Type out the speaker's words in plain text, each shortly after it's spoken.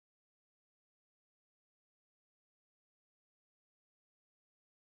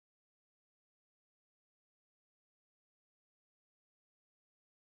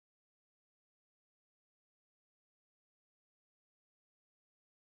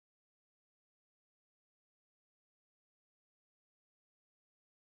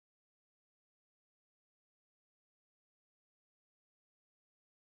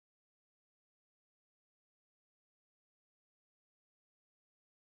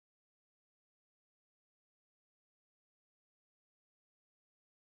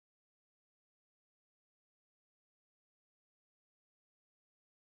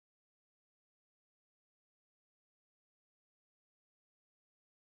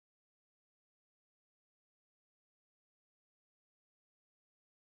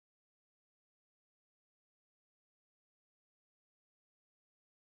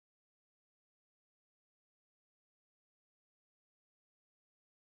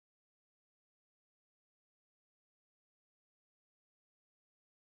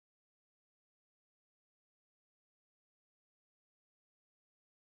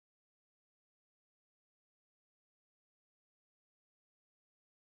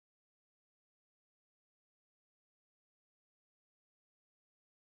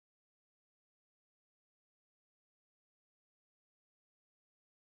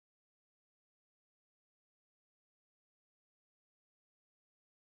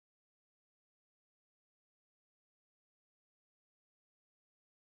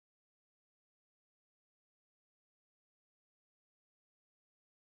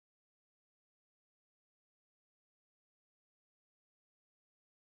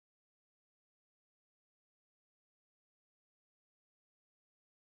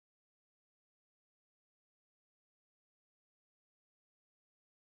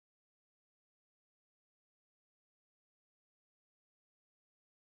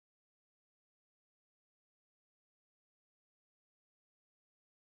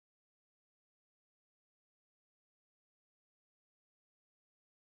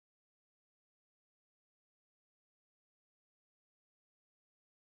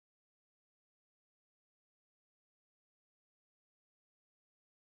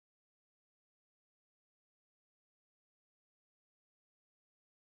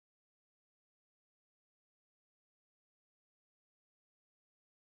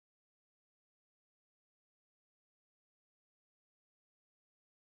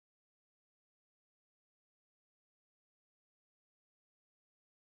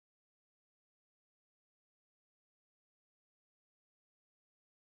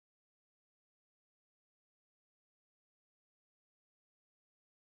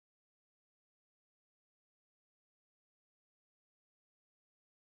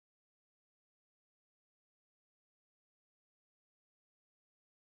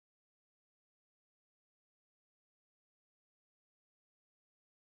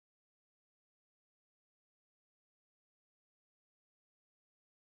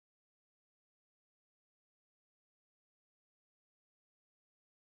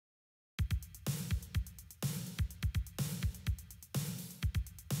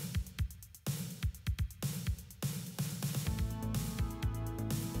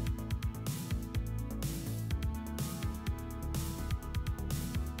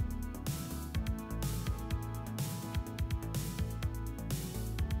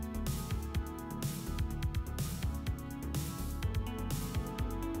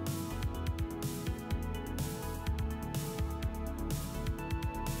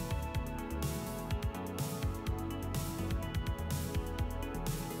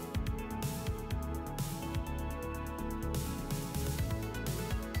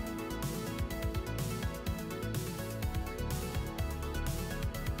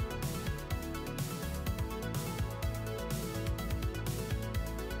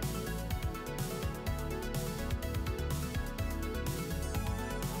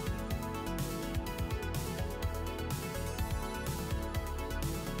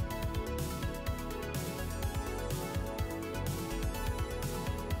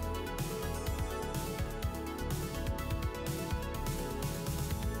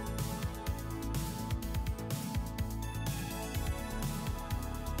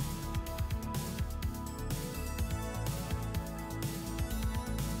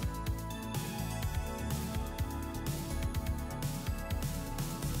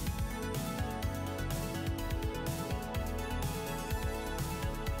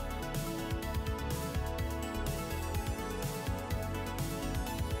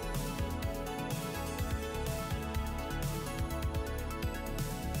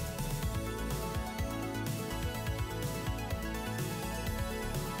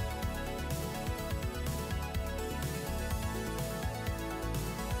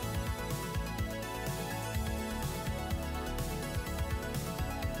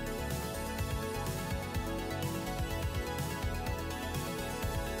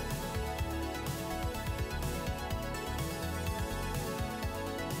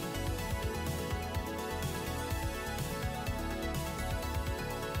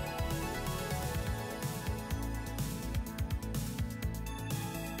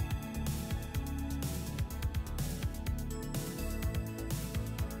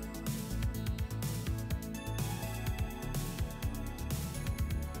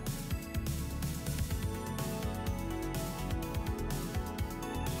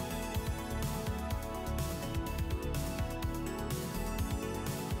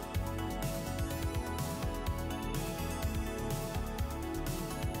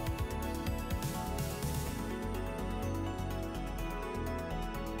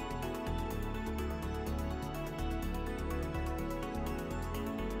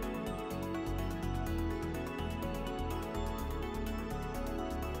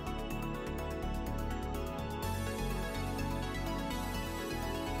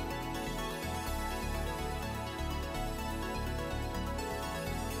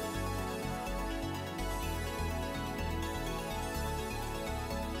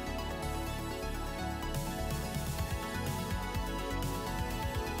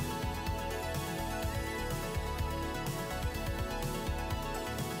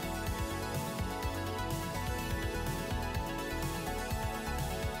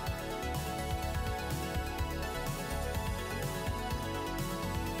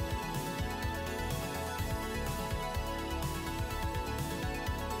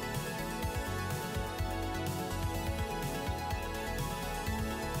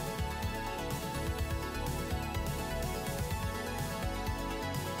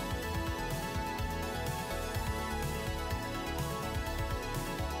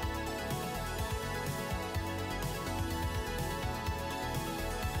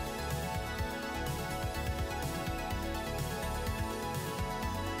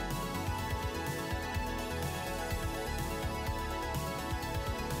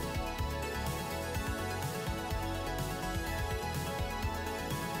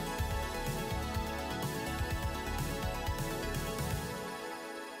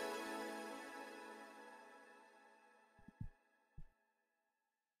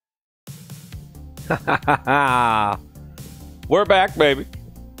We're back, baby.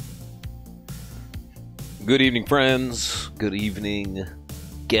 Good evening, friends. Good evening,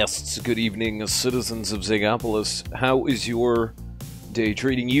 guests. Good evening, citizens of Zegopolis. How is your day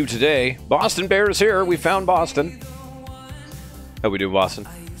treating you today? Boston Bear is here. We found Boston. How we doing, Boston?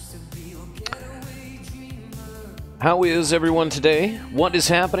 How is everyone today? What is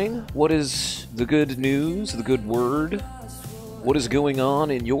happening? What is the good news, the good word? What is going on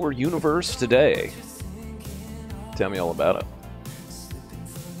in your universe today? Tell me all about it.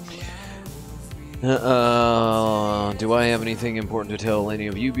 Do I have anything important to tell any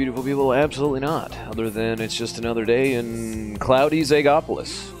of you beautiful people? Absolutely not. Other than it's just another day in cloudy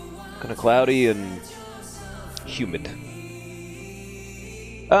Zegopolis. Kind of cloudy and humid.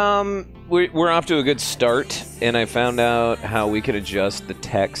 We're off to a good start, and I found out how we can adjust the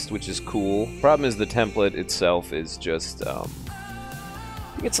text, which is cool. Problem is the template itself is just, I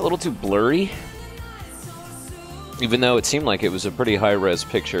think it's a little too blurry. Even though it seemed like it was a pretty high-res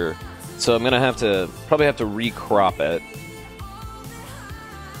picture. So I'm gonna probably have to recrop it.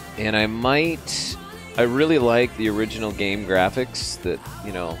 And I really like the original game graphics that,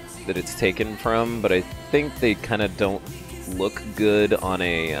 that it's taken from, but I think they kind of don't look good on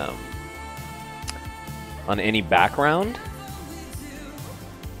a, on any background.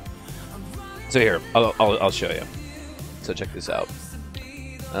 So here, I'll show you. So check this out.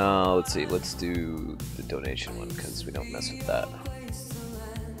 Let's see, let's do the donation one because we don't mess with that.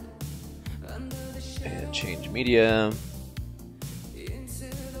 And change media.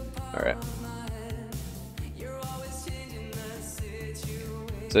 Alright.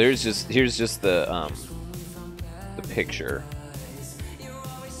 So here's just the picture.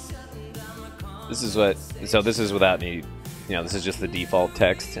 This is without any, this is just the default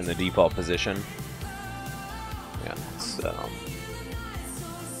text in the default position. Yeah,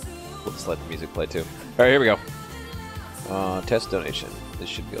 we'll just let the music play too. Alright, here we go. Test donation. This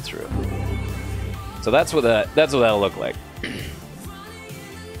should go through. So that's what that'll look like.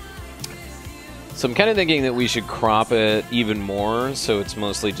 So I'm kind of thinking that we should crop it even more so it's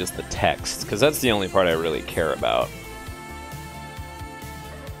mostly just the text, because that's the only part I really care about.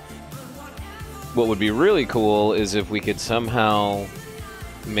 What would be really cool is if we could somehow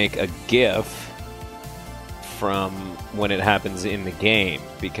make a GIF from when it happens in the game,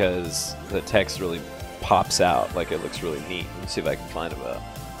 because the text really pops out, like it looks really neat. Let me see if I can find a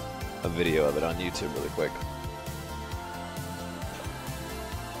video of it on YouTube really quick.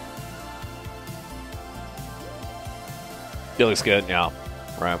 It looks good, yeah.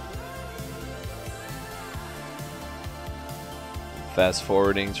 Right. Fast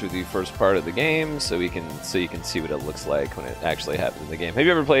forwarding through the first part of the game so you can see what it looks like when it actually happens in the game. Have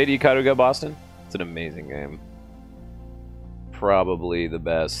you ever played Ikaruga Boston? It's an amazing game. Probably the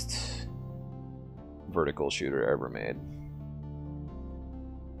best vertical shooter ever made.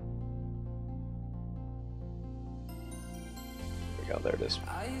 There we go, there it is.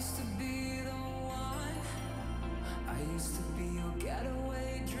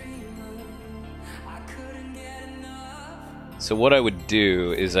 So what I would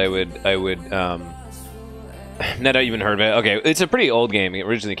do is I would not even heard of it. Okay, it's a pretty old game. It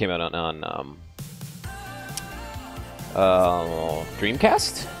originally came out on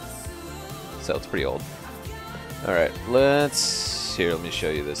Dreamcast, so it's pretty old. All right, let me show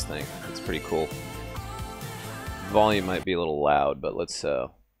you this thing. It's pretty cool. Volume might be a little loud, but let's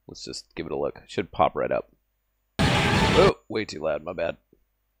just give it a look. It should pop right up. Oh, way too loud. My bad.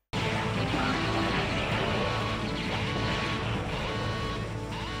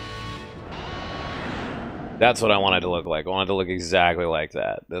 That's what I wanted to look like. I wanted to look exactly like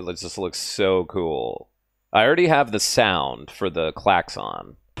that. It just looks so cool. I already have the sound for the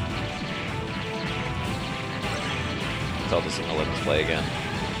klaxon. So I'll just let this play again.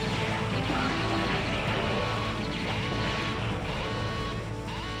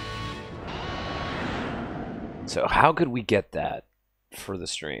 So how could we get that for the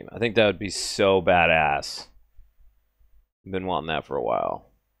stream? I think that would be so badass. I've been wanting that for a while.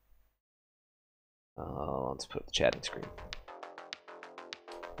 Let's put the chatting screen.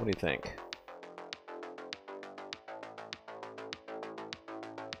 What do you think?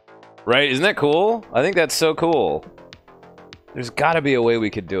 Right? Isn't that cool? I think that's so cool. There's got to be a way we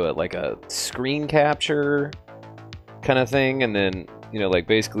could do it, like a screen capture kind of thing, and then, like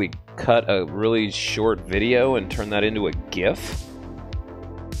basically cut a really short video and turn that into a GIF.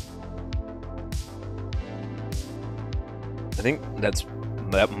 I think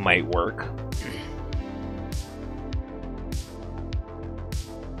that might work.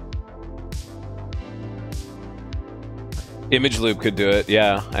 Image loop could do it.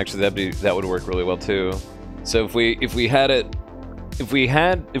 Yeah, actually, that would work really well too. So if we had it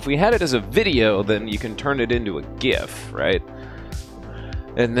as a video, then you can turn it into a GIF, right?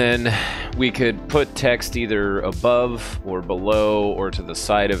 And then we could put text either above or below or to the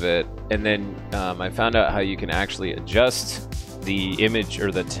side of it. And then I found out how you can actually adjust the image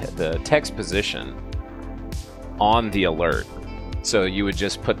or the text position on the alert. So you would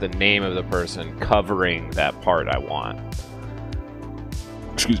just put the name of the person covering that part I want.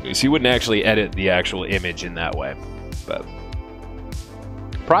 Excuse me. So you wouldn't actually edit the actual image in that way. But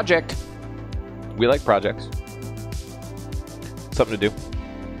project. We like projects. Something to do.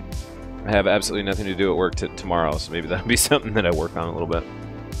 I have absolutely nothing to do at work tomorrow, so maybe that'll be something that I work on a little bit.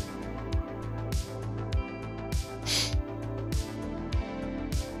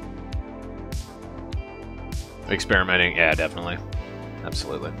 Experimenting, yeah, definitely.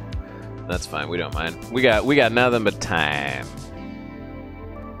 Absolutely. That's fine, we don't mind. We got nothing but time.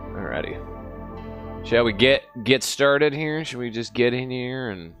 Alrighty. Shall we get started here? Should we just get in here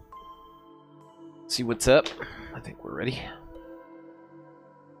and see what's up? I think we're ready.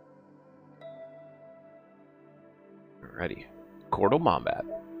 Ready. Kombat.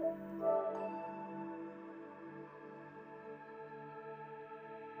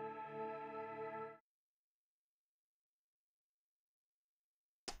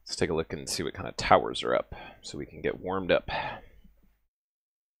 Let's take a look and see what kind of towers are up so we can get warmed up.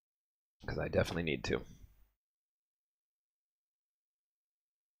 Because I definitely need to.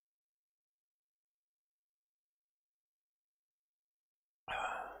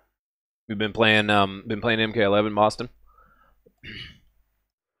 We've been playing MK11 Boston.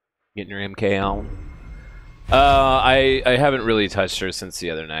 Getting your MK on. I haven't really touched her since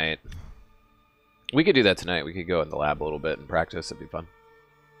the other night. We could do that tonight. We could go in the lab a little bit and practice. It'd be fun.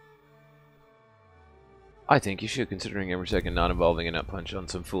 I think you should, considering every second not involving a nut punch on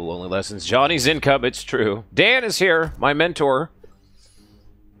some fool-only lessons. Johnny's in Cub, it's true. Dan is here, my mentor.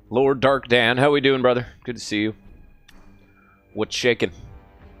 Lord Dark Dan. How we doing, brother? Good to see you. What's shaking?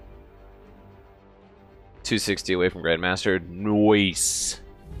 260 away from Grandmaster. Nice.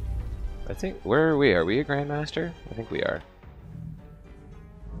 I think, where are we? Are we a Grandmaster? I think we are.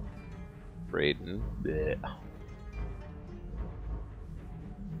 Braden. Blech.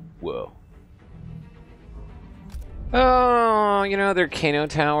 Whoa. Oh, you know, they're Kano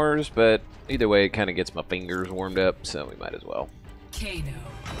towers, but either way, it kind of gets my fingers warmed up, so we might as well. Kano.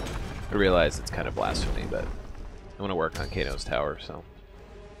 I realize it's kind of blasphemy, but I want to work on Kano's tower, so.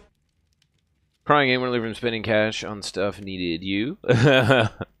 Crying game, we're leaving spending cash on stuff needed you.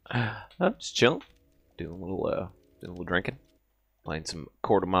 I'm just chilling. Doing a little drinking. Playing some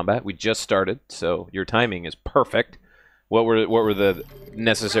Kombat. We just started, so your timing is perfect. What were the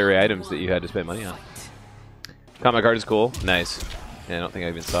necessary items that you had to spend money on? Combat card is cool. Nice. Yeah, I don't think I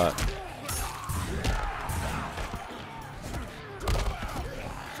even saw it.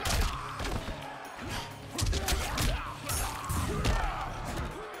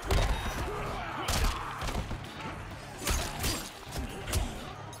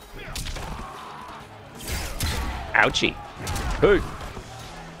 Ouchie. Hey.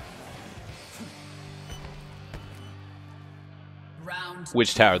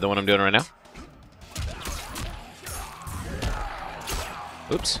 Which tower? The one I'm doing right now?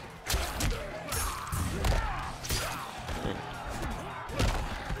 Oops.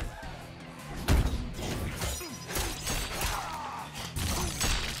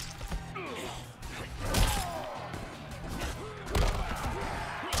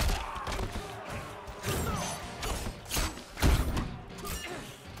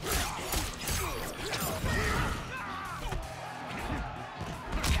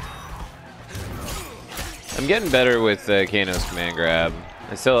 I'm getting better with Kano's command grab.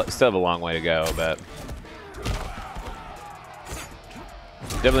 I still have a long way to go, but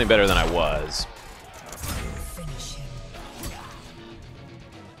definitely better than I was.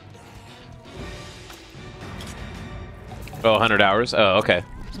 Oh, 100 hours? Oh, okay.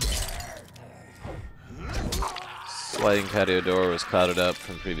 Sliding patio door was clouded up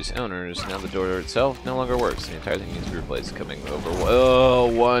from previous owners. Now the door itself no longer works. The entire thing needs to be replaced. Coming over. Oh,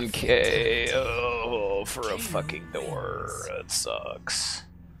 1K. Oh, for a fucking door. That sucks.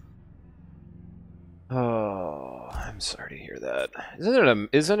 Oh, I'm sorry to hear that.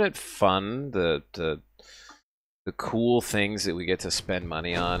 Isn't it fun, the cool things that we get to spend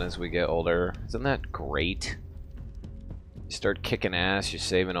money on as we get older? Isn't that great? You start kicking ass, you're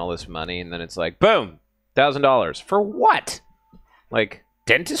saving all this money, and then it's like, boom, $1,000 for what? Like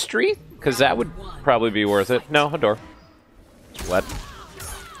dentistry? Because that would probably be worth it. No, a door. What?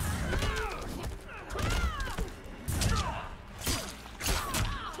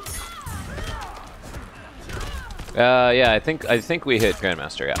 Yeah, I think we hit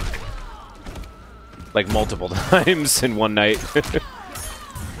Grandmaster, yeah. Like multiple times in one night.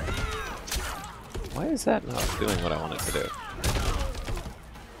 Why is that not doing what I want it to do?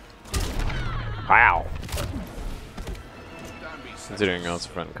 Wow. Considering also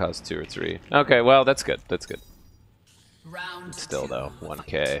front cost 2 or 3. Okay, well, that's good. That's good. Still, though,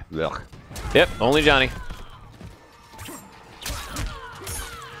 1K. Ugh. Yep, only Johnny.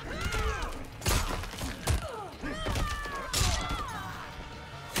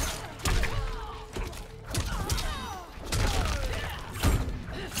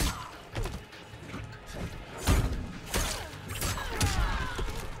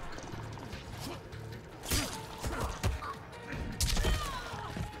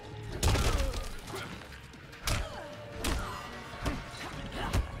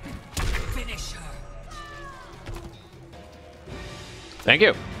 Thank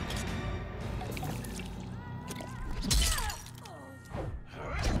you.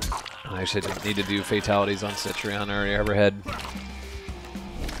 I actually didn't need to do fatalities on Citrion. I already overhead.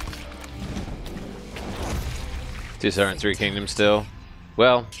 2 Star and 3 Kingdoms still.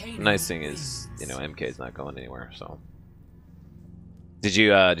 Well, the nice thing is, you know, MK is not going anywhere. So, did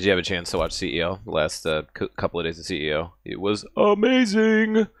you have a chance to watch CEO the last couple of days of CEO? It was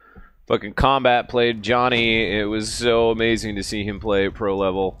amazing. Fucking Kombat played Johnny. It was so amazing to see him play pro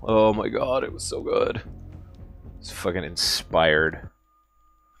level. Oh my god, it was so good. It's fucking inspired.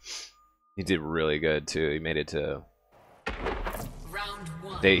 He did really good too. He made it to round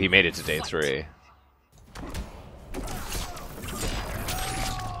 1. He made it to day 3.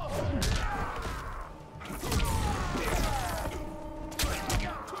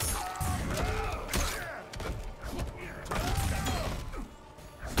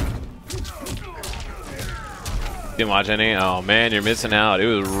 Didn't watch any? Oh man, you're missing out. It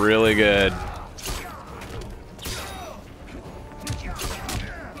was really good. I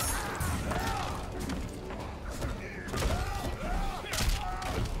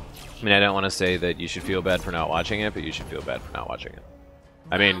mean, I don't want to say that you should feel bad for not watching it, but you should feel bad for not watching it.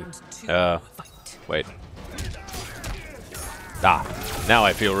 I mean, wait. Ah, now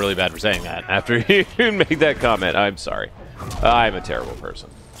I feel really bad for saying that after you make that comment. I'm sorry. I'm a terrible person.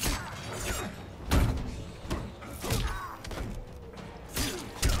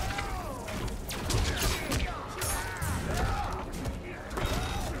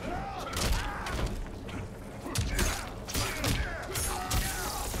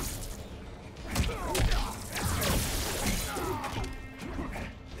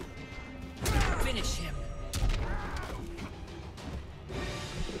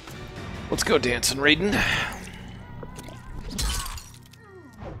 Let's go dancing, Raiden.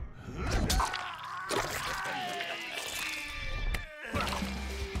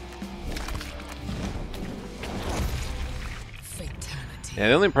 Yeah,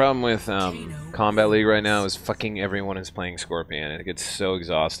 the only problem with Combat League right now is fucking everyone is playing Scorpion. It gets so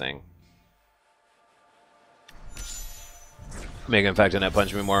exhausting. Making Fact and Net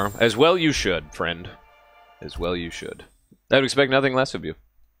punch me more. As well you should, friend. As well you should. I would expect nothing less of you.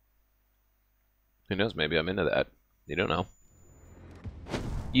 Who knows, maybe I'm into that. You don't know.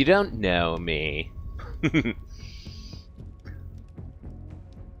 You don't know me.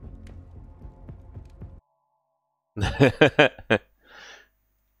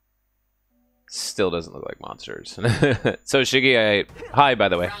 Still doesn't look like monsters. So Shiggy, hi by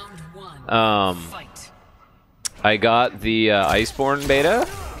the way. I got the Iceborne beta,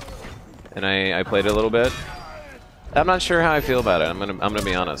 and I played it a little bit. I'm not sure how I feel about it. I'm gonna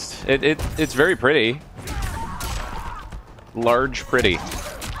be honest. It's very pretty. Large pretty.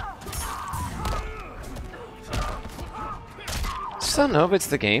 Just don't know if it's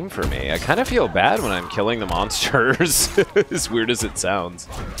the game for me. I kind of feel bad when I'm killing the monsters. As weird as it sounds.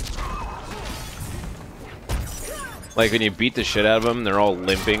 Like when you beat the shit out of them, they're all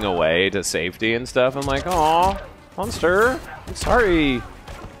limping away to safety and stuff. I'm like, aw, monster, I'm sorry.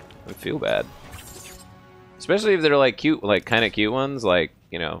 I feel bad. Especially if they're like cute, like kind of cute ones, like,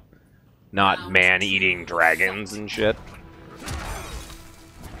 you know, not man-eating dragons and shit.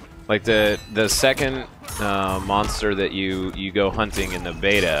 Like the second monster that you go hunting in the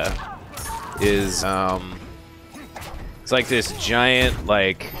beta is it's like this giant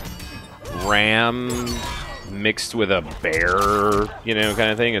like ram mixed with a bear, you know, kind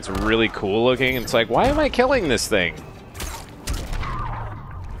of thing. It's really cool looking. It's like, why am I killing this thing?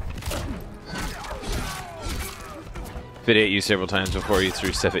 Fit ate you several times before you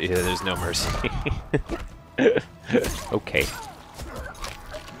threw stuff at you. There's no mercy. Okay.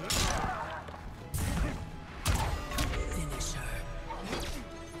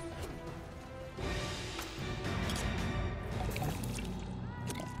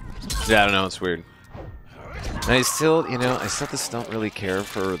 Yeah, I don't know. It's weird. And I still, you know, I still just don't really care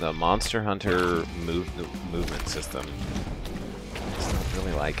for the Monster Hunter movement system. I just don't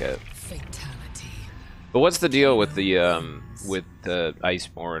really like it. Fatality. But what's the deal with the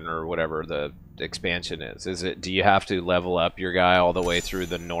Iceborne or whatever the expansion is? Is it, do you have to level up your guy all the way through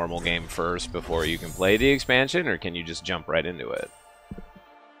the normal game first before you can play the expansion, or can you just jump right into it?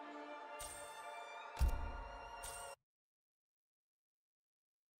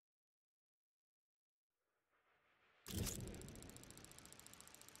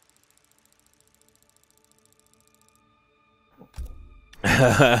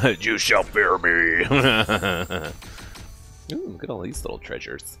 You shall fear me. Ooh, look at all these little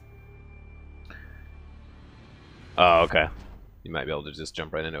treasures. Oh, okay. You might be able to just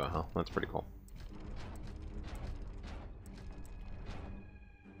jump right into it, huh? That's pretty cool.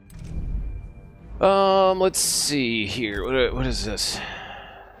 Let's see here. What is this?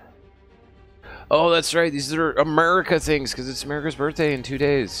 Oh, that's right. These are America things, because it's America's birthday in 2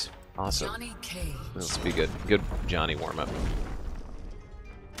 days. Awesome. Johnny Cage. This will be good. Good Johnny warm-up.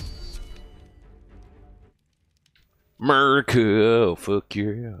 America, oh, fuck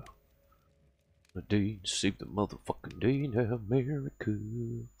yeah. The day to save the motherfucking day now, America,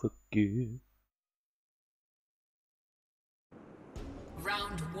 fuck yeah.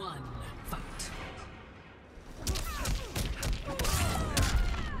 Round 1, fight.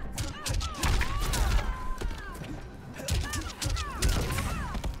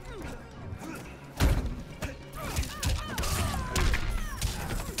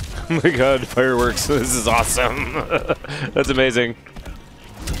 Oh my god, fireworks. This is awesome. That's amazing.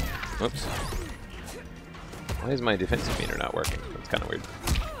 Whoops. Why is my defensive meter not working? That's kind of weird.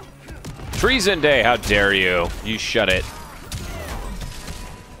 Treason Day! How dare you? You shut it.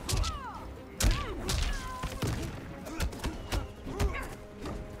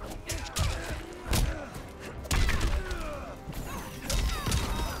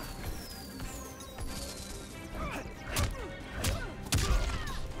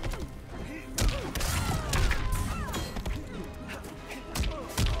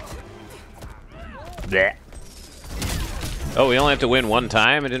 Blech. Oh, we only have to win one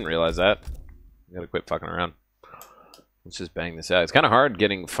time? I didn't realize that. I gotta quit fucking around. Let's just bang this out. It's kind of hard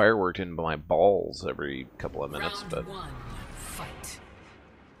getting fireworked in my balls every couple of minutes, but... Round 1, fight.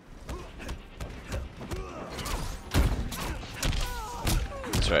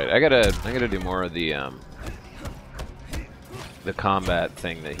 That's right. I gotta do more of the combat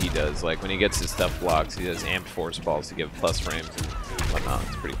thing that he does. Like, when he gets his stuff blocked, he does amped force balls to give plus frames and whatnot.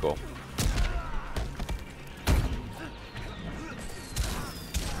 It's pretty cool.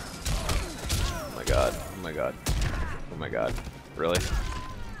 Oh my god. Oh my god. Oh my god. Really?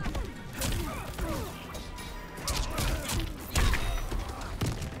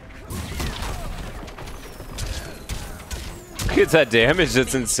 Look at that damage,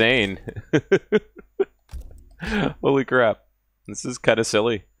 that's insane. Holy crap. This is kind of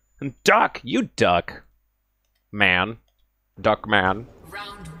silly. And duck! You duck! Man. Duck man.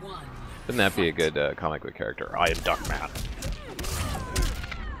 Round 1. Wouldn't that be a good comic book character? I am Duck Man.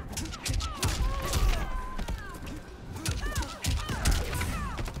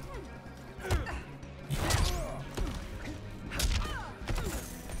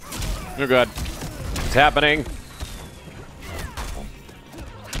 Oh god. It's happening.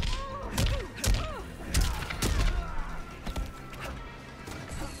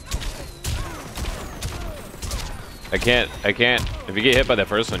 I can't. If you get hit by the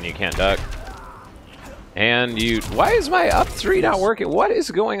first one, you can't duck. And you... Why is my up 3 not working? What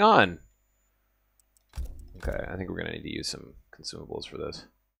is going on? Okay, I think we're gonna need to use some consumables for this.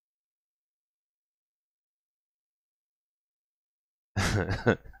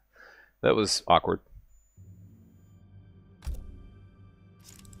 That was awkward.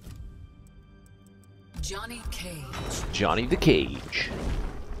 Johnny Cage. Johnny the Cage.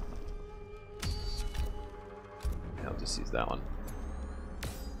 I'll just use that one.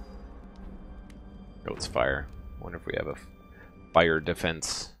 Oh, it's fire. I wonder if we have a fire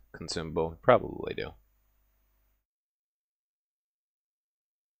defense consumable. Probably do.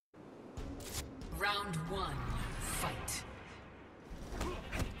 Round 1, fight.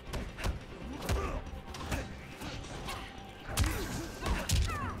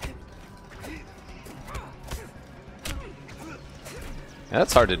 Yeah,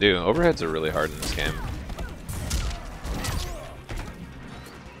 that's hard to do. Overheads are really hard in this game.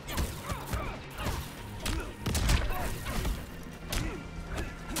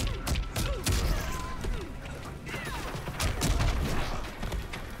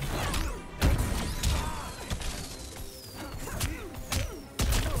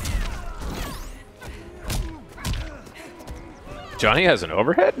 Johnny has an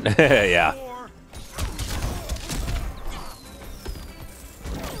overhead? Yeah.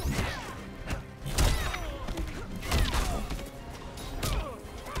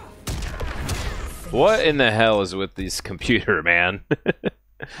 What in the hell is with this computer, man?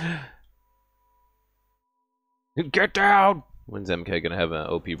 Get down! When's MK gonna have an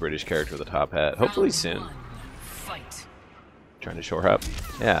OP British character with a top hat? Hopefully soon. Fight. Trying to shore up.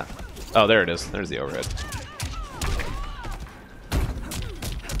 Yeah. Oh, there it is. There's the overhead.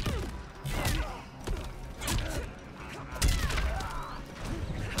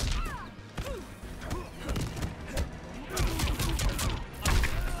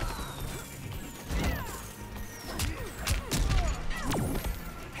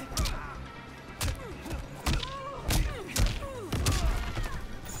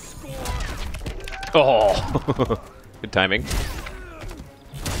 Oh, good timing.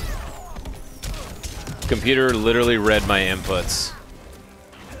 Computer literally read my inputs.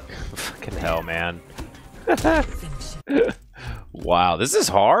 Fucking hell, man. Wow, this is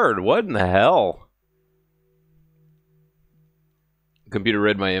hard. What in the hell? Computer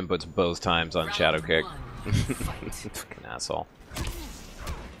read my inputs both times on Shadow Kick. Fucking asshole.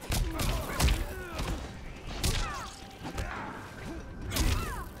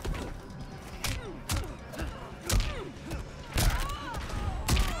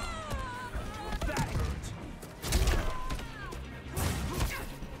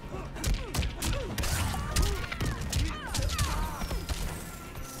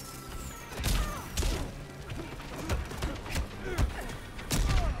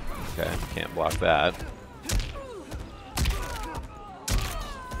 Okay, can't block that.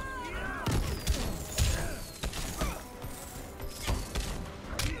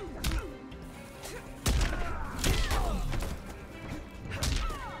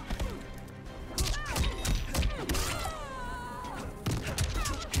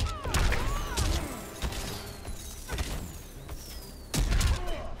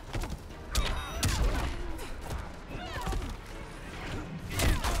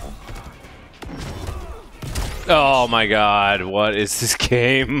 Oh my god, what is this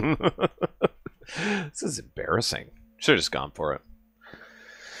game? This is embarrassing. Should have just gone for it.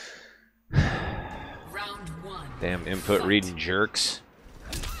 Round one. Damn input reading jerks.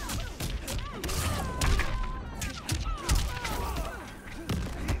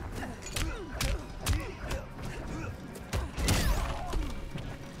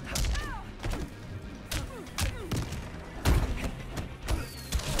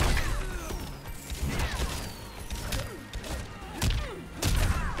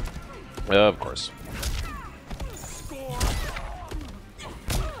 Of course.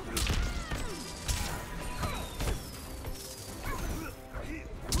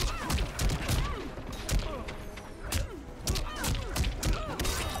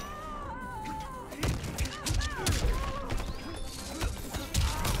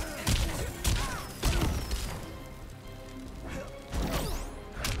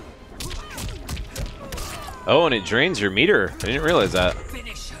 Oh, and it drains your meter. I didn't realize that.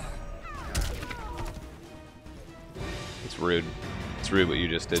 It's rude. It's rude what you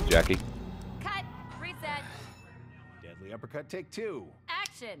just did, Jackie. Cut. Reset. Deadly uppercut, take two.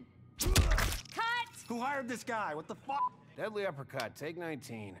 Action. Cut. Who hired this guy? What the fuck? Deadly uppercut, take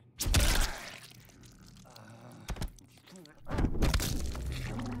 19.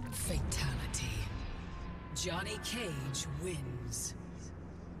 Fatality. Johnny Cage wins.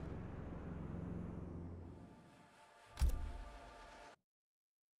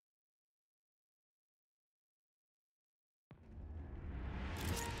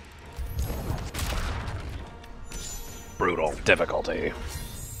 Brutal difficulty.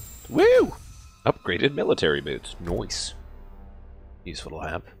 Woo! Upgraded military boots. Nice. Useful to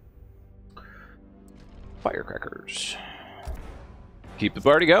have. Firecrackers. Keep the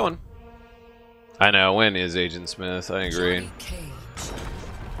party going. I know, when is Agent Smith? I agree. Johnny Cage.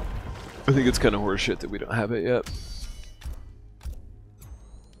 I think it's kind of horseshit that we don't have it yet.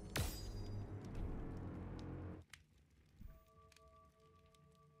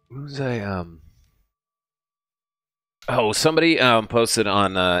 Who's Oh, somebody posted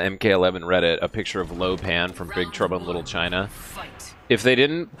on MK11 Reddit a picture of Lo Pan from Big Trouble in Little China. Fight. If they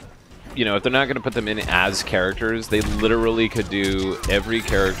didn't, you know, if they're not going to put them in as characters, they literally could do every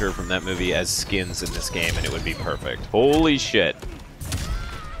character from that movie as skins in this game, and it would be perfect. Holy shit.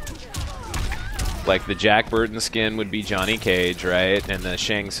 Like, the Jack Burton skin would be Johnny Cage, right? And the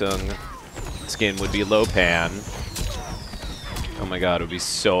Shang Tsung skin would be Lo Pan. Oh my god, it would be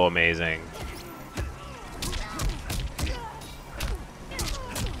so amazing.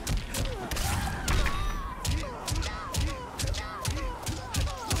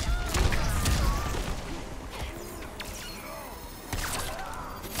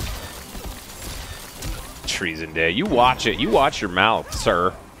 Treason Day. You watch it. You watch your mouth,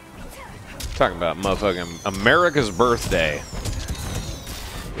 sir. Talking about motherfucking America's birthday.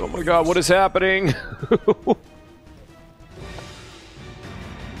 Oh my god, what is happening? Cut.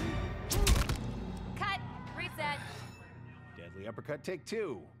 Reset. Deadly uppercut, take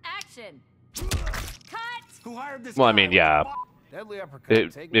 2. Action. Cut. Who hired this Well, I guy? mean, What yeah. the fuck? Deadly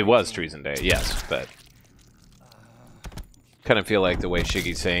uppercut, take It was 19. Treason Day, yes, but kind of feel like the way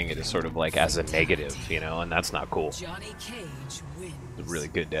Shiggy's saying it is sort of like as a negative, you know, and that's not cool. Johnny Cage wins. It's a really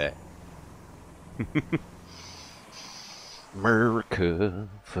good day. America,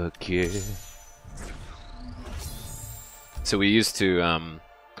 fuck yeah. So we used to,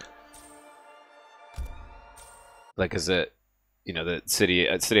 like, as a, you know, the city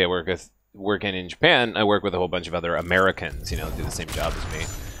I work in Japan, I work with a whole bunch of other Americans, you know, do the same job as me.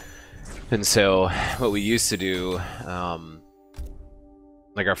 And so what we used to do,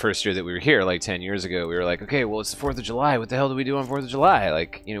 like our first year that we were here, like 10 years ago, we were like, okay, well, it's the 4th of July. What the hell do we do on 4th of July?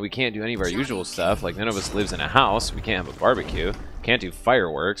 Like, you know, we can't do any of our usual stuff. Like, none of us lives in a house. We can't have a barbecue. Can't do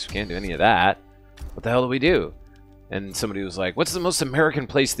fireworks. We can't do any of that. What the hell do we do? And somebody was like, what's the most American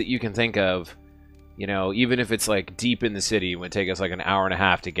place that you can think of? You know, even if it's like deep in the city, it would take us like an hour and a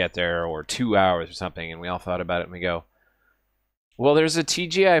half to get there, or 2 hours or something. And we all thought about it and we go, well, there's a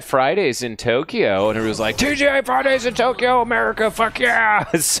TGI Fridays in Tokyo. And it was like, TGI Fridays in Tokyo, America, fuck yeah.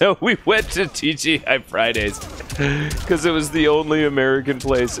 So we went to TGI Fridays because it was the only American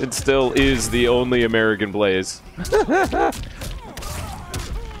place and still is the only American place.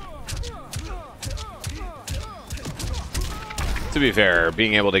 To be fair,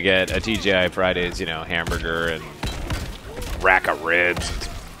 being able to get a TGI Fridays, you know, hamburger and rack of ribs and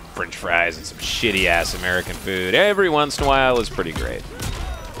French fries and some shitty-ass American food every once in a while is pretty great.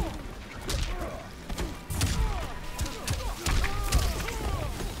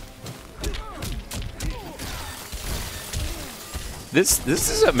 This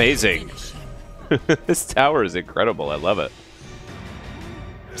is amazing. This tower is incredible. I love it.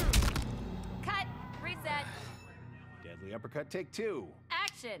 Cut. Reset. Deadly uppercut, take 2.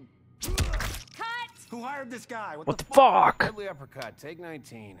 Action. Cut. Who hired this guy? What the fuck? Deadly uppercut, take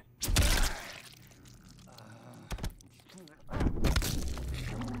 19.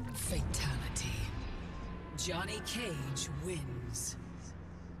 Fatality. Johnny Cage wins.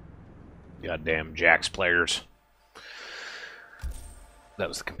 Goddamn Jax players. That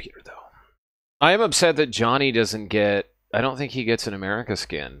was the computer, though. I am upset that Johnny doesn't get... I don't think he gets an America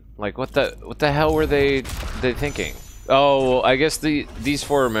skin. Like, what the hell were they thinking? Oh, I guess these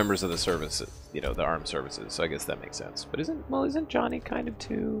 4 are members of the service, you know, the armed services, so I guess that makes sense. But isn't Johnny kind of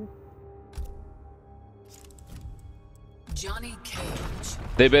too... Johnny Cage.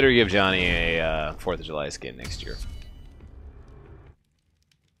 They better give Johnny a 4th of July skin next year.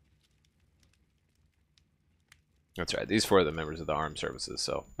 That's right. These 4 are the members of the armed services,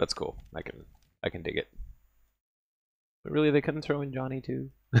 so that's cool. I can dig it. But really, they couldn't throw in Johnny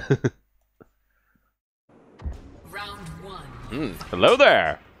too. Round 1. Hello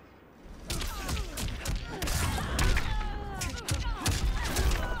there.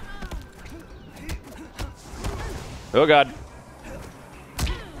 Oh god.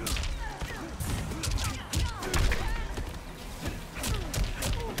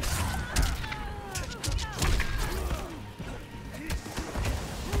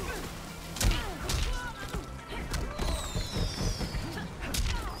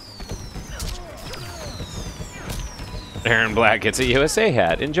 Aaron Black gets a USA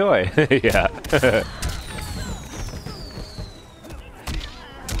hat. Enjoy. Yeah.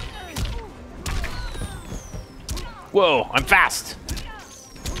 Whoa, I'm fast.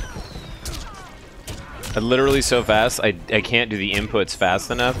 I'm literally so fast, I can't do the inputs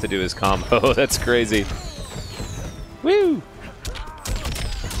fast enough to do his combo. That's crazy. Woo!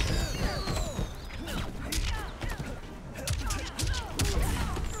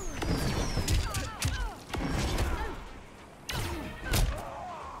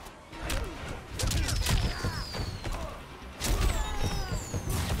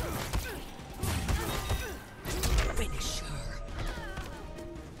 Finish her.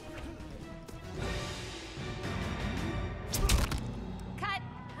 Cut.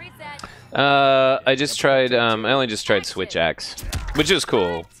 Reset. I just tried, I only just tried Switch Axe, which is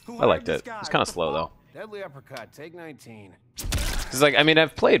cool. I liked it. It's kind of slow, though. Deadly uppercut, take 19. It's like, I mean,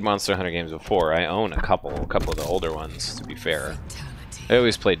 I've played Monster Hunter games before. I own a couple of the older ones, to be fair. Fatality. I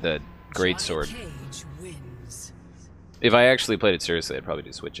always played the Greatsword. Johnny Cage wins. If I actually played it seriously, I'd probably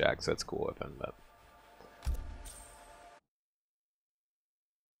do Switch Axe. That's cool with him, but...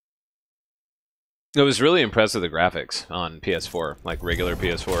 It was really impressive, the graphics on PS4, like regular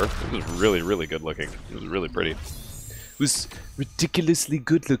PS4. It was really, really good looking. It was really pretty. It was ridiculously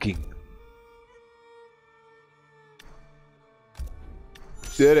good looking.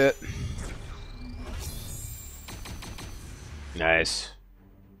 Did it. Nice.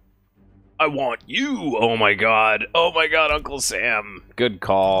 I want you! Oh my god. Oh my god, Uncle Sam. Good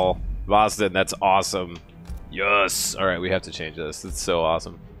call. Boston, that's awesome. Yes! Alright, we have to change this. It's so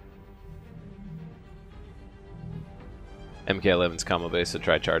awesome. MK11's combo base to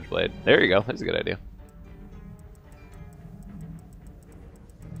try Charge Blade. There you go. That's a good idea.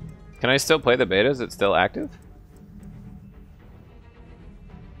 Can I still play the beta? Is it still active?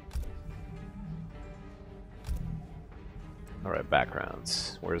 Alright,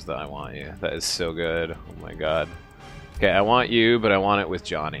 backgrounds. Where's the I want you? That is so good. Oh my god. Okay, I want you, but I want it with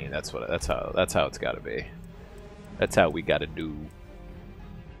Johnny. That's how it's gotta be. That's how we gotta do.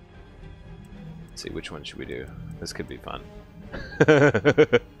 Let's see, which one should we do? This could be fun.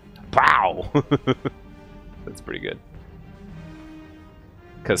 Pow! That's pretty good.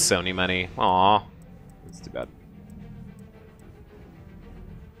 Cause Sony money. Aw. That's too bad.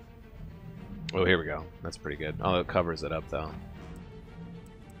 Oh, here we go. That's pretty good. Oh, it covers it up, though.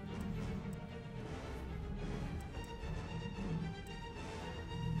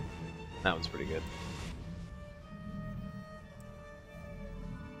 That one's pretty good.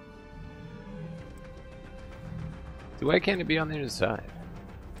 See, why can't it be on the other side?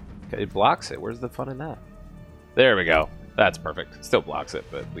 Okay, it blocks it. Where's the fun in that? There we go. That's perfect. It still blocks it,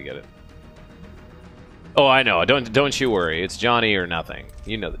 but we get it. Oh, I know. Don't you worry. It's Johnny or nothing.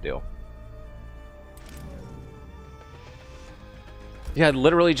 You know the deal. Yeah, I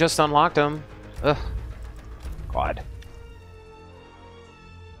literally just unlocked him. Ugh. God.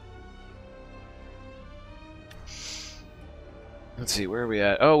 Let's see, where are we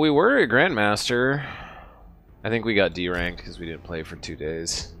at? Oh, we were at Grandmaster. I think we got D-ranked because we didn't play for 2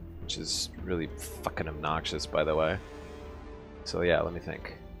 days, which is really fucking obnoxious, by the way. So yeah, let me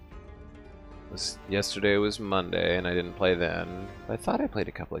think. Yesterday was Monday, and I didn't play then. I thought I played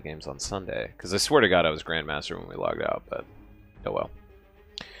a couple of games on Sunday, because I swear to God I was Grandmaster when we logged out, but oh well.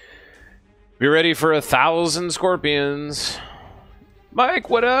 Be ready for 1,000 scorpions. Mike,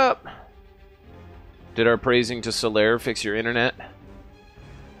 what up? Did our praising to Solaire fix your internet?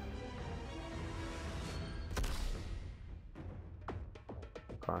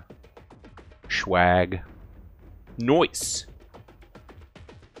 Okay. Swag. Noise.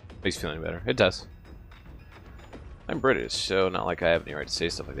 Makes feeling better. It does. I'm British, so not like I have any right to say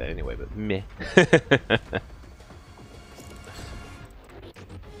stuff like that anyway, but meh.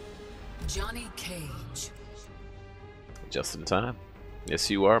 Johnny Cage. Just in time. Yes,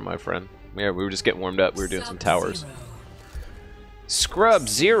 you are, my friend. Yeah, we were just getting warmed up. We were doing some towers. Scrub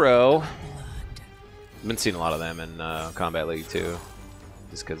Zero. I've been seeing a lot of them in Combat League too,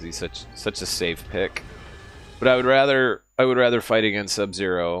 just because he's such a safe pick. But I would rather fight against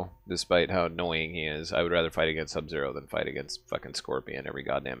Sub-Zero, despite how annoying he is. I would rather fight against Sub-Zero than fight against fucking Scorpion every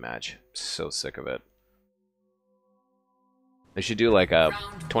goddamn match. So sick of it. They should do like a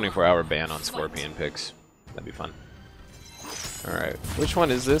 24-hour ban on Scorpion picks. That'd be fun. Alright, which one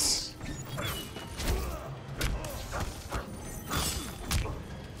is this?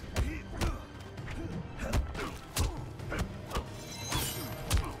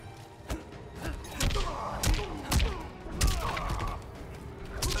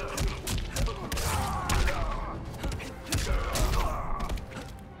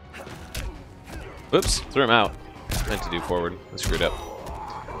 Oops, threw him out. Meant to do forward. I screwed up.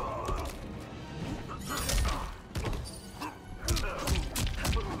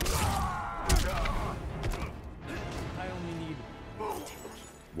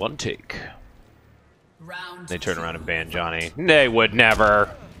 One take. They turn around and ban Johnny. They would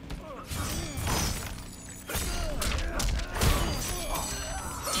never.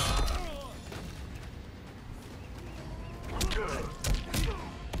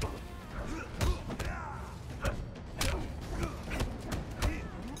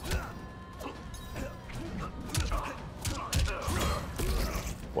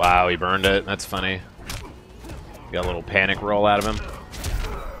 Wow, he burned it. That's funny. Got a little panic roll out of him.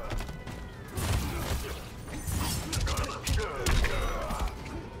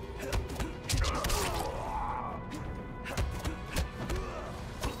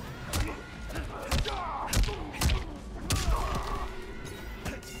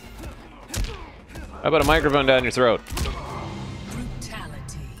 How about a microphone down your throat?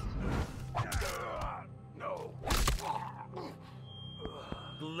 Brutality. No.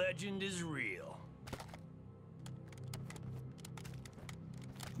 The legend is real.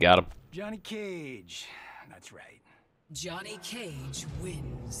 Got him. Johnny Cage. That's right. Johnny Cage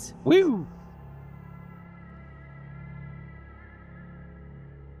wins. Woo!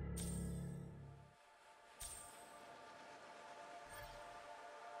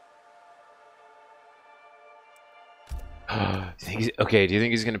 Okay, do you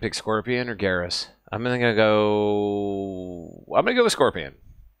think he's gonna pick Scorpion or Garrus? I'm gonna go with Scorpion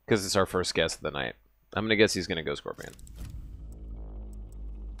because it's our first guess of the night. I'm gonna guess he's gonna go Scorpion.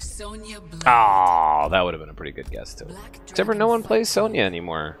 Sonya Blade. Oh, that would have been a pretty good guess too. Black Except for no Dragon one Fight plays Club. Sonya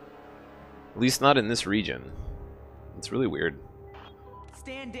anymore. At least not in this region. It's really weird.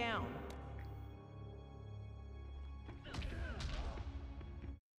 Stand down.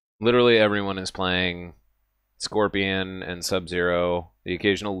 Literally everyone is playing Scorpion and Sub-Zero, the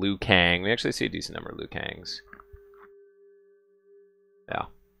occasional Liu Kang. We actually see a decent number of Liu Kangs. Yeah.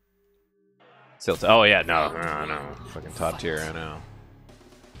 Still, oh yeah, no. Fucking top tier, I know.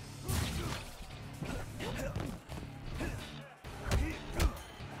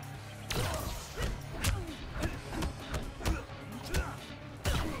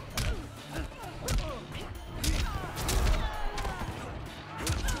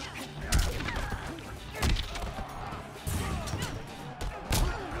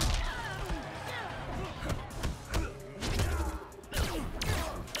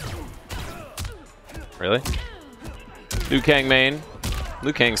 Really? Liu Kang main.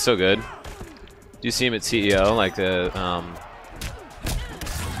 Liu Kang's so good. Do you see him at CEO? Like the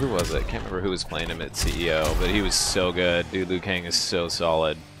who was it? I can't remember who was playing him at CEO, but he was so good. Dude, Liu Kang is so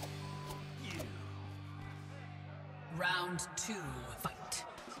solid. Round 2, fight.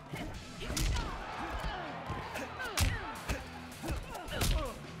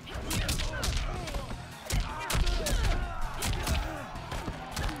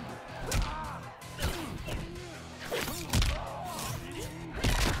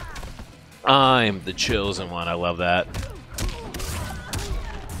 I'm the chosen one. I love that.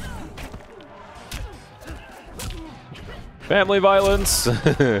 Family violence.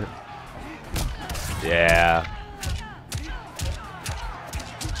 Yeah.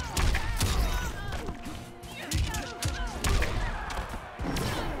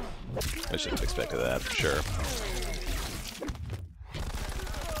 I should have expected that for sure.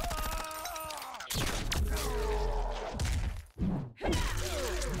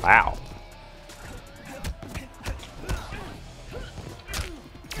 Wow.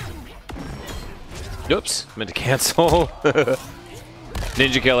 Oops, meant to cancel.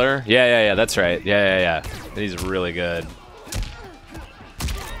 Ninja Killer. Yeah, that's right. Yeah. He's really good.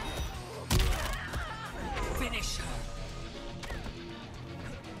 Finish her.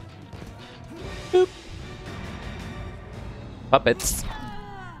 Boop. Puppets.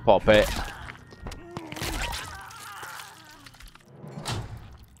 Puppet.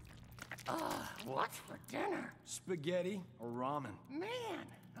 What's for dinner? Spaghetti or ramen? Man,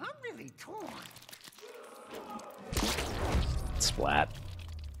 I'm really torn. Splat.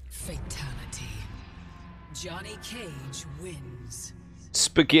 Fatality. Johnny Cage wins.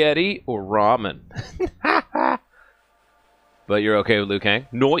 Spaghetti or ramen? But you're okay with Liu Kang?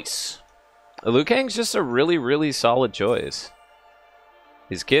 Nice. Liu Kang's just a really, really solid choice.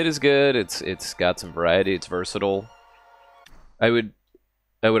 His kit is good. It's got some variety. It's versatile. I would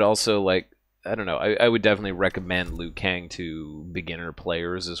also like. I don't know. I would definitely recommend Liu Kang to beginner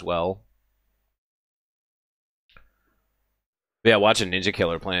players as well. Yeah, watching Ninja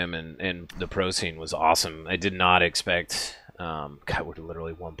Killer play him in the pro scene was awesome. I did not expect... God, we're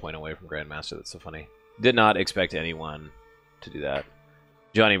literally 1 point away from Grandmaster. That's so funny. Did not expect anyone to do that.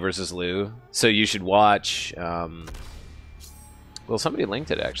 Johnny versus Liu. So you should watch... well, somebody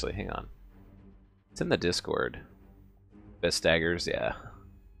linked it, actually. Hang on. It's in the Discord. Best Staggers, yeah.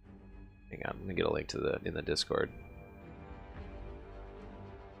 Hang on, let me get a link to in the Discord.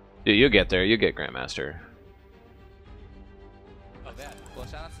 Dude, you'll get there. You'll get Grandmaster.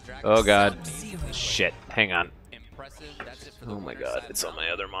 Oh god. Shit. Hang on. Oh my god. It's on my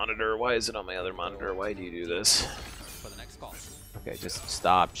other monitor. Why is it on my other monitor? Why do you do this? Okay, just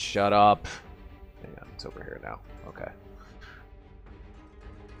stop. Shut up. Hang on. It's over here now. Okay.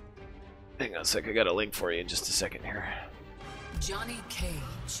 Hang on a sec. I got a link for you in just a second here. Johnny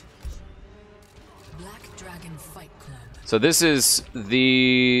Cage. Black Dragon Fight Club. So this is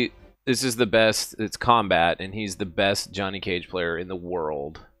the best. It's Kombat, and he's the best Johnny Cage player in the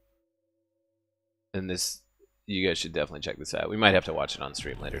world. And this, you guys should definitely check this out. We might have to watch it on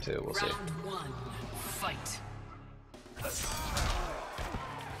stream later too. We'll see. Round 1, fight.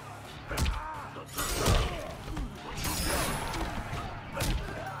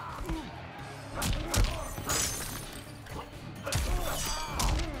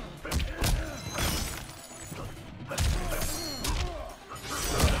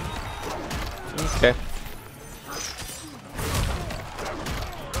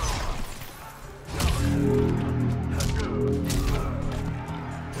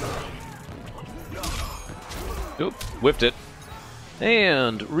 Oop, whiffed it.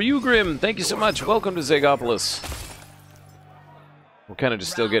 And Ryugrim, thank you so much. Welcome to Zagopolis. We're kind of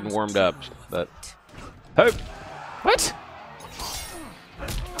just still getting warmed up, but... Oh! What?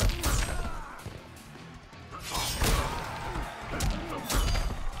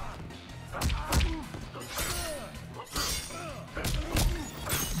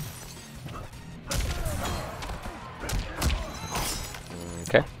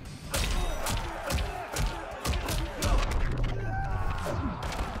 Okay.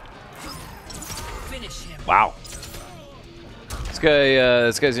 Finish him. Wow.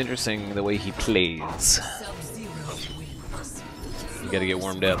 This guy's interesting the way he plays. Sub-Zero wins. You gotta get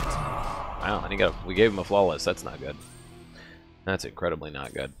warmed up. Wow, and we gave him a flawless. That's not good. That's incredibly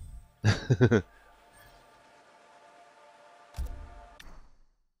not good.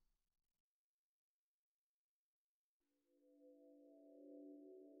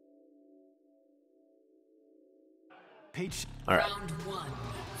 Page. All right. Round 1.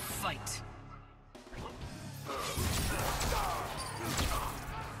 Fight.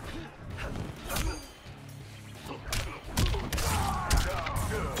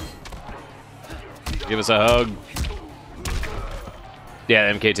 Give us a hug.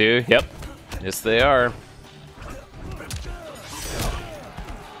 Yeah, MK2. Yep. Yes, they are.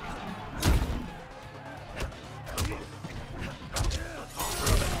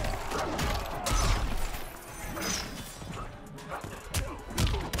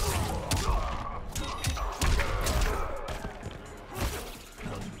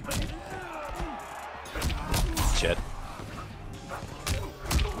 Shit.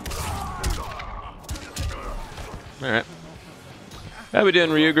 Alright. How we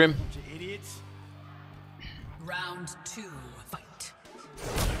doing, Ryugrim? Idiots. Round 2. Fight.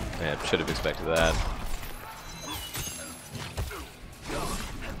 Yeah, should have expected that.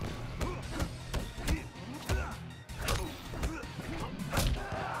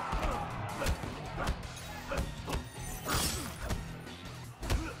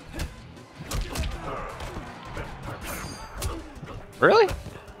 Really?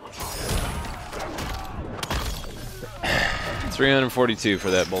 342 for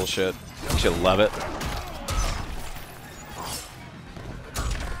that bullshit. Don't you love it?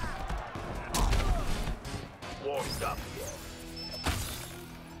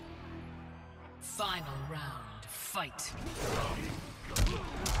 Final round. Fight.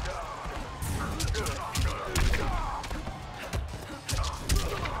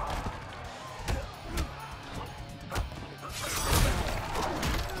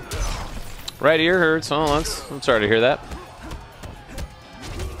 Right ear hurts. Oh, I'm sorry to hear that.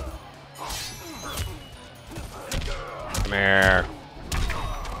 Come here.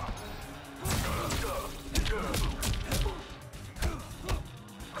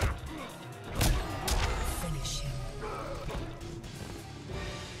 Finish him.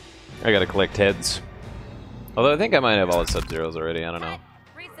 I gotta collect heads. Although I think I might have all the Sub-Zeros already. I don't know.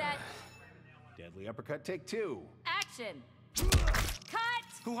 Reset. Deadly uppercut, take 2. Action. Cut.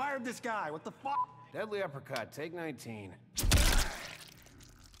 Who hired this guy? What the fuck? Deadly uppercut, take 19.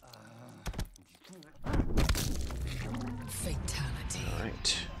 Fatality. All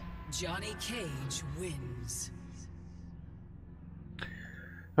right. Johnny Cage wins.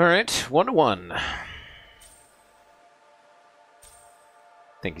 All right. 1-1.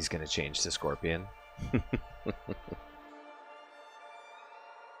 Think he's gonna change to Scorpion.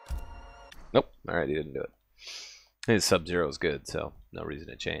 Nope. All right, he didn't do it. His Sub-Zero is good, so no reason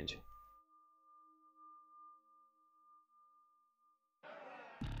to change.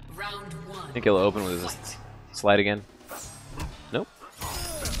 Round 1. Think he'll open with his slide again. Nope.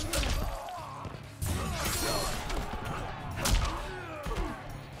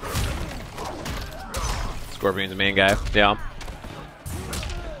 Scorpion's the main guy. Yeah.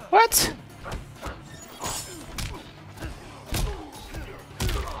 What?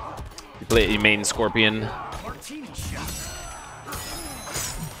 You main Scorpion. Martini shot.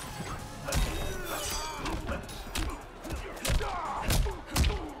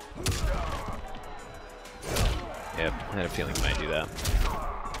 Yep, I had a feeling he might do that.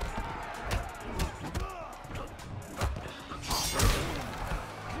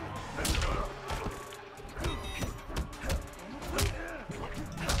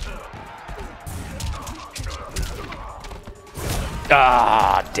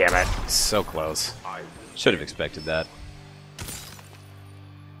 Ah, damn it. So close. Should have expected that.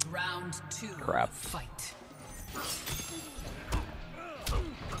 Round 2. Crap. Fight.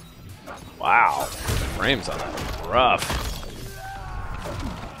 Wow. Frames on that. Rough.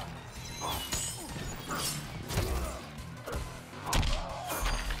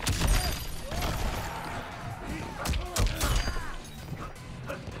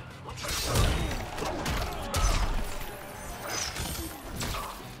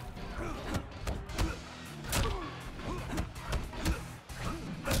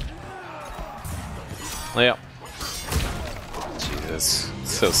 Yep. Jesus.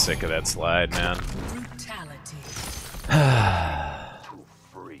 So sick of that slide, man. Brutality.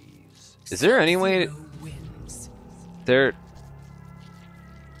 Is there any way Zero wins. there...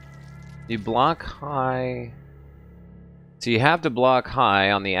 You block high... So you have to block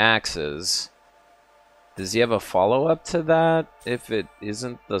high on the axes. Does he have a follow-up to that if it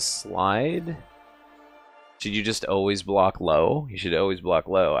isn't the slide? Should you just always block low? You should always block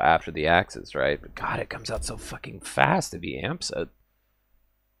low after the axes, right? But God, it comes out so fucking fast if he amps it.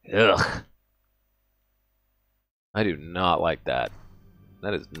 Ugh. I do not like that.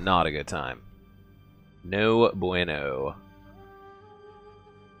 That is not a good time. No bueno.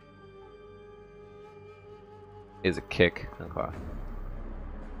 Is a kick. Okay.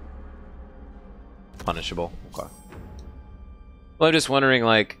 Punishable. Okay. Well, I'm just wondering,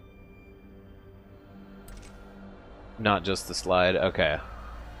 like... Not just the slide. Okay.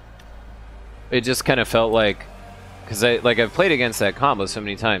 It just kind of felt like... Because I've played against that combo so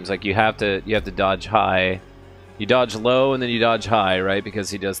many times. Like, you have to dodge high. You dodge low and then you dodge high, right? Because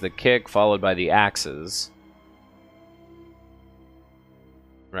he does the kick followed by the axes.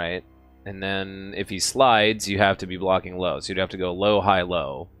 Right? And then if he slides, you have to be blocking low. So you'd have to go low, high,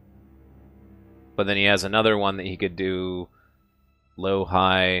 low. But then he has another one that he could do low,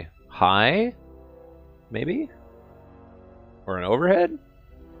 high, high? Maybe? Or an overhead?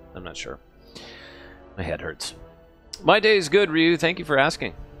 I'm not sure. My head hurts. My day is good, Ryu. Thank you for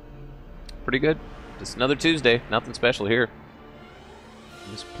asking. Pretty good. Just another Tuesday. Nothing special here.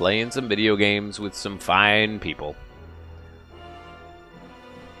 Just playing some video games with some fine people.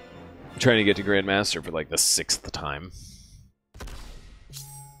 Trying to get to Grandmaster for like the 6th time.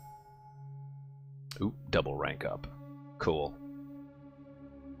 Ooh, double rank up. Cool.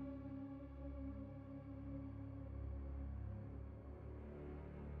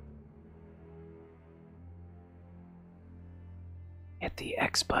 Hit the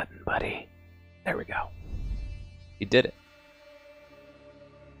X button, buddy. There we go. You did it.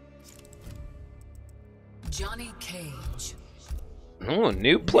 Johnny Cage. Oh,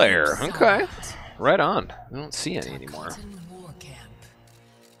 new player. Okay. Right on. I don't see any anymore. Cotton War Camp.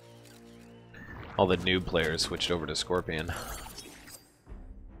 All the new players switched over to Scorpion.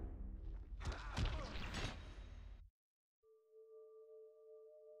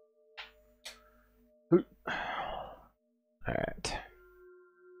 Alright.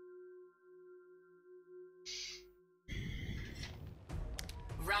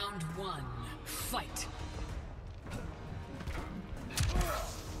 Round 1. Fight.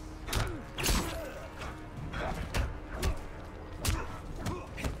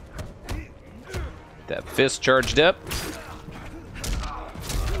 That fist charged up.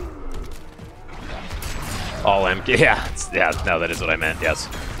 All empty. Yeah, yeah, no, that is what I meant, yes.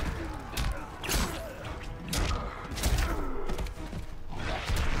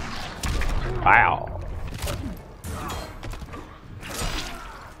 Wow.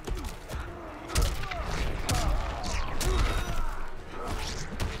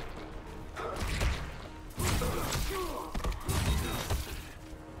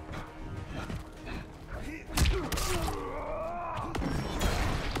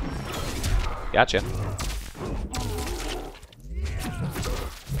 Gotcha.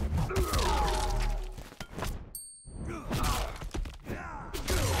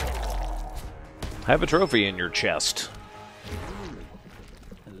 Have a trophy in your chest.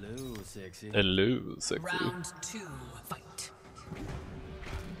 Hello, sexy. Hello, sexy. Round 2. Fight.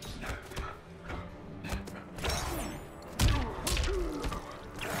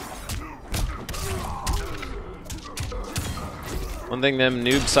 One thing them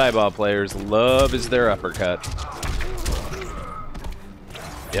noob Cyball players love is their uppercut.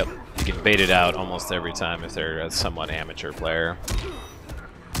 Yep, you can bait it out almost every time if they're a somewhat amateur player.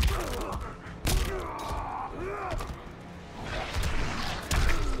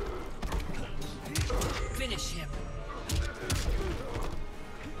 Finish him.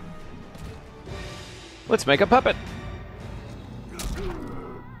 Let's make a puppet.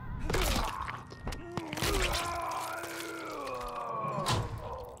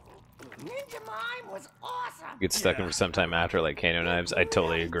 Ninja Mime was awesome. Get stuck in for some time after, like Kano knives. I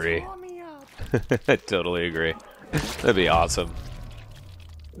totally agree. Tore me up. I totally agree. That'd be awesome.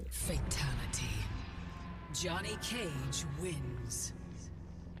 Fatality. Johnny Cage wins.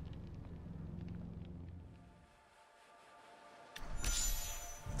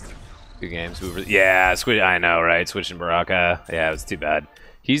 Good games. Yeah, I know, right? Switching Baraka. Yeah, it was too bad.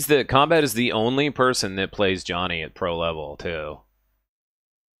 Kombat is the only person that plays Johnny at pro level, too.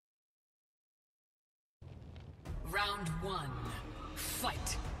 Round 1.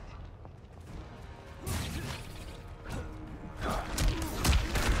 Fight.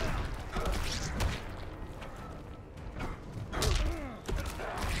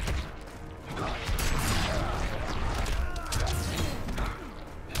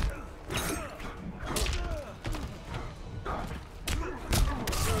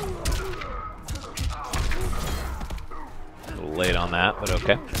 but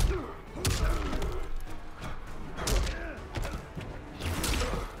okay.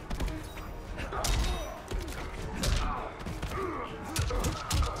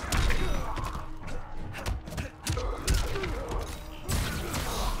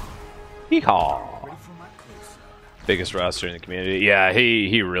 Yeehaw! Biggest roster in the community. Yeah,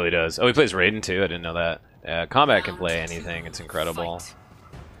 he really does. Oh, he plays Raiden too. I didn't know that. Kombat can play anything. It's incredible.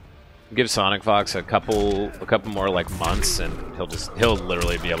 Give Sonic Fox a couple more like months, and he'll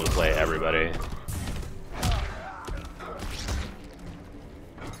literally be able to play everybody.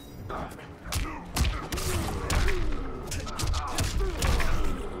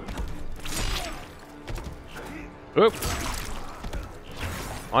 Oop.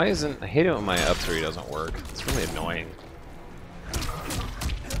 Why isn't... I hate it when my up 3 doesn't work. It's really annoying.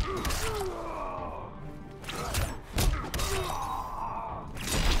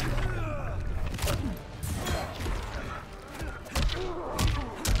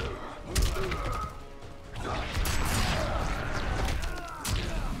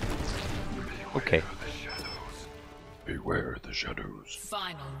 Okay. Beware the shadows.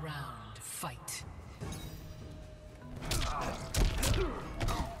 Final round, fight.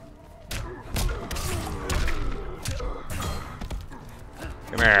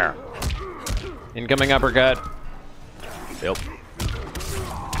 Come here. Incoming uppercut. Yep.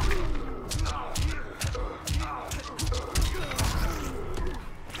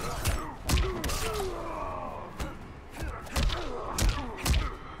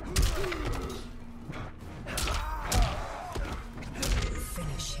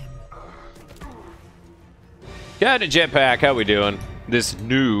 Finish him. Got a jetpack. How we doing? This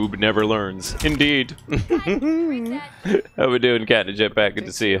noob never learns. Indeed. How we doing, Cat in a Jetpack? Good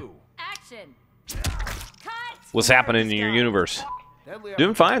to see you. Action. Cut. What's happening in your universe?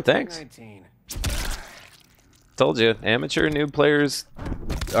 Doing fine, thanks. Told you, amateur noob players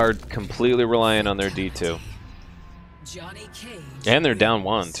are completely reliant on their D2. Johnny Cage. And they're down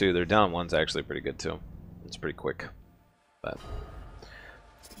 1 too. Their down 1's actually pretty good too. It's pretty quick. But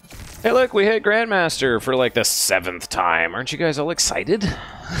hey, look, we hit Grandmaster for like the 7th time. Aren't you guys all excited?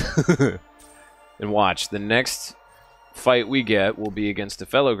 And watch, the next fight we get will be against a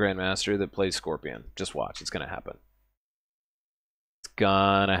fellow Grandmaster that plays Scorpion. Just watch, it's gonna happen. It's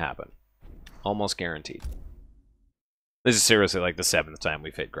gonna happen. Almost guaranteed. This is seriously like the 7th time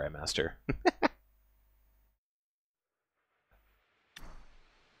we've hit Grandmaster.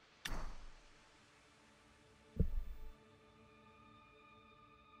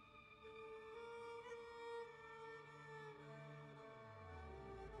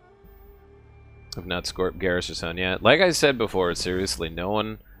 I've not scorped Garrus or Son yet. Like I said before, seriously, no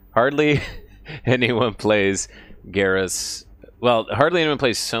one, hardly anyone plays Garrus. Well, hardly anyone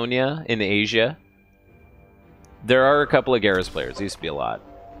plays Sonya in Asia. There are a couple of Garrus players. There used to be a lot.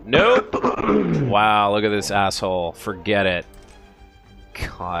 Nope. Wow, look at this asshole. Forget it.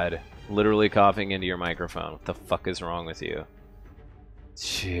 God. Literally coughing into your microphone. What the fuck is wrong with you?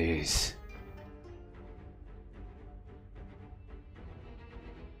 Jeez.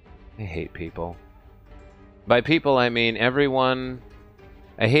 I hate people. By people, I mean everyone...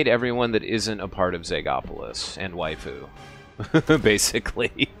 I hate everyone that isn't a part of Zegopolis and Waifu.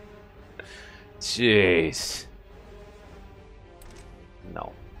 Basically. Jeez.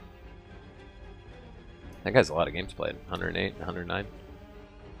 No. That guy's a lot of games played. 108, 109.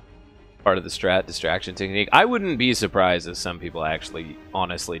 Part of the strat distraction technique. I wouldn't be surprised if some people actually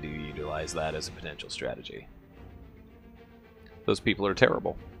honestly do utilize that as a potential strategy. Those people are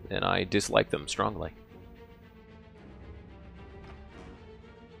terrible, and I dislike them strongly.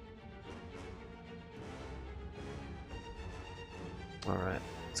 All right,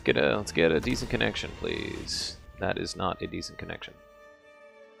 let's get a decent connection, please. That is not a decent connection.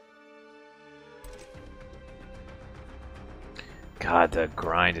 God, the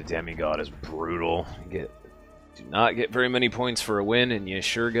grind to Demigod is brutal. Do not get very many points for a win, and you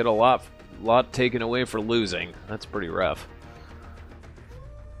sure get a lot taken away for losing. That's pretty rough.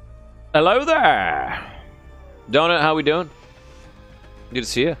 Hello there, Donut. How we doing? Good to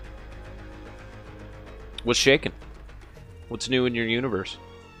see you. What's shaking? What's new in your universe?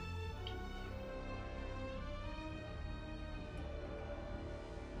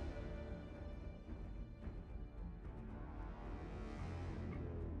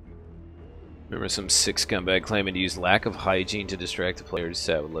 Remember some sick scumbag claiming to use lack of hygiene to distract the players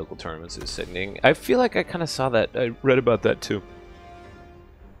set with local tournaments is sickening. I feel like I kind of saw that. I read about that too.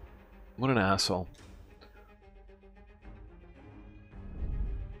 What an asshole.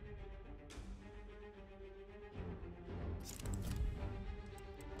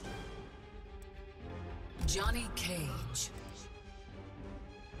 Johnny Cage.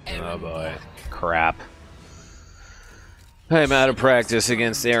 Oh boy. Crap. I'm out of practice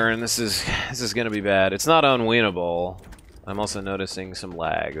against Aaron. This is gonna be bad. It's not unwinnable. I'm also noticing some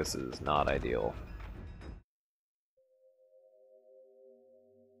lag. This is not ideal.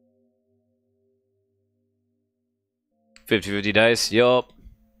 $50-50 dice. Yup.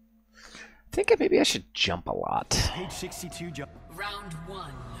 I think maybe I should jump a lot. Page 62 jump. Round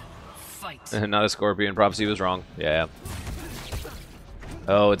 1. Fight. Not a scorpion. Prophecy was wrong. Yeah.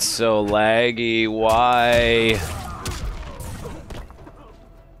 Oh, it's so laggy. Why?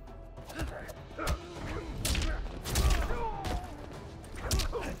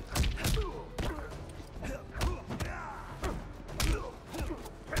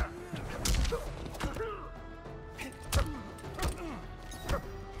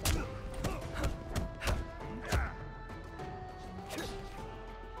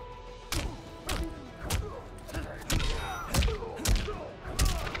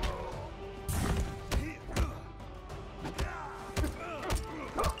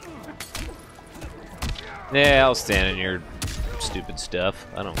 Yeah, I'll stand in your stupid stuff.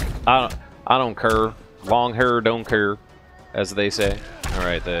 I don't care. Long hair don't care, as they say. All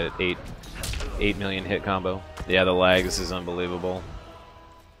right, the 8 million hit combo. Yeah, the lag. This is unbelievable.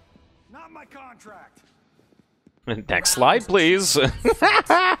 Not my contract. Next slide, please.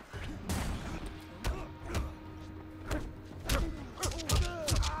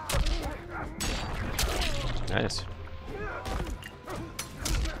 Nice.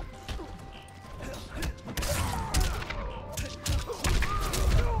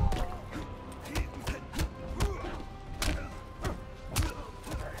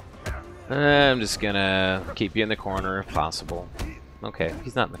 I'm just gonna keep you in the corner if possible. Okay,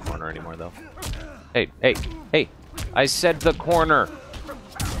 he's not in the corner anymore though. Hey, hey, hey! I said the corner!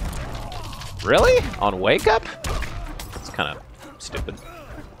 Really? On wake up? It's kind of stupid.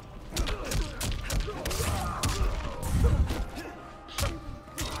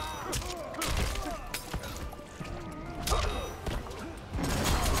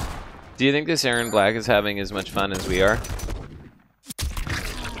 Do you think this Aaron Black is having as much fun as we are?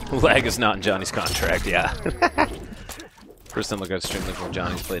 Lag is not in Johnny's contract, yeah. First time look I've streamed looking for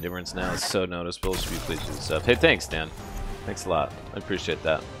Johnny's play difference now. It's so noticeable. Should be pleased with stuff. Hey, thanks, Dan. Thanks a lot. I appreciate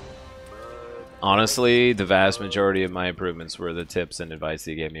that. Honestly, the vast majority of my improvements were the tips and advice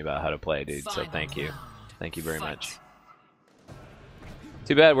that you gave me about how to play, dude. So thank you. Thank you very much.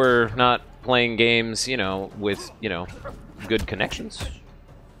 Too bad we're not playing games, you know, with, you know, good connections.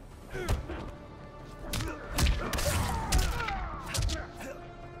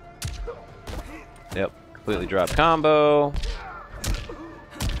 Yep, completely dropped combo.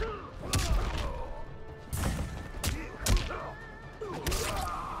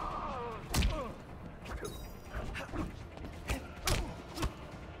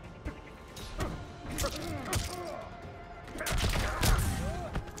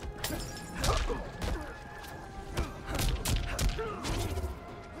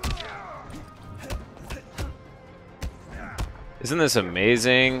 Isn't this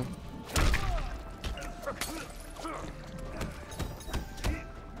amazing?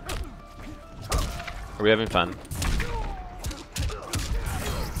 Are we having fun?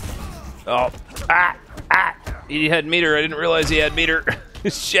 Oh, he had meter. I didn't realize he had meter.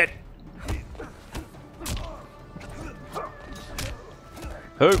 Shit.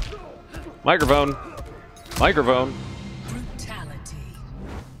 Oh, microphone. Microphone. Brutality.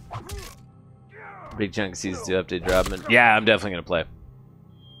 Big chunk sees the update dropping. Yeah, I'm definitely gonna play.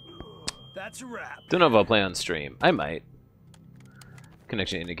 That's a wrap. Don't know if I'll play on stream. I might.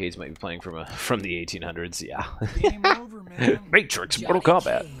 Connection indicates might be playing from the 1800s. Yeah. Game over, man. Matrix, Mortal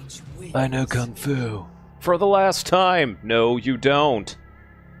Kombat. I know Kung Fu. For the last time. No, you don't.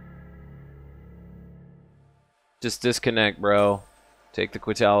 Just disconnect, bro. Take the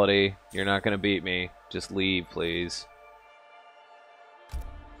quitality. You're not gonna beat me. Just leave, please.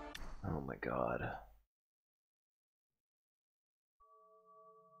 Oh my god.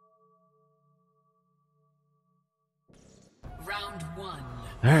 Round 1.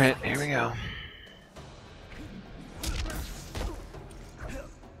 Alright, here we go.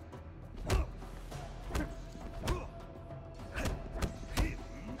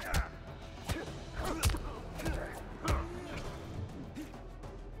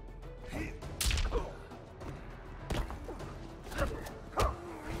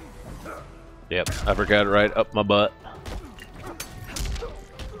 Yep, I forgot right up my butt.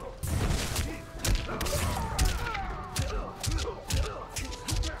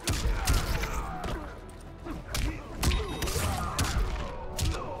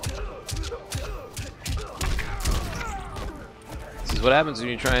 is what happens when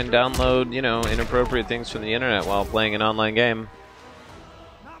you try and download, you know, inappropriate things from the internet while playing an online game.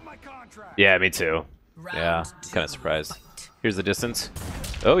 Not my contract. Yeah, me too. Yeah, kind of surprised. Here's the distance.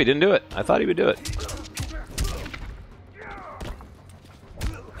 Oh, he didn't do it. I thought he would do it.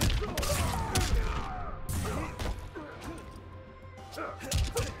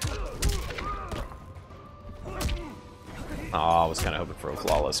 Oh, I was kind of hoping for a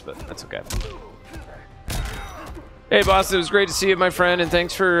flawless, but that's okay. Hey, boss, it was great to see you, my friend, and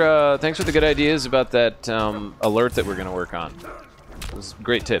thanks for the good ideas about that alert that we're gonna work on. It was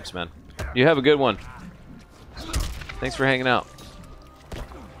great tips, man. You have a good one. Thanks for hanging out.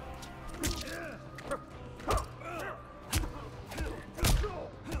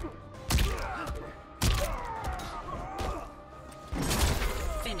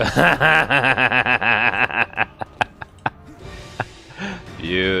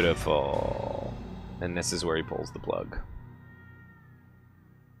 Beautiful. And this is where he pulls the plug.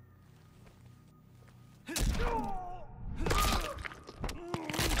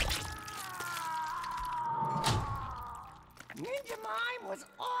 Ninja Mime was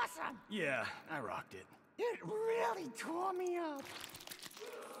awesome. Yeah, I rocked it. It really tore me up.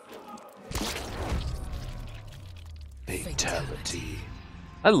 Fatality.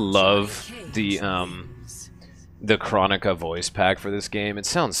 I love the Chronica voice pack for this game. It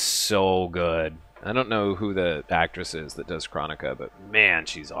sounds so good. I don't know who the actress is that does Chronica, but man,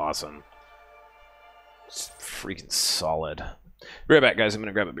 she's awesome. It's freaking solid. Be right back, guys. I'm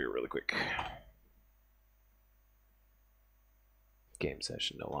gonna grab a beer really quick. Game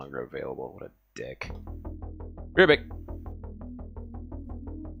session no longer available. What a dick. Be right back.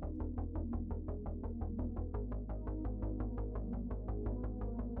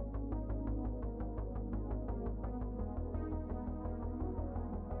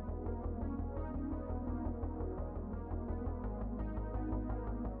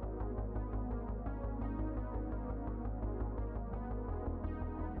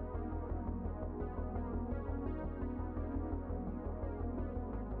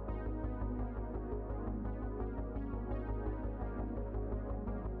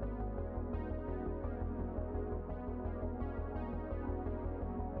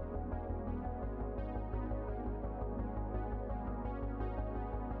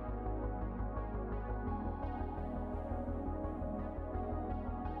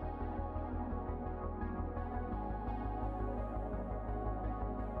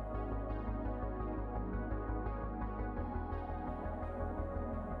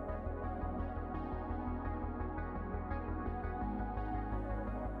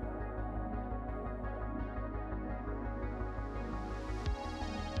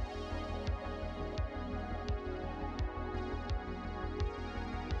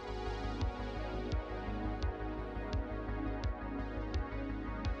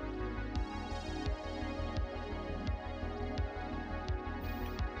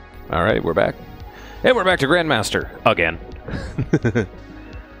 All right, we're back. And we're back to Grandmaster again.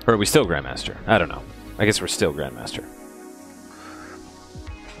 Or are we still Grandmaster? I don't know. I guess we're still Grandmaster.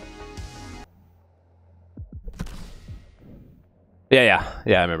 Yeah, I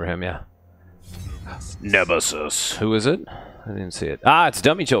remember him, yeah. Nemesis. Who is it? I didn't see it. Ah, it's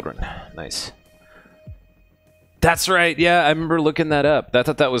Dummy Children. Nice. That's right, yeah, I remember looking that up. I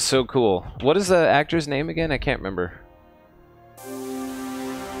thought that was so cool. What is the actor's name again? I can't remember.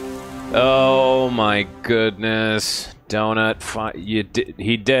 Oh my goodness. Donut,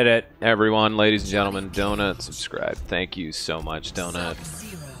 he did it, everyone, ladies and gentlemen. Donut, subscribe. Thank you so much, Donut.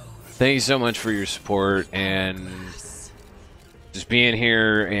 Thank you so much for your support and just being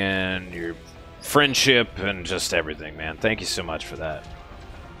here and your friendship and just everything, man. Thank you so much for that.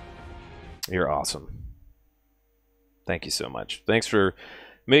 You're awesome. Thank you so much. Thanks for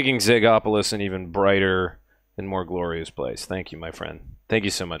making Zigopolis an even brighter and more glorious place. Thank you, my friend. Thank you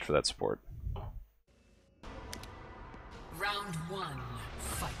so much for that support. Round one,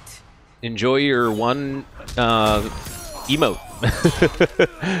 fight. Enjoy your one emote.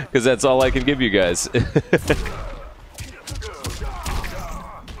 Because that's all I can give you guys.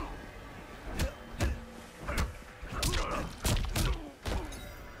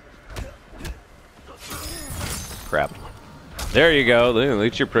 Crap. There you go.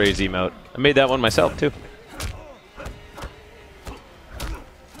 Look at your praise emote. I made that one myself, too.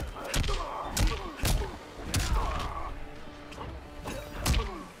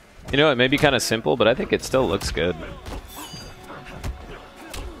 You know, it may be kind of simple, but I think it still looks good.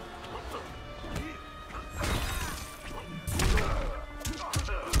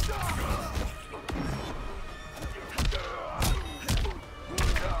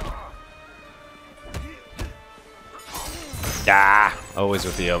 Ah, always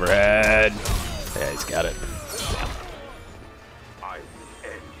with the overhead. Yeah, he's got it.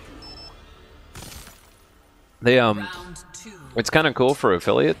 Damn. They it's kind of cool for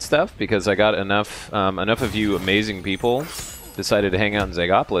affiliate stuff because I got enough of you amazing people decided to hang out in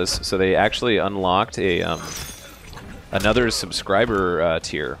Zagopolis, so they actually unlocked a another subscriber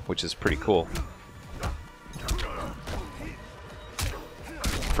tier, which is pretty cool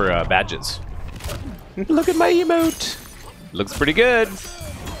for badges. Look at my emote. Looks pretty good.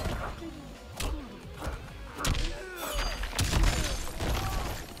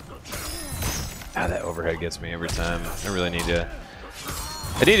 Ah, that overhead gets me every time. I really need to...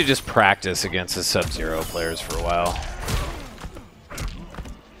 I need to just practice against the Sub-Zero players for a while.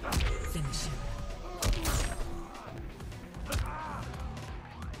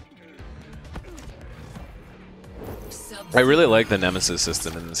 I really like the Nemesis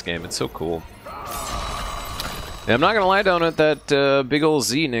system in this game. It's so cool. And I'm not gonna lie, Donut, that big ol'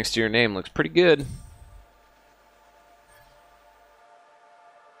 Z next to your name looks pretty good.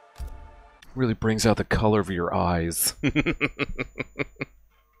 Really brings out the color of your eyes. Round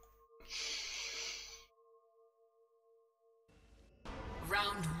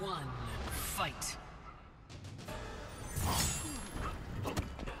one, fight.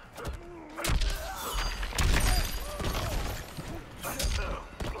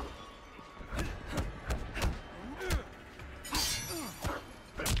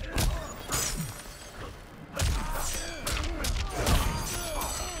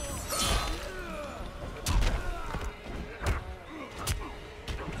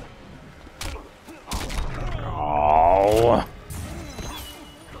 Oh.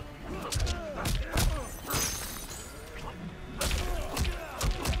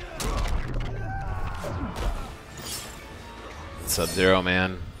 Sub-Zero,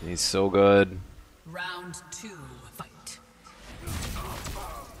 man. He's so good. Round two, fight.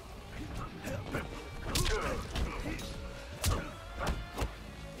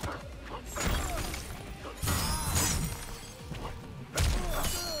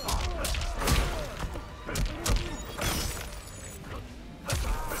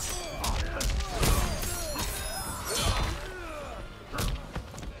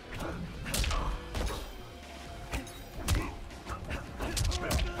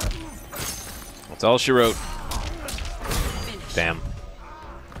 That's all she wrote. Damn.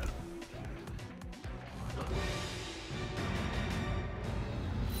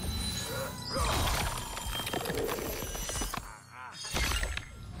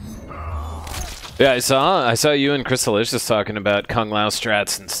 Yeah, I saw you and Crystalicious talking about Kung Lao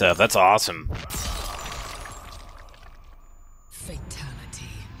strats and stuff. That's awesome. Fatality.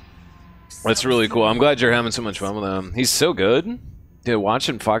 That's really cool. I'm glad you're having so much fun with him. He's so good. Dude,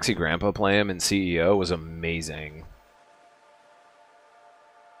 watching Foxy Grandpa play him in CEO was amazing.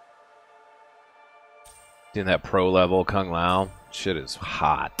 Doing that pro level Kung Lao, shit is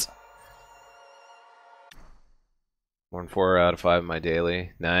hot. 1 4 out of 5 in my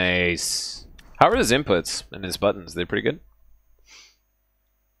daily. Nice. How are his inputs and his buttons? They pretty good?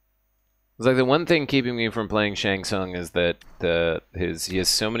 It's like the one thing keeping me from playing Shang Tsung is that he has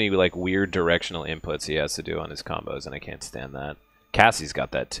so many like weird directional inputs he has to do on his combos, and I can't stand that. Cassie's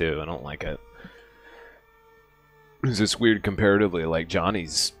got that too. I don't like it. It's just weird comparatively. Like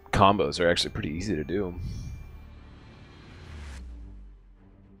Johnny's combos are actually pretty easy to do.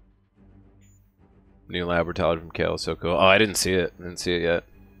 New laboratory from Kale, so cool. Oh, I didn't see it. I didn't see it yet.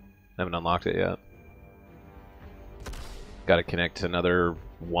 I haven't unlocked it yet. Got to connect to another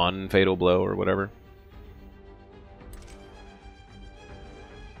one fatal blow or whatever.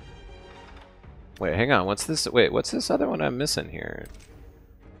 Wait, hang on. What's this? Wait, what's this other one I'm missing here?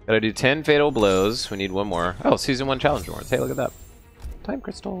 Gotta do 10 fatal blows. We need one more. Oh, Season 1 challenge awards. Hey, look at that. Time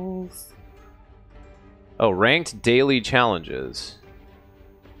crystals. Oh, ranked daily challenges.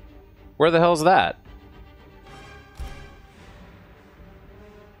 Where the hell's that?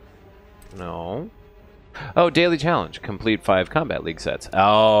 No. Oh, daily challenge. Complete 5 Combat League sets.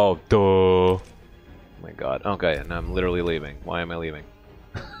 Oh, duh. Oh my god. Okay, and I'm literally leaving. Why am I leaving?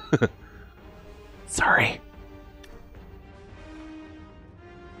 Sorry.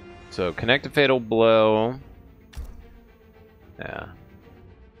 So, connect a fatal blow. Yeah.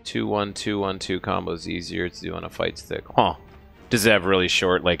 2-1, 2-1, 2 combos easier to do on a fight stick. Huh. Does it have really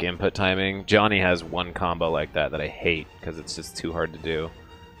short, like, input timing? Johnny has one combo like that I hate, because it's just too hard to do.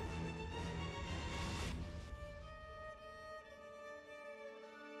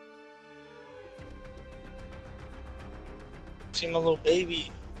 See my little baby.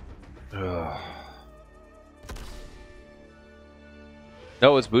 Ugh.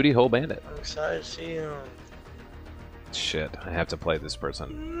 No, it's Booty Hole Bandit. I'm excited to see him. Shit, I have to play this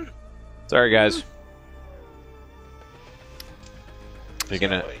person. Sorry, guys. You're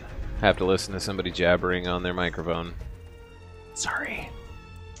gonna have to listen to somebody jabbering on their microphone. Sorry.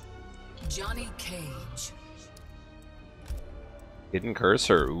 Johnny Cage. Hidden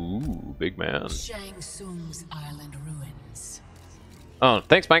Cursor. Ooh, big man. Shang Tsung's Island Ruins. Oh,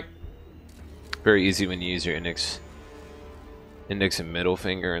 thanks, Mike. Very easy when you use your index and middle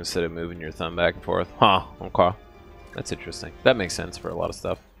finger instead of moving your thumb back and forth. Huh, okay. That's interesting. That makes sense for a lot of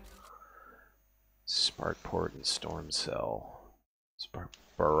stuff. Sparkport and Storm Cell.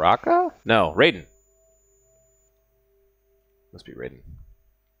 Baraka? No, Raiden. Must be Raiden.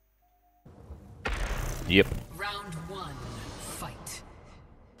 Yep. Round 1, fight.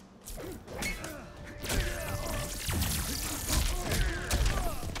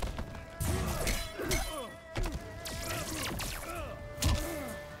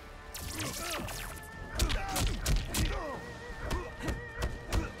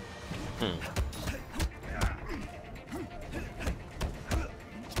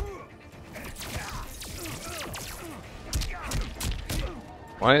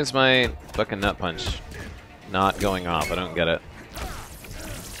 Why is my fucking nut punch not going off? I don't get it.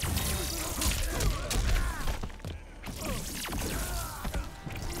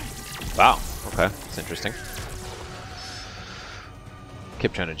 Wow. Okay, that's interesting.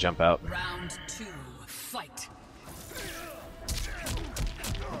 Keep trying to jump out. Round 2, fight.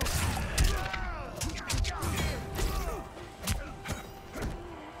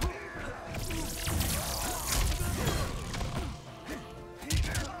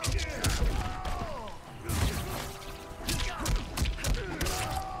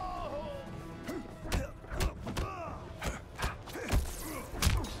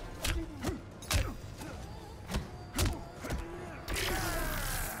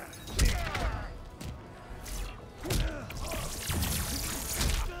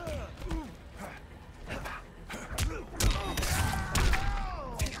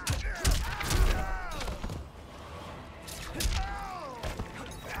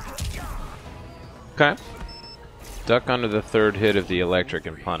 Okay. Duck under the third hit of the electric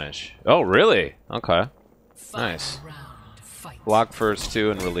and punish. Oh, really? Okay. Nice. Round, fight. Block first, 2,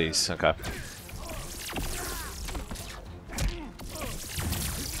 and release. Okay.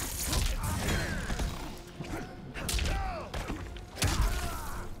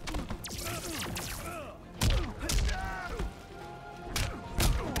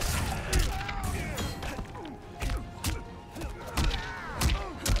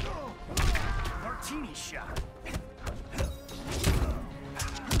 Martini shot.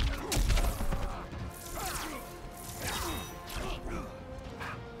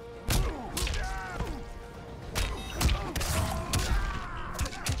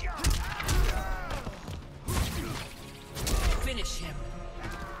 Finish him.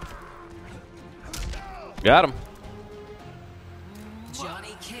 Got him.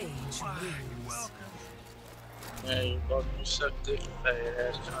 Johnny Cage wins. Man, you fucking suck dick, fat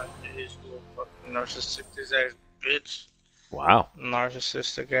ass Johnny Cage, little fucking narcissistic ass bitch. Wow.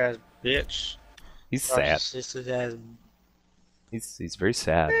 Narcissistic ass bitch. He's sad. Narcissistic ass He's very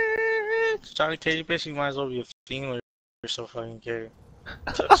sad. bitch. Johnny Cage, bitch, you might as well be a female. You're so fucking gay.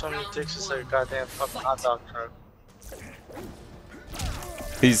 Took so many dicks to say goddamn fucking hot dog truck.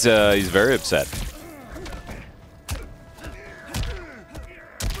 He's very upset.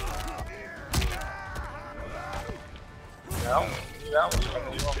 That was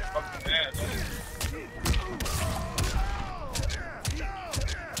coming you on fucking ass.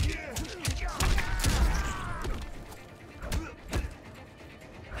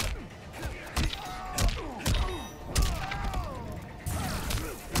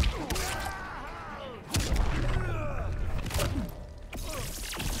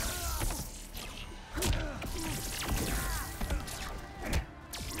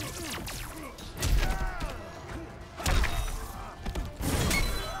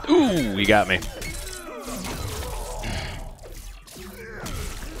 Ooh, he got me.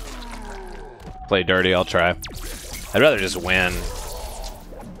 Play dirty, I'll try. I'd rather just win.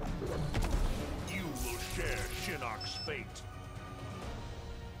 You will share Shinnok's fate.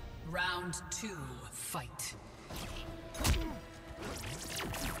 Round 2, fight.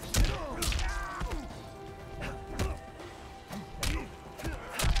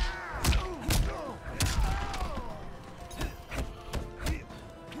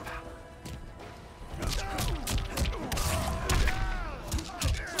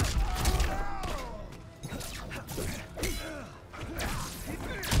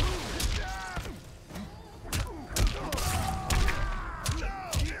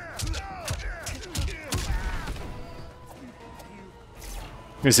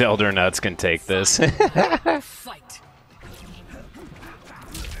 These elder nuts can take this. Fight.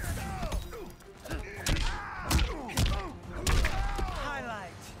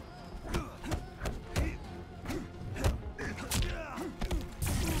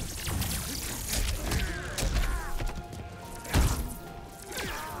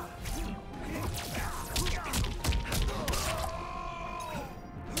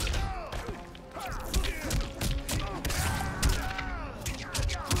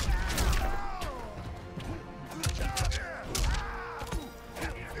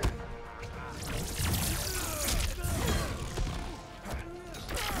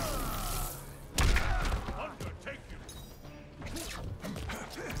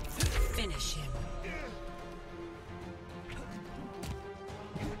 Finish him.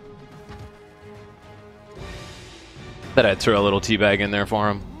 Thought I'd throw a little teabag in there for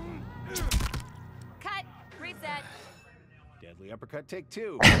him. Cut. Reset. Deadly uppercut, take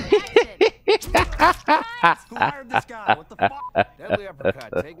 2. Action. Who hired this guy? What the fuck? Deadly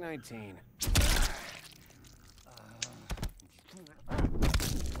uppercut, take 19.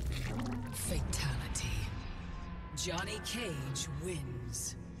 Fatality. Johnny Cage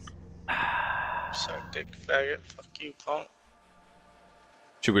wins. Suck dick faggot. Fuck you, punk.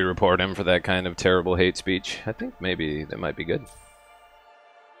 Should we report him for that kind of terrible hate speech? I think maybe that might be good.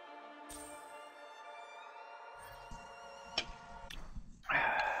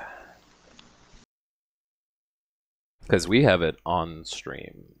 Because we have it on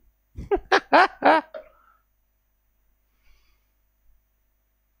stream.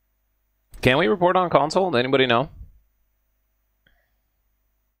 Can we report on console? Does anybody know?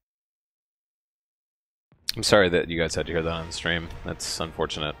 I'm sorry that you guys had to hear that on stream. That's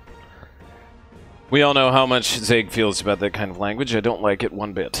unfortunate. We all know how much Zig feels about that kind of language. I don't like it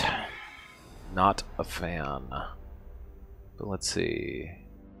one bit. Not a fan. But let's see.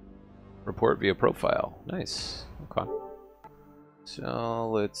 Report via profile. Nice. Okay.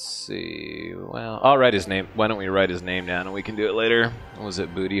 So let's see. Well, I'll write his name. Why don't we write his name down and we can do it later? What was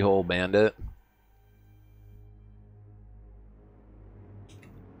it? Booty Hole Bandit?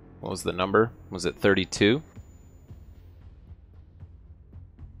 What was the number? Was it 32?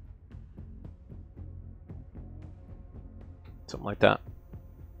 Something like that.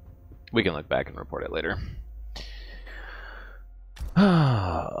 We can look back and report it later.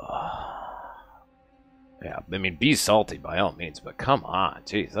 Yeah, I mean, be salty by all means, but come on.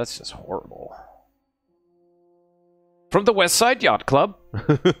 Jeez, that's just horrible. From the West Side Yacht Club.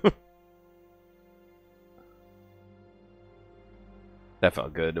 That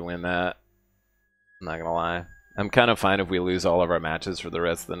felt good to win that. I'm not gonna lie. I'm kind of fine if we lose all of our matches for the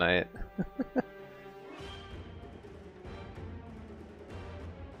rest of the night.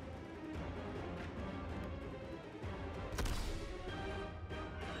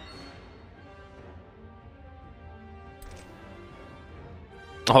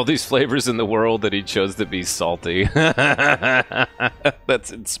 All these flavors in the world that he chose to be salty.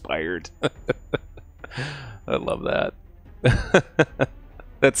 That's inspired. I love that.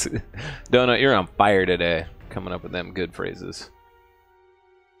 That's Donut, you're on fire today. Coming up with them good phrases.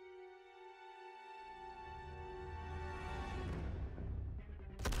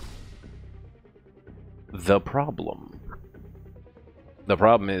 The problem. The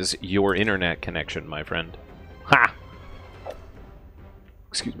problem is your internet connection, my friend. Ha!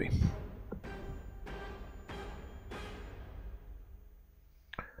 Excuse me.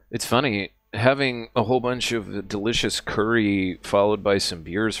 It's funny, having a whole bunch of delicious curry followed by some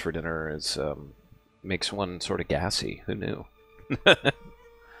beers for dinner is makes one sort of gassy. Who knew?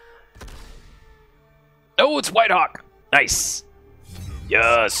 Oh, it's White Hawk. Nice.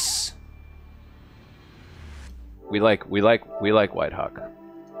 Yes. We like White Hawk.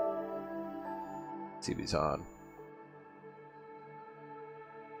 Let's see if he's on.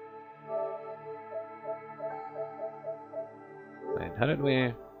 Wait, how did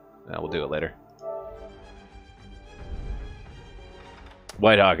we? We'll do it later.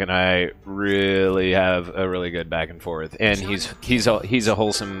 White Hawk and I really have a really good back and forth, and he's a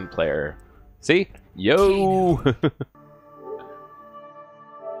wholesome player. See, yo.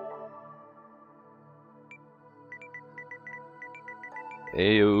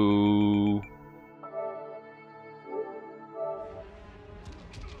 Ayo.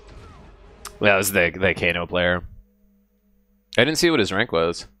 That was the Kano player. I didn't see what his rank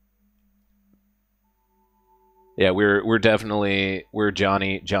was. Yeah, we're definitely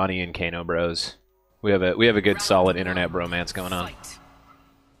Johnny and Kano bros. We have a good solid internet bromance going on.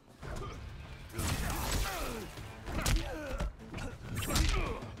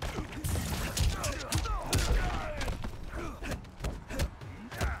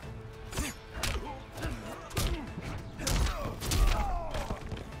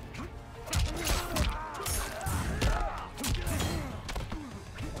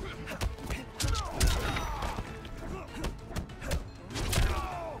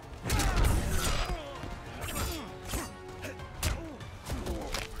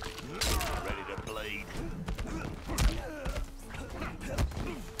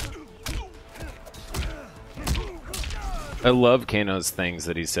 I love Kano's things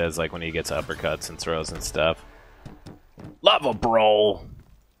that he says, like when he gets uppercuts and throws and stuff. Love a brawl.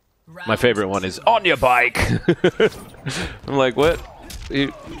 My favorite one is on your bike. I'm like, what?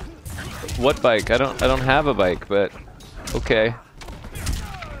 What bike? I don't have a bike, but okay.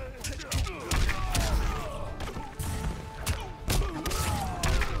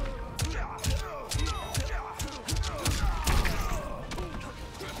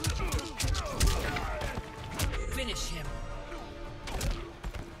 Finish him.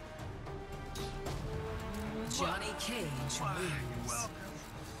 Johnny Cage wins.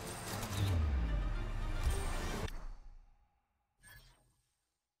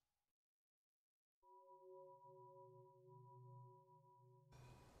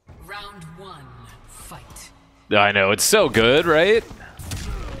 Round 1, fight. I know, it's so good, right?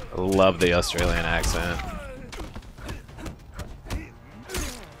 I love the Australian accent.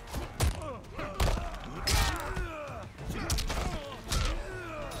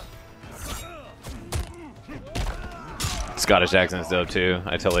 Scottish accent's dope too.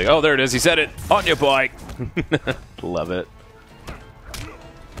 I totally. Oh, there it is. He said it. On your bike. Love it.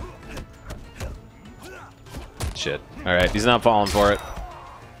 Shit. All right, he's not falling for it.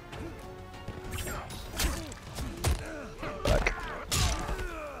 Fuck.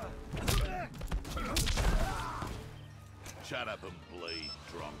 Shut up and bleed,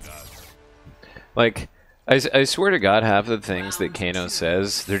 drunkards. Like, I swear to God, half the things that Kano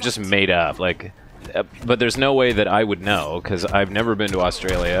says, they're just made up. Like, but there's no way that I would know, because I've never been to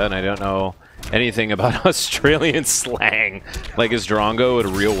Australia, and I don't know anything about Australian slang. Like, is Drongo a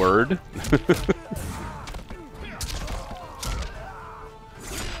real word?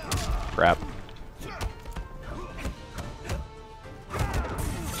 Crap.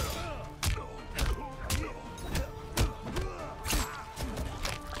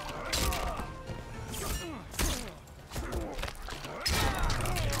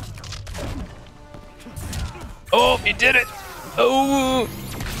 Oh, he did it! Oh!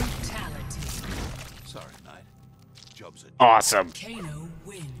 Sorry, mate. Job's a Awesome. Kano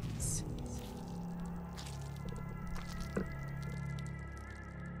wins.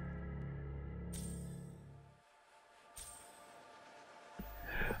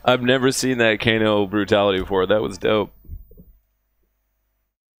 I've never seen that Kano brutality before. That was dope.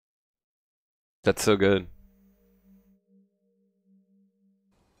 That's so good.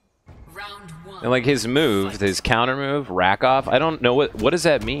 Round 1. And like his move, his counter move, rack off. I don't know what does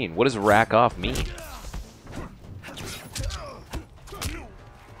that mean? What does rack off mean?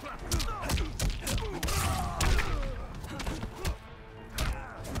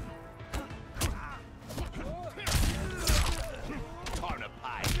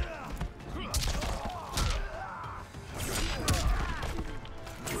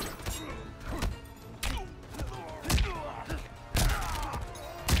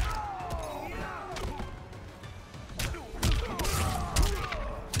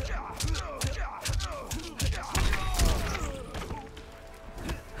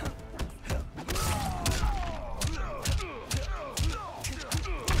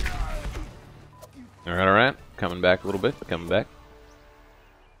 All right. Coming back a little bit. Coming back.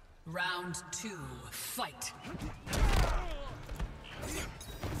 Round 2, fight.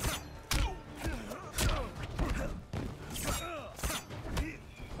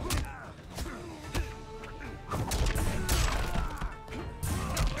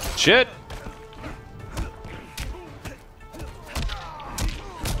 Shit.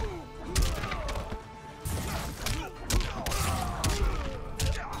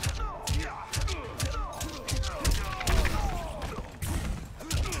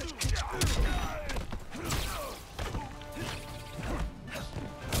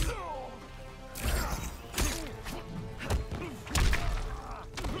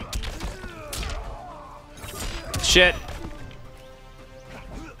 Shit.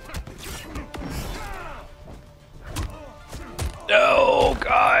 Oh,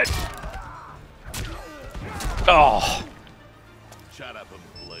 God. Oh. shut up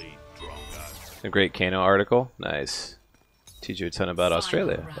and bleed, drunkards. A great Kano article. Nice. Teach you a ton about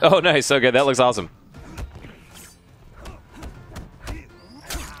Australia. Oh, nice. Okay, that looks awesome.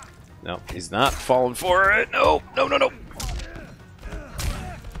 No, he's not falling for it. No, no, no, no.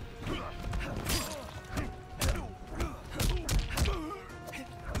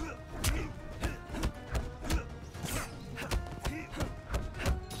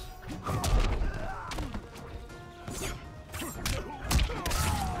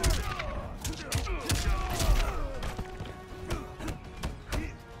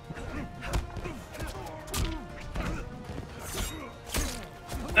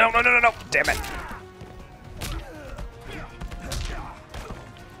 No, no, no, no, no. Damn it.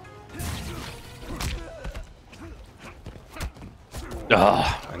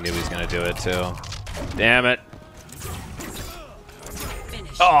 Oh, I knew he was gonna do it too. Damn it.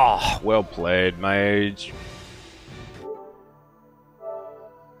 Finish. Oh, well played, mage.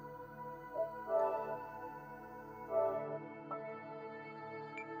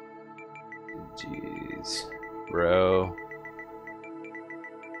 Jeez. Bro.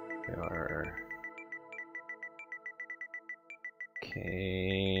 Your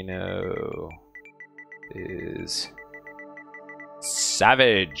Kano is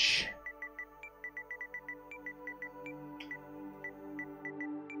savage.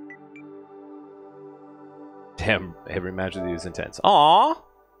 Damn, every match with you is intense. Aw,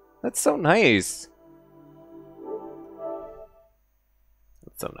 that's so nice.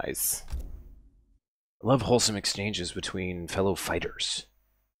 That's so nice. I love wholesome exchanges between fellow fighters.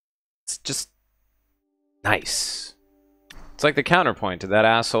 It's just nice. It's like the counterpoint to that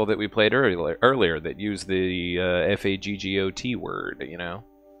asshole that we played earlier that used the F-A-G-G-O-T word, you know?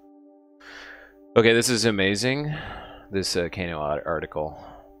 Okay, this is amazing. This Kano article.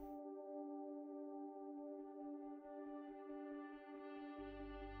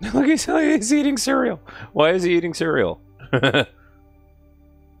 Look, he's eating cereal. Why is he eating cereal?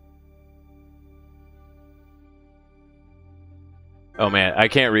 Oh man, I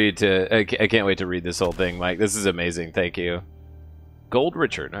can't wait to read this whole thing, Mike. This is amazing. Thank you. Gold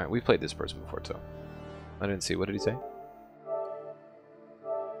Richard. All right, we played this person before too. I didn't see. What did he say?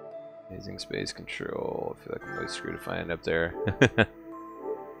 Amazing space control. I feel like I'm really screwed if I end up there.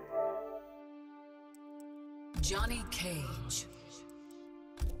 Johnny Cage.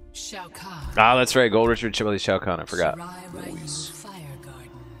 Shao Kahn. Ah, that's right. Gold Richard, Chibali, Shao Kahn. I forgot. Shirai Ryu Fire Garden.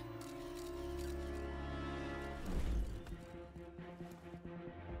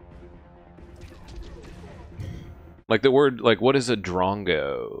 Like the word, like what is a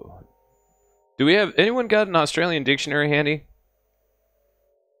drongo? Do we have anyone got an Australian dictionary handy?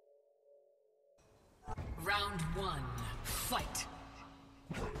 Round one, fight.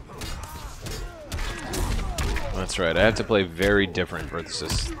 That's right. I have to play very different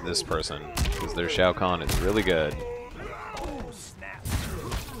versus this person because their Shao Kahn is really good.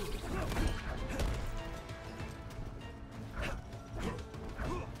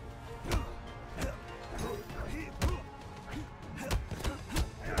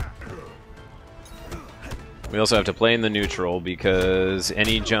 We also have to play in the neutral because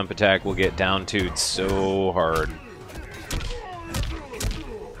any jump attack will get down two'd so hard.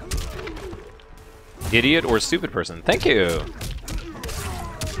 Idiot or stupid person. Thank you.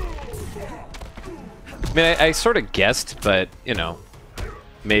 I mean, I sort of guessed, but you know,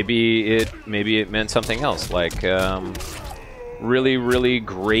 maybe it meant something else. Like really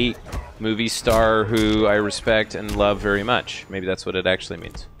great movie star who I respect and love very much. Maybe that's what it actually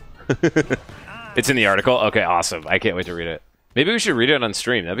means. It's in the article? Okay, awesome. I can't wait to read it. Maybe we should read it on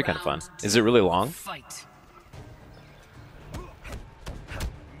stream. That'd be kind of fun. Is it really long? Fight.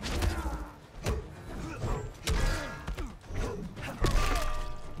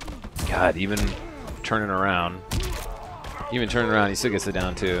 God, even turning around, he still gets it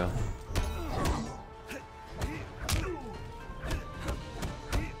down too.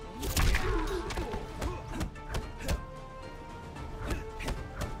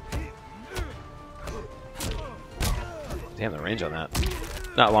 Damn, the range on that.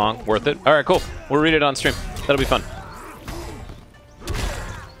 Not long. Worth it. Alright, cool. We'll read it on stream. That'll be fun.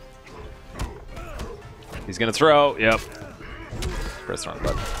 He's gonna throw. Yep. Press the wrong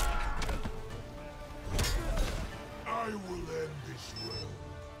button.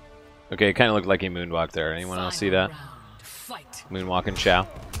 Okay, it kind of looked like he moonwalked there. Anyone else see that? Moonwalking Shao.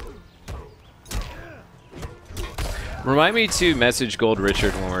 Remind me to message Gold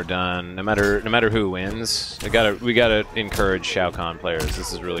Richard when we're done. No matter who wins, we gotta encourage Shao Kahn players.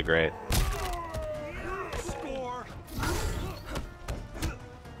 This is really great.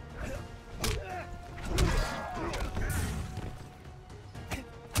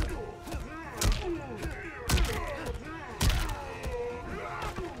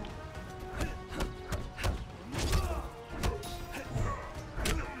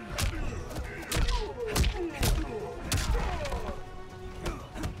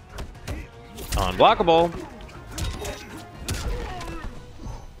 Unblockable.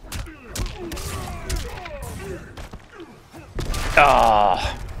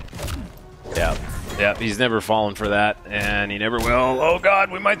 Ah. Yep. He's never fallen for that, and he never will. Oh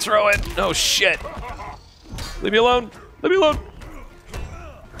God, we might throw it. Oh shit. Leave me alone. Leave me alone.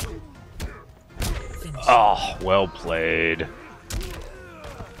 Oh, well played.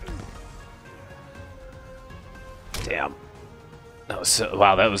 Damn. That was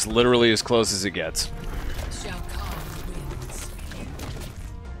wow, that was literally as close as it gets. Shao Kahn wins.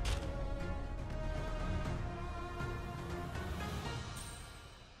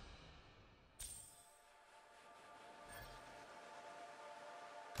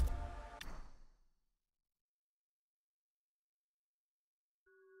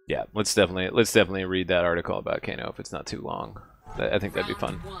 Yeah, let's definitely read that article about Kano if it's not too long. I think that'd be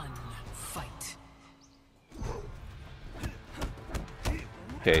fun. Round 1, fight.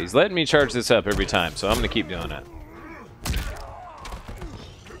 Okay, he's letting me charge this up every time, so I'm gonna keep doing it.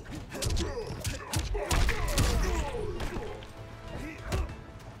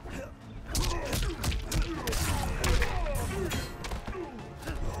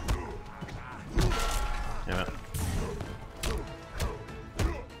 Yeah.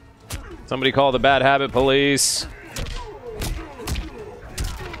 Somebody call the bad habit police.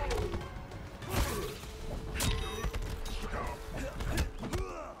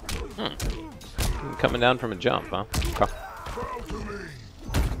 Coming down from a jump, huh? Okay.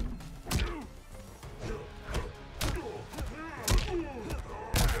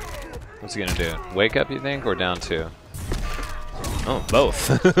 What's he gonna do? Wake up, you think, or down 2? Oh, both.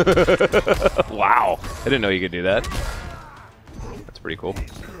 Wow. I didn't know you could do that. That's pretty cool.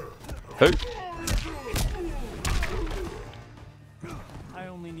 Hey. I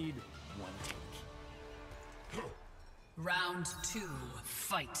only need one take. Round 2,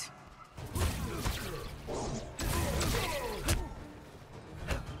 fight.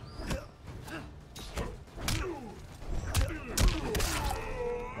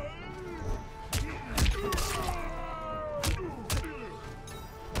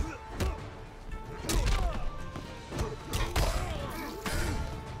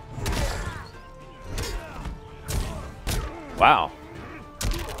 Wow.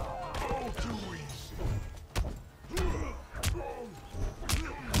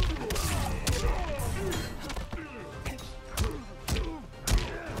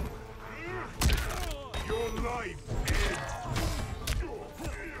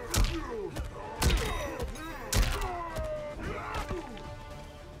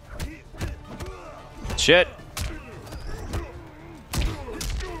 Shit.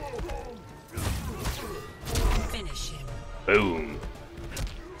 Finish him. Boom.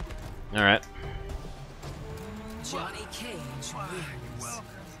 All right. Johnny Cage wins.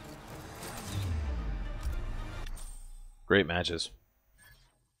 Great matches.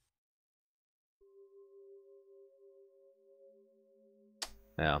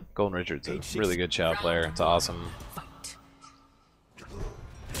 Yeah, Golden Richard's a really good Chao player. It's awesome. Fight.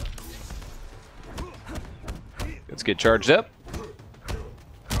 Let's get charged up.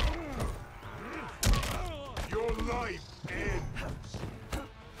 Your life ends.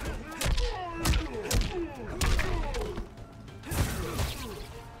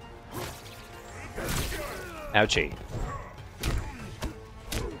 Ouchie.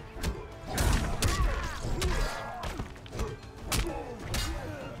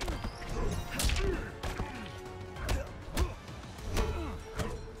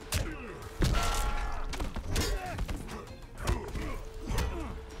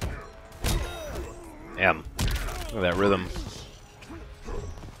 Damn. Look at that rhythm.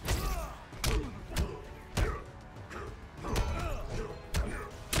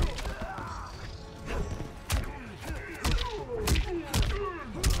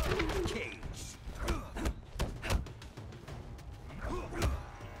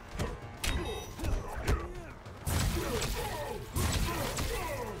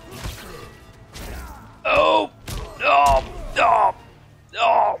 Oh! Oh! Oh!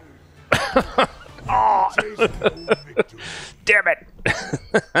 Oh! Oh! Damn it!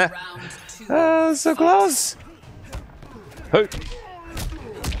 Round 2. So close! Hey.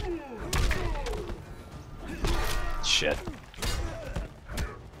 Shit.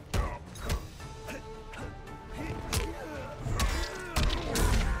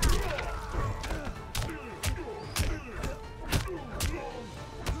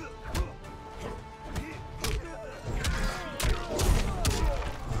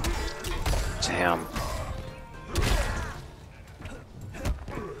 Damn.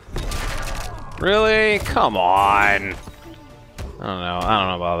 Really? Come on. I don't know. I don't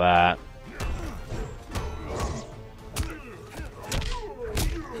know about that.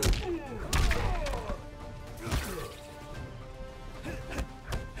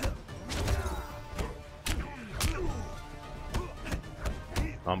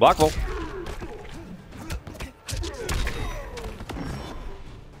 Unblockable.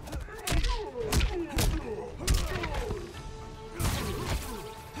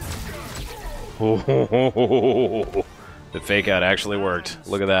 The fake out actually worked.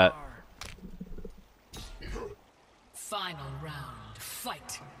 Look at that. Final round.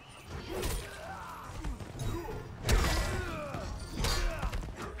 Fight.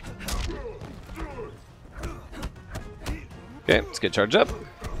 Okay, let's get charged up.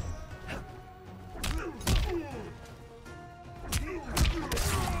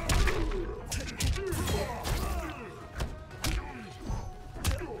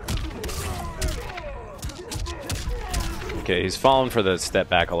 Okay, he's fallen for the step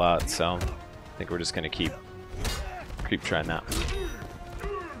back a lot, so I think we're just gonna keep trying that.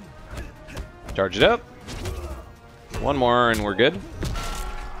 Charge it up. One more and we're good.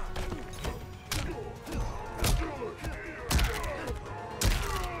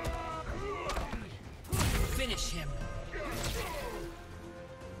 Finish him.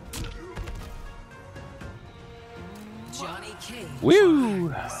 Johnny Cage.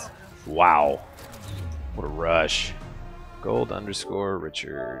 Woo! Wow. What a rush. Gold underscore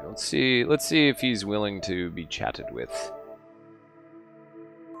Richard. Let's see if he's willing to be chatted with.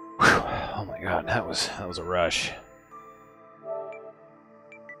 Whew. Oh my god, that was a rush.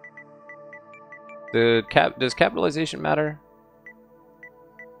 Does capitalization matter?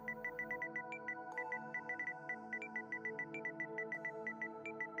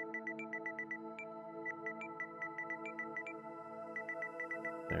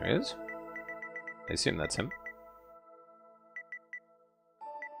 There he is. I assume that's him.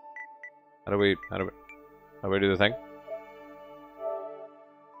 How do we do the thing?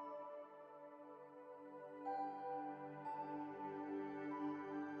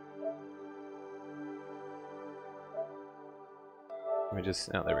 Let me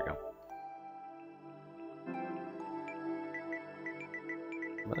just, oh, there we go.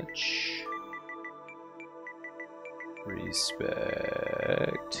 Much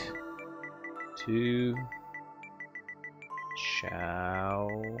respect to Chow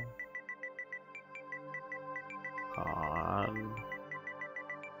on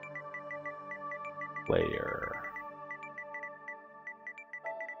player.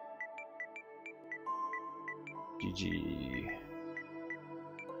 GG.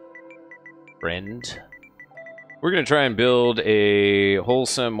 Friend. We're going to try and build a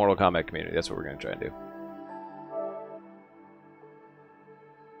wholesome Mortal Kombat community. That's what we're going to try and do.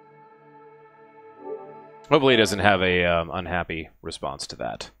 Hopefully he doesn't have a unhappy response to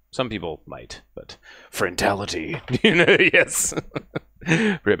that. Some people might, but friendality, you know, yes.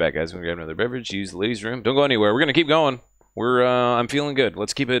 Right back, guys. We're gonna grab another beverage. Use the ladies' room. Don't go anywhere. We're gonna keep going. I'm feeling good.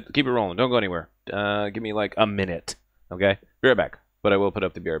 Let's keep it rolling. Don't go anywhere. Give me like a minute, okay? Be right back. But I will put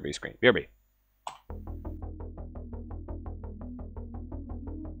up the BRB screen. BRB.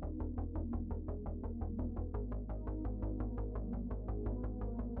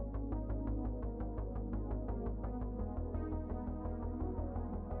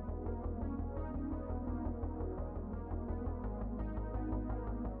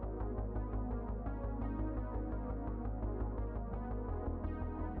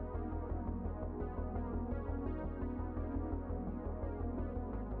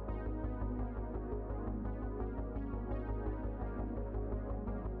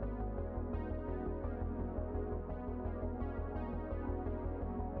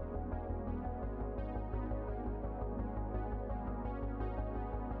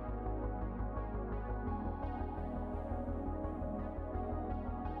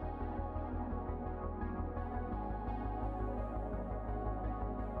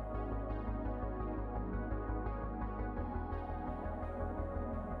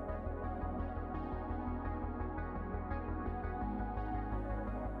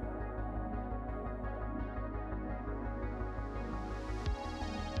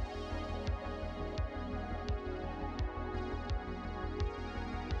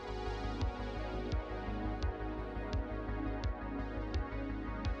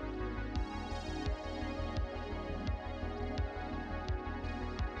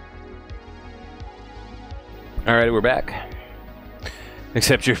 Alright, we're back.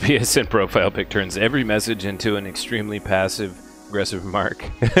 Except your PSN profile pic turns every message into an extremely passive-aggressive remark.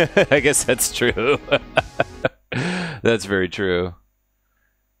 I guess that's true. That's very true.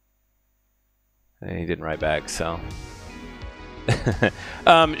 And he didn't write back, so...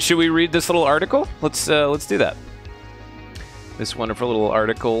 should we read this little article? Let's do that. This wonderful little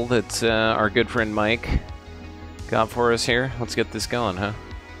article that our good friend Mike got for us here. Let's get this going, huh?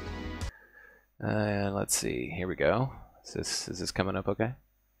 And let's see. Here we go. Is this coming up okay?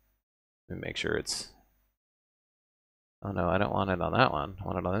 Let me make sure it's... Oh no, I don't want it on that one. I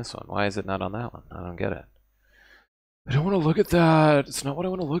want it on this one. Why is it not on that one? I don't get it. I don't want to look at that. It's not what I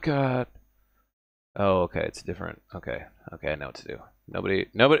want to look at. Oh, okay. It's different. Okay. Okay, I know what to do.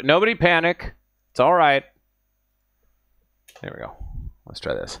 Nobody panic. It's all right. There we go. Let's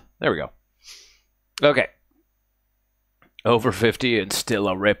try this. There we go. Okay. Over 50 and still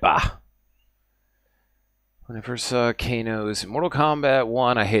a ripper. When I first saw Kano's Mortal Kombat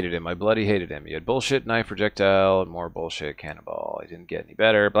 1, I hated him. I bloody hated him. He had bullshit knife projectile and more bullshit cannonball. He didn't get any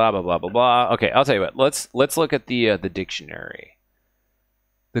better. Blah blah blah blah blah. Okay, I'll tell you what. Let's look at the dictionary.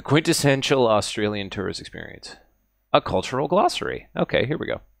 The quintessential Australian tourist experience. A cultural glossary. Okay, here we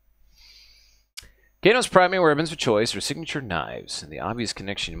go. Kano's primary weapons of choice are signature knives, and the obvious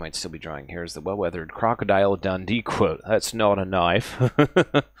connection you might still be drawing here is the well-weathered Crocodile Dundee quote. That's not a knife.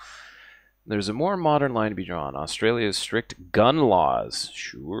 There's a more modern line to be drawn. Australia's strict gun laws.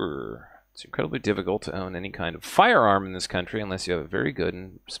 Sure. It's incredibly difficult to own any kind of firearm in this country unless you have a very good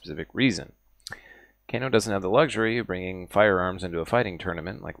and specific reason. Kano doesn't have the luxury of bringing firearms into a fighting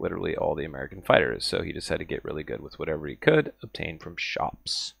tournament like literally all the American fighters, so he decided to get really good with whatever he could obtain from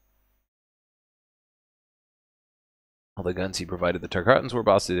shops. All the guns he provided the Tarkatans were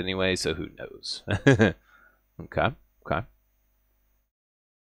busted anyway, so who knows? Okay.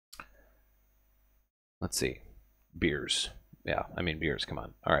 Let's see. Beers. Yeah, I mean beers, come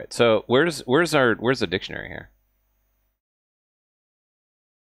on. All right. So, where's the dictionary here?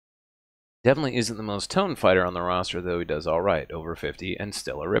 Definitely isn't the most toned fighter on the roster, though he does all right. Over 50 and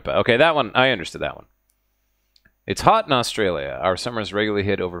still a ripper. Okay, that one, I understood that one. It's hot in Australia. Our summers regularly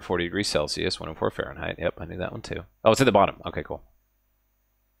hit over 40 degrees Celsius, 104 Fahrenheit. Yep, I knew that one too. Oh, it's at the bottom. Okay, cool.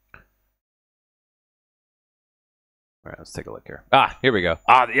 All right, let's take a look here. Ah, here we go.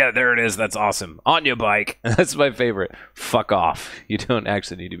 Ah, yeah, there it is. That's awesome. On your bike. That's my favorite. Fuck off. You don't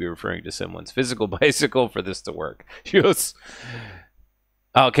actually need to be referring to someone's physical bicycle for this to work. Yes.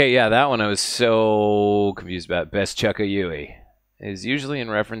 Okay, yeah, that one I was so confused about. Best Chucka Yui is usually in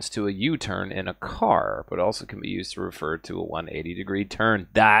reference to a U-turn in a car, but also can be used to refer to a 180-degree turn.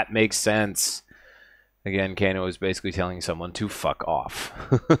 That makes sense. Again, Kano is basically telling someone to fuck off.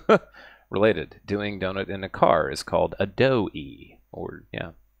 Related, doing donut in a car is called a dough-y. Or, yeah,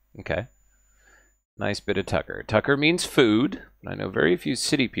 okay. Nice bit of Tucker. Tucker means food, but I know very few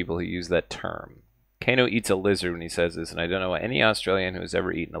city people who use that term. Kano eats a lizard when he says this, and I don't know any Australian who has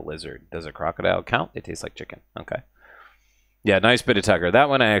ever eaten a lizard. Does a crocodile count? They taste like chicken. Okay. Yeah, nice bit of Tucker. That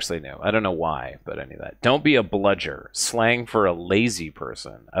one I actually knew. I don't know why, but I knew that. Don't be a bludger. Slang for a lazy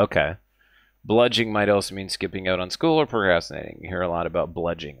person. Okay. Bludging might also mean skipping out on school or procrastinating. You hear a lot about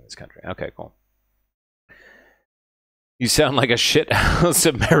bludging in this country. Okay, cool. You sound like a shithouse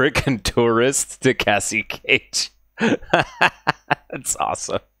American tourist to Cassie Cage. That's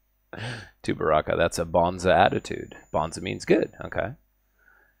awesome. To Baraka, that's a Bonza attitude. Bonza means good. Okay.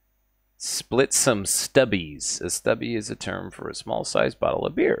 Split some stubbies. A stubby is a term for a small-sized bottle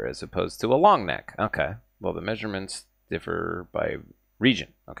of beer as opposed to a long neck. Okay. Well, the measurements differ by region.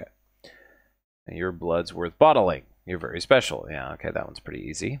 Okay. And your blood's worth bottling. You're very special. Yeah, okay, that one's pretty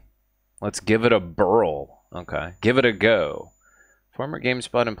easy. Let's give it a burl. Okay. Give it a go. Former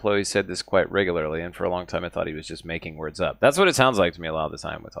GameSpot employees said this quite regularly, and for a long time I thought he was just making words up. That's what it sounds like to me a lot of the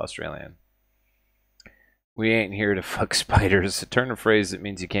time with Australian. We ain't here to fuck spiders. A turn of phrase that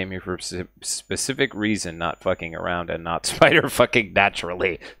means you came here for a specific reason, not fucking around and not spider fucking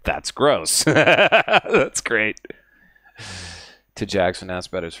naturally. That's gross. That's great. To Jackson asked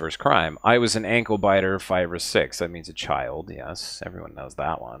about his first crime. I was an ankle biter, 5 or 6. That means a child. Yes, everyone knows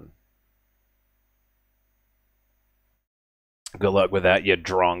that one. Good luck with that, you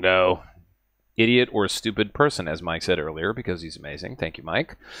drongo. Idiot or stupid person, as Mike said earlier, because he's amazing. Thank you,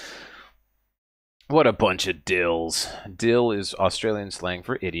 Mike. What a bunch of dills. Dill is Australian slang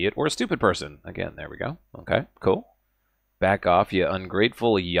for idiot or stupid person. Again, there we go. Okay, cool. Back off, you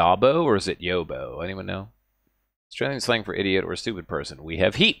ungrateful yabo, or is it yobo? Anyone know? Australian slang for idiot or stupid person. We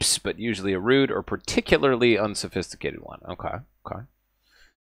have heaps, but usually a rude or particularly unsophisticated one. Okay, okay.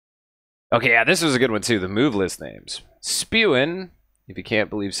 Okay, yeah, this was a good one too. The move list names. Spewing, if you can't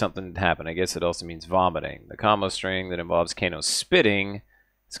believe something happened. I guess it also means vomiting. The combo string that involves Kano spitting,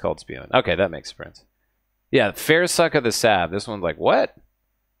 it's called spewing. Okay, that makes sense. Yeah, fair suck of the sav. This one's like, what?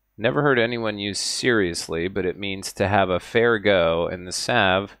 Never heard anyone use seriously, but it means to have a fair go, and the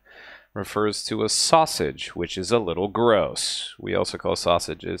sav refers to a sausage, which is a little gross. We also call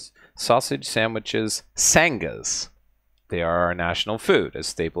sausage sandwiches sangas. They are our national food, a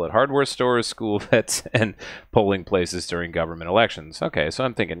staple at hardware stores, school vets, and polling places during government elections. Okay, so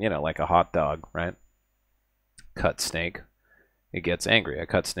I'm thinking, you know, like a hot dog, right? Cut snake. It gets angry. A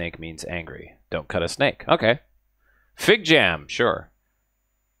cut snake means angry. Don't cut a snake. Okay. Fig jam, sure.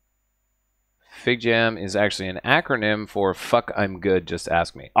 Fig jam is actually an acronym for fuck I'm good, just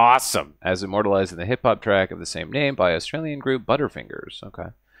ask me. Awesome! As immortalized in the hip-hop track of the same name by Australian group Butterfingers. Okay.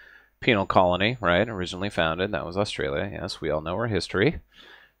 Penal colony, right? Originally founded. That was Australia. Yes, we all know our history.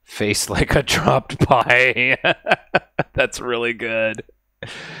 Face like a dropped pie. That's really good.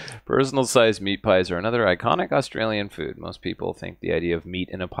 Personal-sized meat pies are another iconic Australian food. Most people think the idea of meat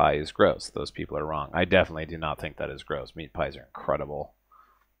in a pie is gross. Those people are wrong. I definitely do not think that is gross. Meat pies are incredible.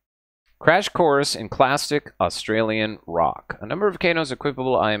 Crash course in classic Australian rock. A number of Kano's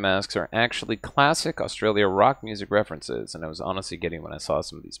equipable eye masks are actually classic Australia rock music references, and I was honestly getting when I saw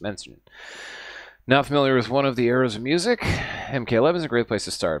some of these mentioned. Not familiar with one of the eras of music? MK11 is a great place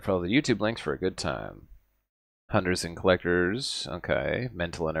to start. Follow the YouTube links for a good time. Hunters and Collectors, okay.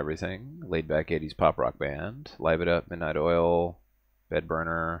 Mental and Everything. Laid Back 80s Pop Rock Band. Live It Up, Midnight Oil. Bed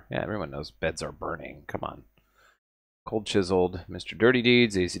Burner. Yeah, everyone knows beds are burning. Come on. Cold Chiseled, Mr. Dirty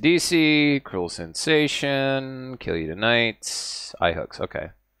Deeds, AC/DC, Cruel Sensation, Kill You Tonight, Eye Hooks.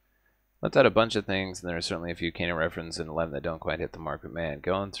 Okay. Left out a bunch of things, and there are certainly a few Kano references in 11 that don't quite hit the mark, but man,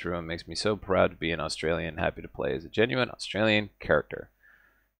 going through them makes me so proud to be an Australian, happy to play as a genuine Australian character.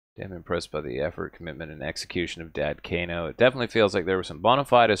 Damn impressed by the effort, commitment, and execution of Dad Kano. It definitely feels like there were some bona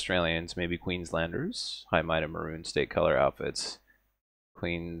fide Australians, maybe Queenslanders, high-minded maroon state color outfits.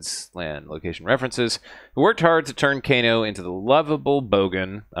 Queensland location references, who worked hard to turn Kano into the lovable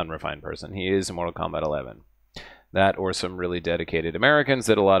bogan, unrefined person he is in Mortal Kombat 11. That or some really dedicated Americans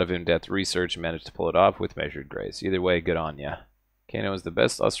did a lot of in-depth research and managed to pull it off with measured grace. Either way, good on ya. Kano is the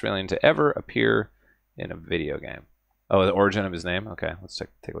best Australian to ever appear in a video game. Oh, the origin of his name? Okay, let's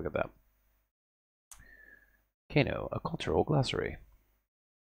take a look at that. Kano, a cultural glossary.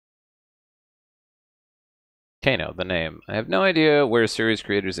 Kano, the name. I have no idea where series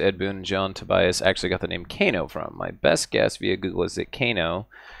creators Ed Boon and John Tobias actually got the name Kano from. My best guess via Google is that Kano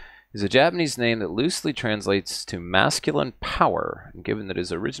is a Japanese name that loosely translates to masculine power. And given that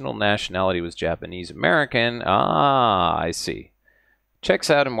his original nationality was Japanese American, I see. Checks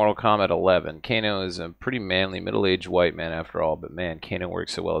out in Mortal Kombat 11. Kano is a pretty manly middle-aged white man after all, but man, Kano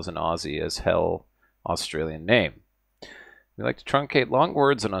works so well as an Aussie as hell Australian name. We like to truncate long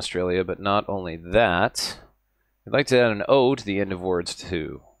words in Australia, but not only that. I'd like to add an O to the end of words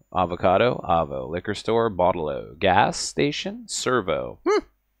too. Avocado, avo. Liquor store, bottle-o. Gas station, servo.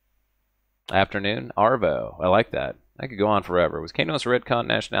 Afternoon, arvo. I like that. I could go on forever. With Kano's Redcon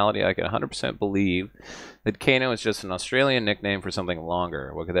nationality, I can 100% believe that Kano is just an Australian nickname for something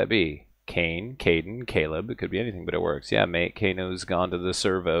longer. What could that be? Kane, Caden, Caleb. It could be anything, but it works. Yeah, mate, Kano's gone to the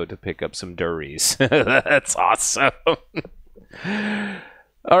servo to pick up some durries. That's awesome.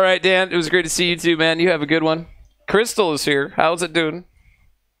 All right, Dan, it was great to see you too, man. You have a good one. Crystal is here. How's it doing?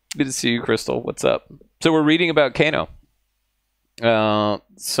 Good to see you, Crystal. What's up? So we're reading about Kano.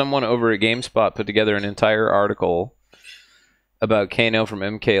 Someone over at GameSpot put together an entire article about Kano from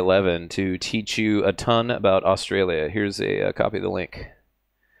MK11 to teach you a ton about Australia. Here's a copy of the link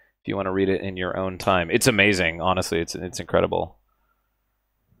if you want to read it in your own time. It's amazing, honestly. It's incredible.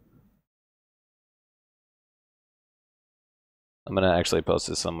 I'm going to actually post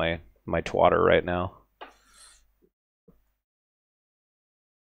this on my Twitter right now.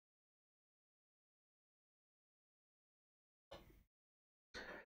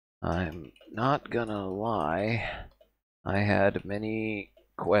 I'm not gonna lie, I had many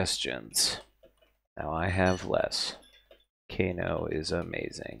questions. Now I have less. Kano is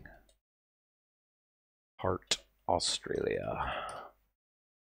amazing. Heart, Australia.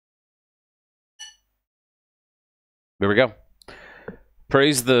 There we go.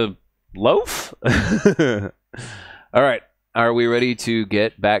 Praise the loaf? All right, are we ready to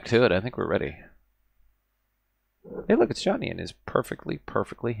get back to it? I think we're ready. Hey, look, it's Johnny and his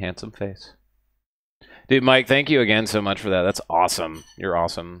perfectly handsome face. Dude, Mike, thank you again so much for that. That's awesome. You're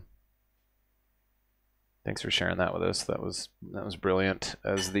awesome. Thanks for sharing that with us. That was brilliant,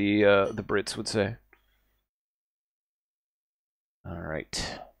 as the Brits would say. All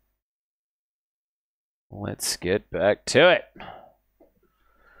right. Let's get back to it.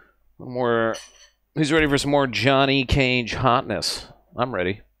 One more. Who's ready for some more Johnny Cage hotness? I'm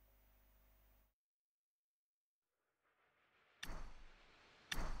ready.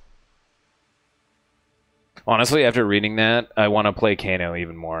 Honestly, after reading that, I want to play Kano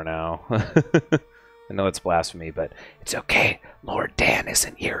even more now. I know it's blasphemy, but it's okay. Lord Dan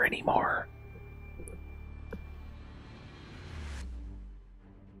isn't here anymore.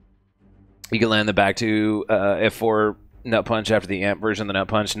 You can land the back to F4 Nut Punch after the Amp version of the Nut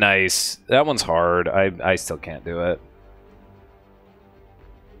Punch. Nice. That one's hard. I still can't do it.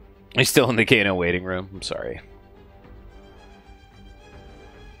 I'm still in the Kano waiting room. I'm sorry.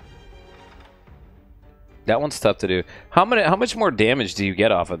 That one's tough to do. How much more damage do you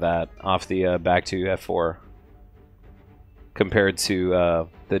get off of that? Off the back to F4 compared to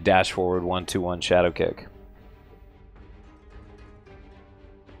the dash forward 1-2-1 shadow kick?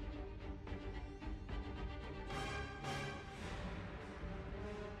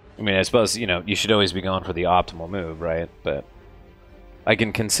 I mean, I suppose, you know, you should always be going for the optimal move, right? But I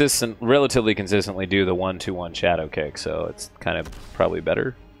can relatively consistently do the 1-2-1 shadow kick, so it's kind of probably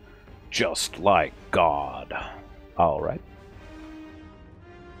better. just like God. All right.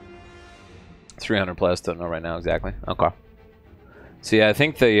 300 plus. Don't know right now exactly. Okay. So yeah, I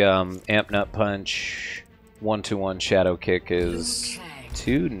think the Amp Nut Punch 1-2-1 Shadow Kick is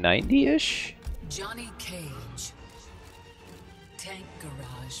 290-ish. Johnny Cage. Tank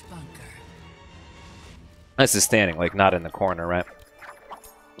Garage Bunker. This is standing, like not in the corner, right?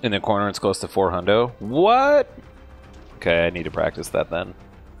 In the corner, it's close to 400. What? Okay, I need to practice that then.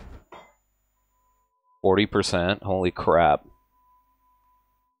 40%. Holy crap.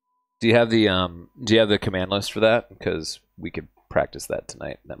 Do you have the command list for that? Because we could practice that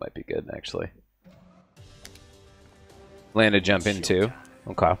tonight. That might be good, actually. Land a jump in too.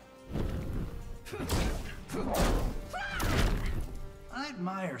 Okay. I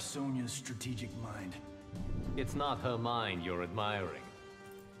admire Sonya's strategic mind. It's not her mind you're admiring.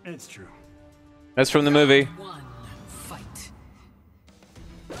 It's true. That's from the movie. One fight.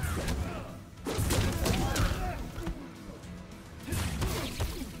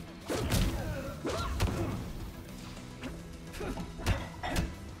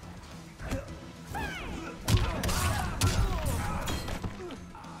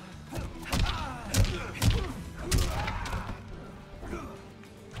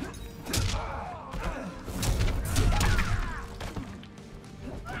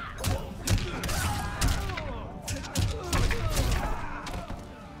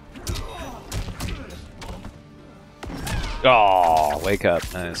 Oh, wake up.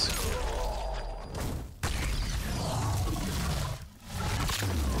 Nice.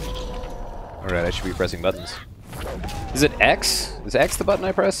 Alright, I should be pressing buttons. Is it X? Is X the button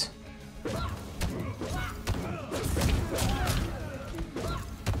I press?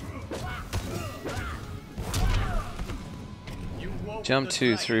 Jump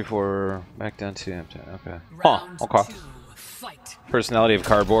 2, 3, 4, back down 2, up 10. Okay. Huh, okay. Personality of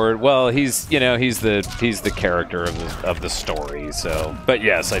Cardboard. Well, he's, you know, he's the character of the story, so. But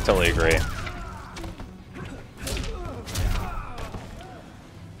yes, I totally agree.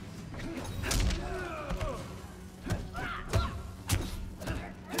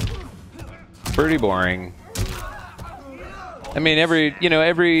 Pretty boring. I mean, every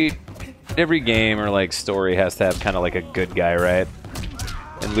game or like story has to have kind of like a good guy, right?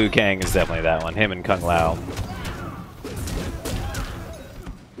 And Liu Kang is definitely that one. Him and Kung Lao.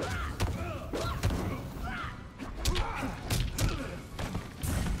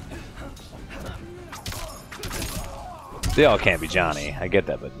 They all can't be Johnny. I get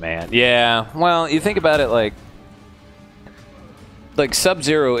that, but man, yeah. Well, you think about it, like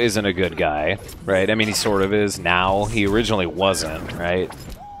Sub-Zero isn't a good guy, right? I mean, he sort of is now. He originally wasn't, right?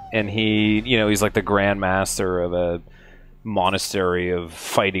 And he, you know, he's like the Grand Master of a monastery of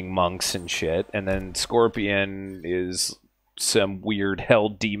fighting monks and shit. And then Scorpion is some weird hell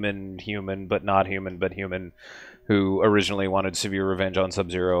demon human, but not human, but human, who originally wanted severe revenge on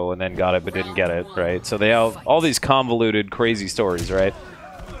Sub-Zero and then got it but didn't get it, right? So they have all these convoluted, crazy stories, right?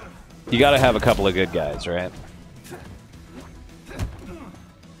 You gotta have a couple of good guys, right?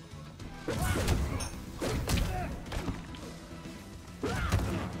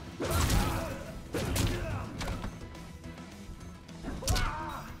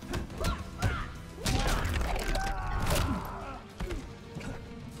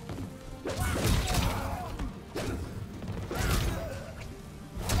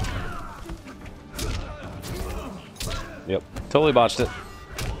 Yep, totally botched it.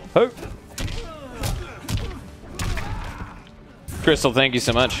 Oh. Crystal, thank you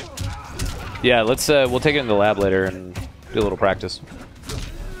so much. Yeah, let's we'll take it in the lab later and do a little practice.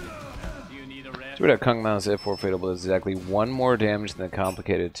 So we have Kung Lao's F4 fatal, but it's exactly one more damage than the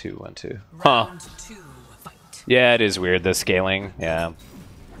complicated 2-1-2. Huh. Yeah, it is weird, the scaling. Yeah.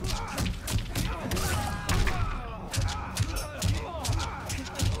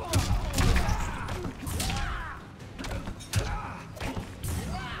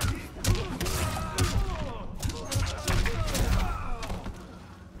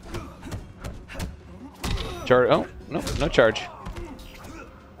 Oh, no, no charge.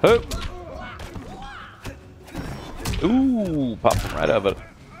 Oh. Ooh, popped him right out of it.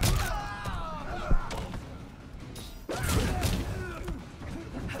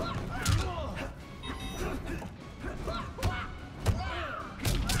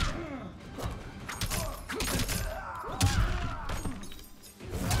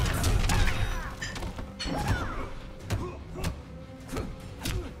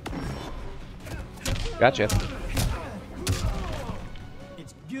 Gotcha.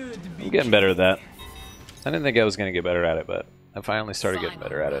 I'm getting better at that. I didn't think I was going to get better at it, but I finally started getting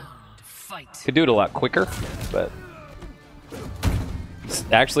better at it. Could do it a lot quicker, but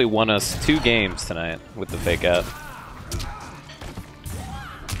actually won us 2 games tonight with the fake out.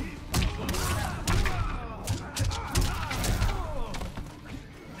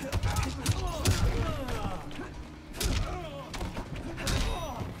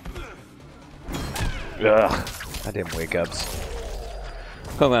 Ugh, goddamn wake-ups.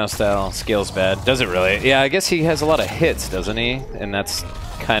 Kombat style, scale's bad. Does it really? Yeah, I guess he has a lot of hits, doesn't he? And that's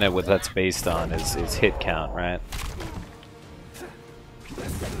kind of what that's based on, is hit count, right?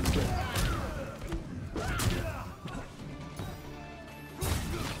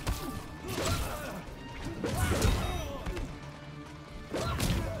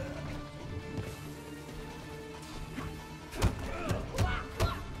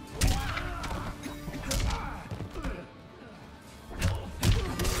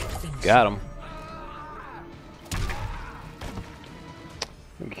 Got him.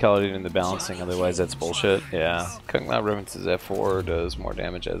 We can call it in the balancing, otherwise that's bullshit. Yeah. Kombat references F4 does more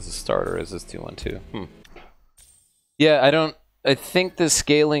damage as a starter as this 2-1-2. Yeah, I think the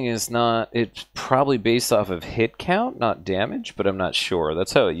scaling is not, it's probably based off of hit count, not damage, but I'm not sure.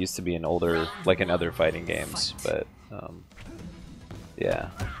 That's how it used to be in older, like in other fighting games, but yeah.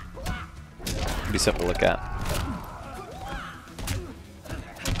 Be something to look at.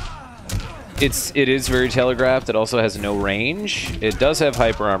 It is very telegraphed. It also has no range. It does have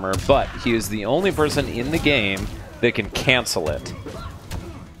hyper armor, but he is the only person in the game that can cancel it.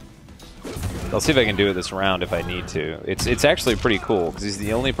 I'll see if I can do it this round if I need to. It's actually pretty cool because he's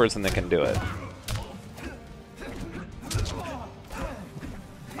the only person that can do it.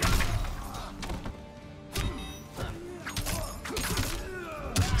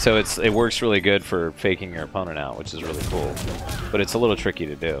 So it works really good for faking your opponent out, which is really cool. But it's a little tricky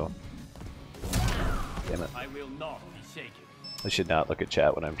to do. Damn it. I will not be shaken. I should not look at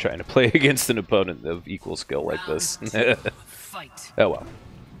chat when I'm trying to play against an opponent of equal skill like this. Fight. Oh well.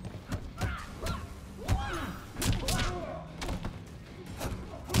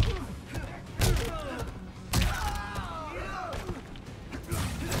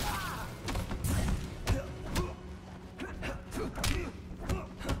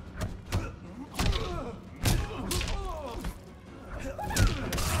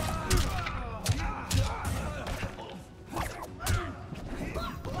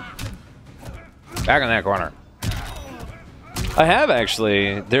 Back in that corner. I have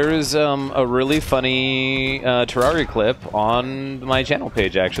actually. There is a really funny Terraria clip on my channel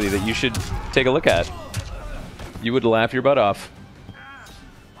page actually that you should take a look at. You would laugh your butt off.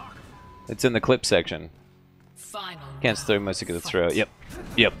 It's in the clip section. Final. Can't throw my stick at the throw. Yep.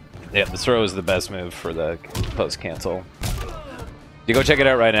 The throw is the best move for the post cancel. You go check it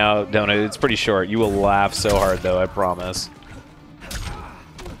out right now, Donut. It's pretty short. You will laugh so hard though, I promise.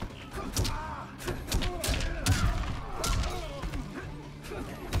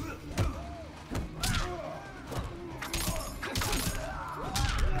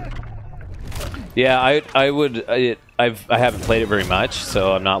 Yeah, I haven't played it very much,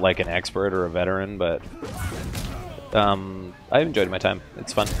 so I'm not like an expert or a veteran, but I've enjoyed my time.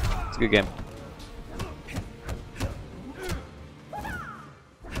 It's fun. It's a good game.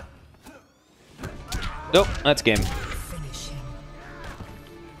 Nope, that's game.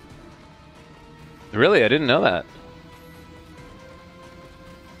 Really, I didn't know that.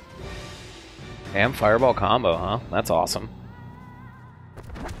 Damn, fireball combo, huh? That's awesome.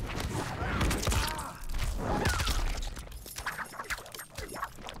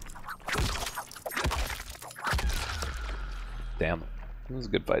 Damn. Those are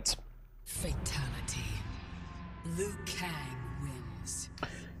good fights. Fatality. Liu Kang wins. I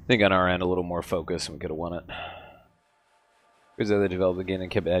think on our end, a little more focus, and we could have won it. Because they developed the game and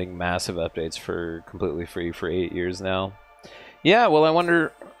kept adding massive updates for completely free for 8 years now. Yeah, well, I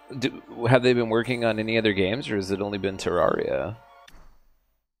wonder, have they been working on any other games, or has it only been Terraria?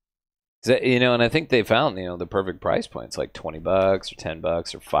 That, you know, and I think they found, you know, the perfect price points, like $20 or $10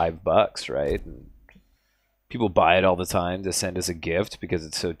 or $5, right? And people buy it all the time to send as a gift because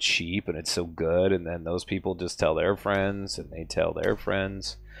it's so cheap and it's so good, and then those people just tell their friends, and they tell their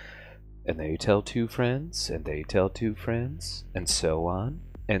friends, and they tell 2 friends, and they tell 2 friends, and so on,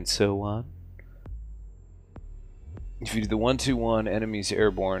 and so on. If you do the 1-2-1 enemies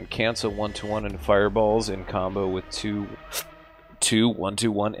airborne, cancel 1-2-1 and fireballs in combo with 2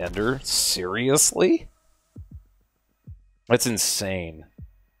 1-2-1 ender. Seriously? That's insane.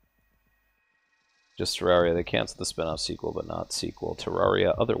 Just Terraria. They canceled the spin-off sequel, but not sequel.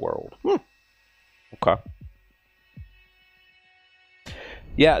 Terraria Otherworld. Okay.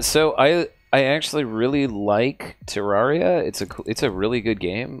 Yeah, so I actually really like Terraria. It's a really good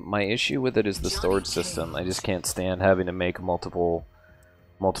game. My issue with it is the storage system. I just can't stand having to make multiple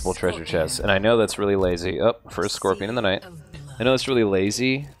multiple treasure chests, and I know that's really lazy. Oh, first scorpion in the night. I know it's really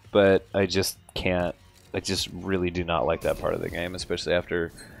lazy, but I just can't. I just really do not like that part of the game, especially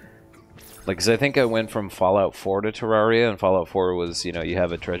after. Like, because I think I went from Fallout 4 to Terraria, and Fallout 4 was, you know, you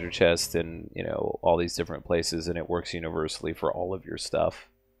have a treasure chest in, you know, all these different places, and it works universally for all of your stuff.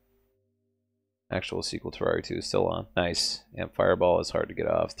 Actual sequel Terraria 2 is still on. Nice. And Fireball is hard to get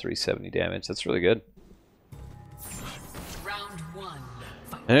off. 370 damage. That's really good. Round 1.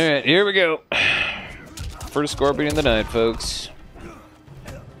 Alright, here we go. First Scorpion in the night, folks.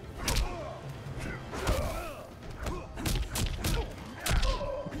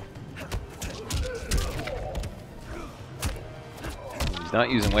 He's not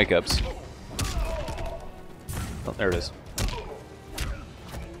using wake-ups. Oh, there it is.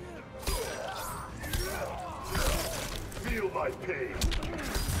 Feel my pain.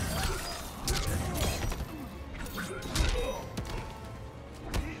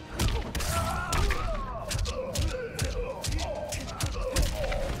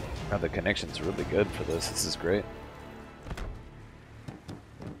 God, the connection's really good for this. This is great.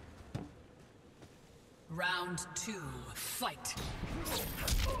 Round 2. Fight.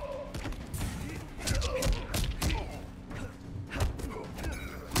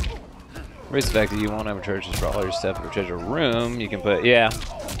 Raise the fact that you won't have charges for all your stuff in your treasure room. You can put, yeah.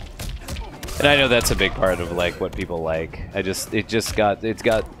 And I know that's a big part of like what people like. It's got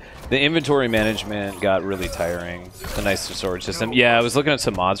the inventory management got really tiring. The nice storage system. Yeah, I was looking at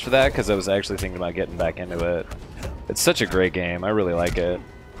some mods for that because I was actually thinking about getting back into it. It's such a great game. I really like it.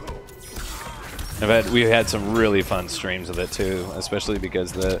 We've had some really fun streams with it too, especially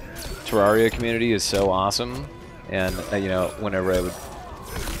because the Terraria community is so awesome. And you know, whenever I would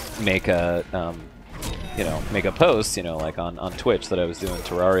make a make a post, you know, like on Twitch that I was doing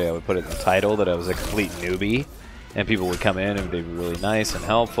Terraria, I would put it in the title that I was a complete newbie, and people would come in and be really nice and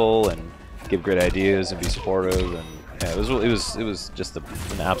helpful and give great ideas and be supportive, and yeah, it was just an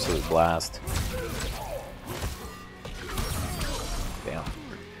absolute blast. Damn.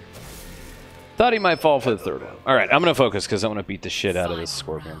 Thought he might fall for the third one. All right, I'm gonna focus because I want to beat the shit out of this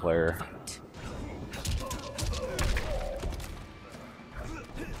Scorpion player.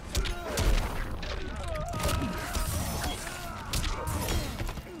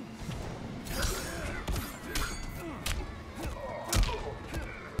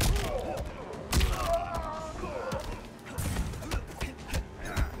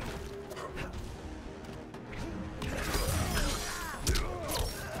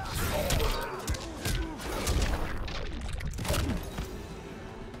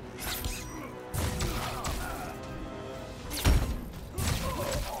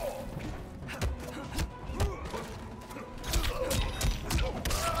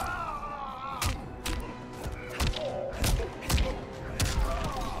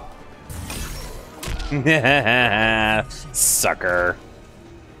 Sucker.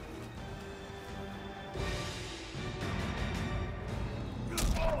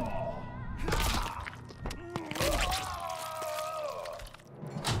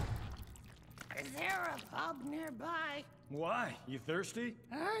 Is there a pub nearby? Why? You thirsty?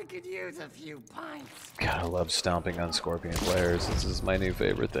 I could use a few pints. God, I love stomping on Scorpion players. This is my new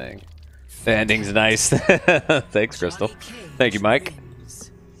favorite thing. The ending's nice. Thanks, Crystal. Thank you, Mike.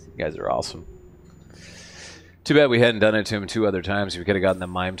 You guys are awesome. Too bad we hadn't done it to him 2 other times. We could have gotten the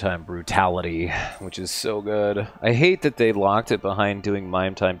Mime Time Brutality, which is so good. I hate that they locked it behind doing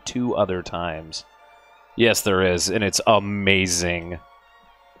Mime Time 2 other times. Yes, there is, and it's amazing.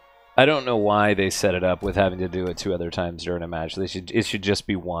 I don't know why they set it up with having to do it 2 other times during a match. It should just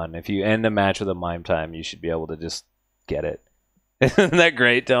be one. If you end the match with a Mime Time, you should be able to just get it. Isn't that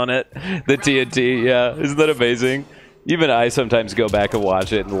great, don't it? The TNT, yeah. Isn't that amazing? Even I sometimes go back and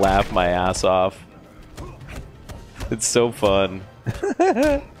watch it and laugh my ass off. It's so fun.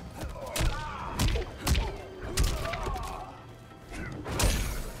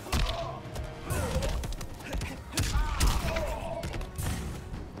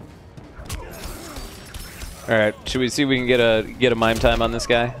 Alright, should we see if we can get a Mime Time on this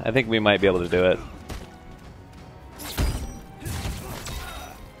guy? I think we might be able to do it.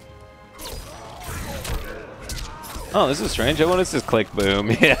 Oh, this is strange. I want to just click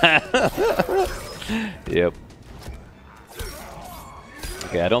boom. Yeah. Yep.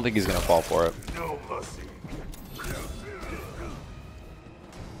 Okay, I don't think he's gonna fall for it. No mercy.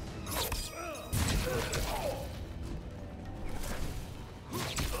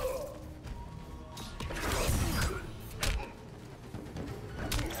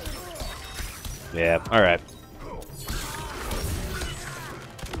 Yeah, alright.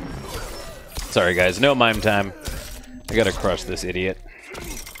 Sorry guys, no Mime Time. I gotta crush this idiot.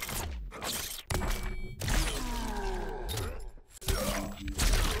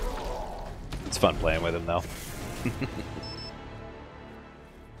 It's fun playing with him, though.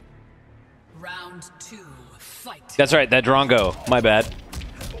 Round 2, fight. That's right, that Drongo. My bad.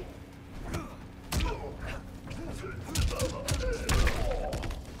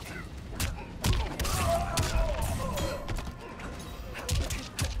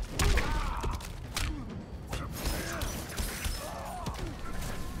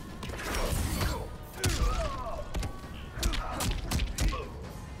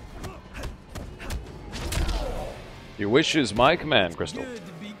 Your wish is my command, Crystal. Good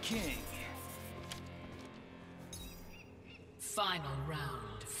to be king. Final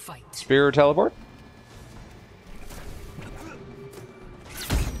round, fight. Spear or teleport?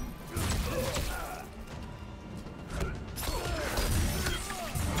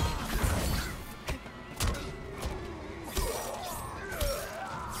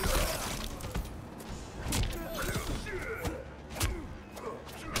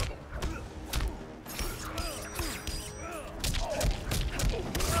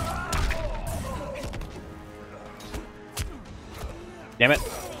 Damn it.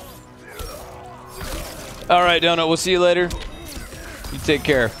 Alright, Donut, we'll see you later. You take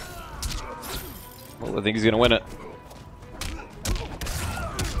care. Well, I think he's gonna win it.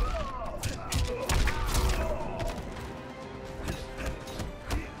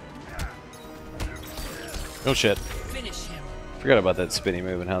 Oh shit. Finish him. Forgot about that spinny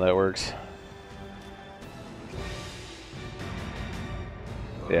move and how that works.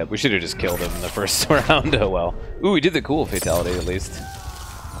 Yeah, we should have just killed him in the first round. Oh well. Ooh, we did the cool fatality at least.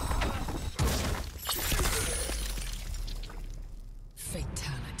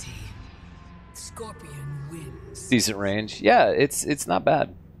 Fatality. Scorpion wins. Decent range. Yeah, it's not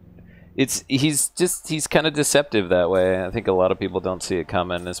bad. He's kind of deceptive that way. I think a lot of people don't see it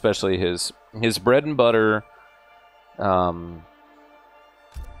coming, especially his bread and butter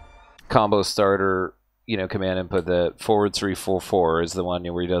combo starter, you know, command input, the /3/4/4 is the one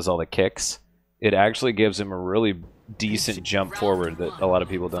where he does all the kicks. It actually gives him a really decent jump forward that a lot of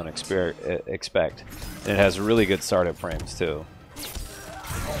people don't expect. And it has really good startup frames too.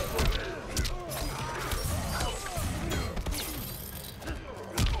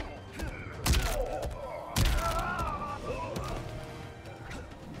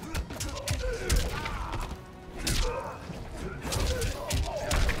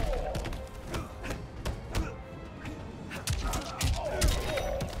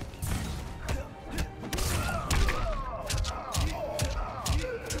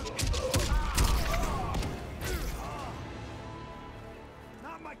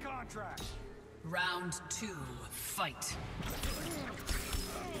 Round 2, fight.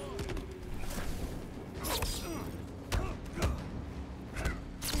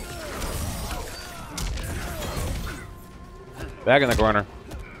 Back in the corner.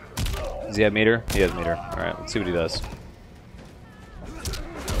 Does he have meter? He has meter. Alright, let's see what he does.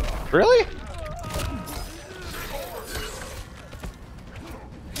 Really?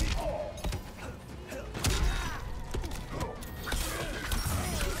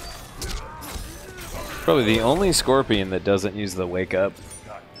 Probably the only Scorpion that doesn't use the wake up.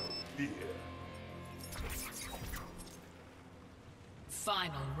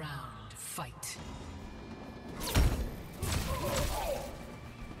 Final round, fight.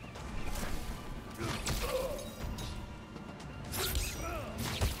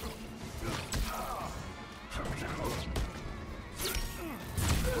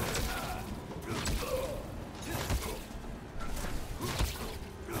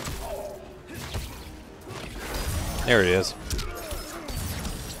 There he is.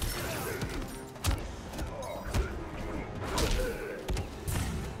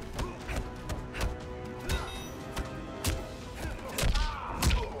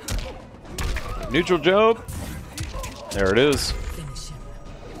 Neutral Job. There it is. Finish him.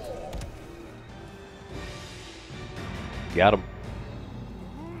 Got him.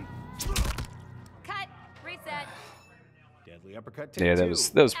 Cut. Reset. Deadly uppercut. Take Yeah, that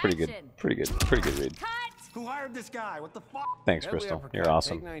two. was pretty good. Action. Pretty good read. Cut. Who hired this guy? What the fuck? Thanks, Deadly Crystal. uppercut, You're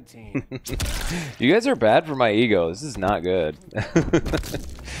awesome. Take 19. You guys are bad for my ego. This is not good.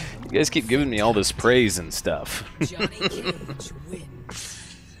 You guys keep giving me all this praise and stuff. Johnny Cage wins.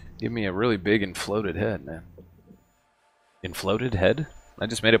 Give me a really big inflated head, man. Inflated head? I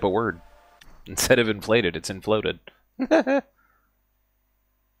just made up a word. Instead of inflated, it's inflated. You're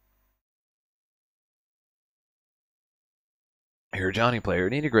a Johnny player.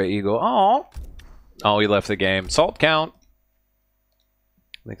 Need a great ego. Oh, oh, he left the game. Salt count.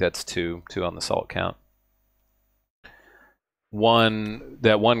 I think that's two on the salt count.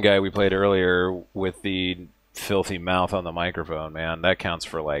 that one guy we played earlier with the filthy mouth on the microphone, man, that counts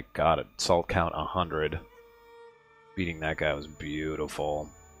for like, God, assault count 100. Beating that guy was beautiful.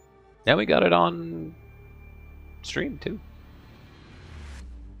 And we got it on stream too.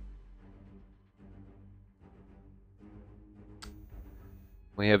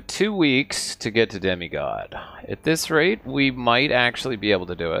 We have 2 weeks to get to Demigod. At this rate, we might actually be able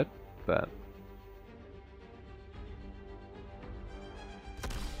to do it, but...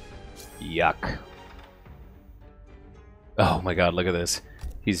 Yuck. Oh my god, look at this.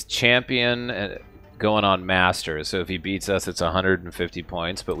 He's champion going on master, so if he beats us, it's 150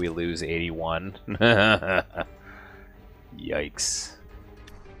 points, but we lose 81. Yikes.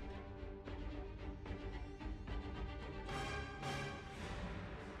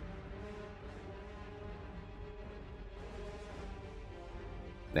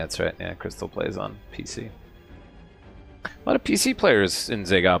 That's right, yeah, Crystal plays on PC. A lot of PC players in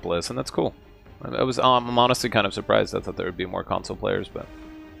Zegopolis, and that's cool. I'm honestly kind of surprised. I thought there would be more console players, but...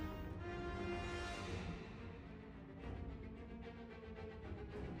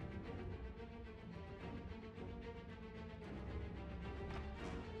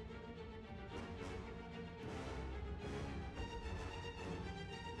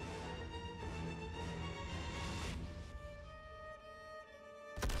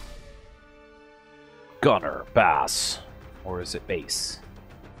 Gunner, Bass, or is it Base?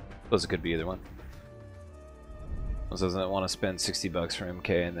 Suppose it could be either one. Doesn't want to spend $60 for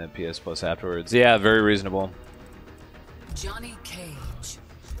MK and then PS Plus afterwards. Yeah, very reasonable. Johnny Cage.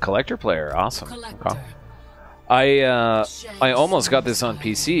 Collector player, awesome. Collector. Okay. I almost got this on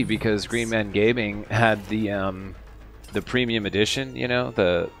PC because Green Man Gaming had the premium edition,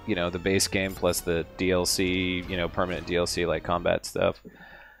 the base game plus the DLC, permanent DLC like combat stuff.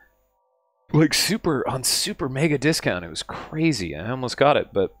 Like super mega discount. It was crazy. I almost got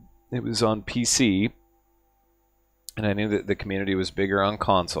it, but it was on PC, and I knew that the community was bigger on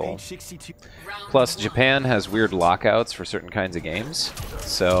console. Plus, Japan has weird lockouts for certain kinds of games,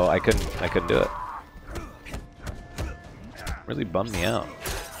 so I couldn't do it. Really bummed me out.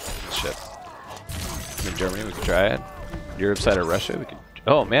 Shit. In Germany, we could try it. Europe side of Russia, we could.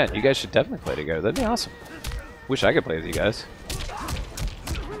 Oh man, you guys should definitely play together. That'd be awesome. Wish I could play with you guys.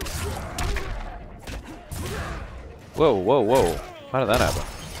 Whoa, whoa, whoa! How did that happen?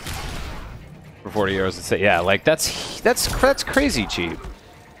 For 40 euros, to say, yeah, like that's crazy cheap.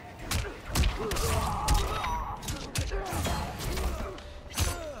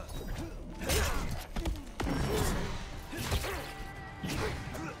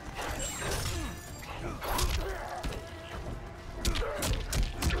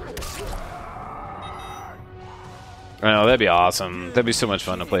 I know, that'd be awesome. That'd be so much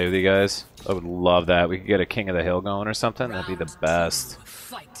fun to play with you guys. I would love that. We could get a King of the Hill going or something. That'd be the best.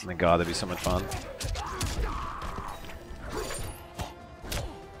 Oh my god, that'd be so much fun.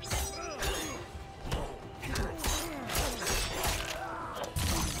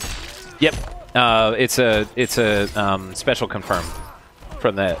 Yep. It's a special confirm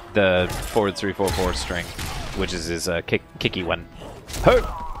from the forward 344 string, which is his kicky one.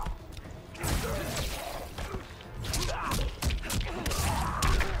 Ho!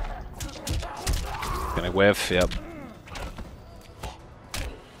 Gonna whiff, yep.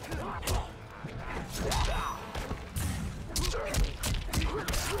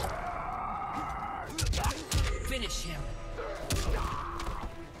 Finish him.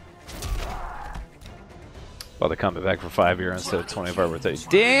 Well, the combat back for €5 instead of 25 worth 30.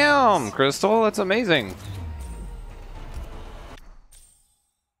 Damn, Crystal, that's amazing.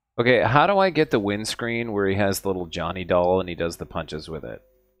 Okay, how do I get the windscreen where he has the little Johnny doll and he does the punches with it?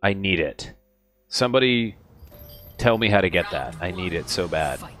 I need it. Somebody tell me how to get that. I need it so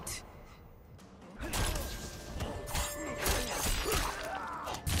bad.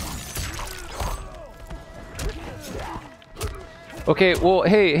 Okay, well,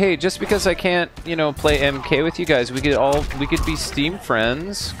 hey, just because I can't, play MK with you guys, we could be Steam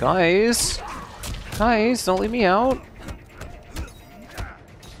friends. Guys, don't leave me out.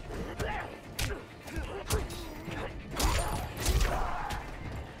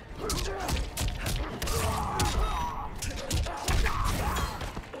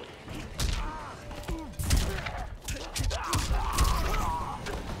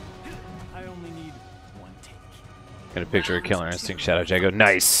 Got a picture of Killer Instinct Shadow Jago.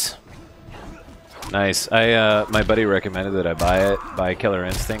 Nice! Nice. My buddy recommended that I buy Killer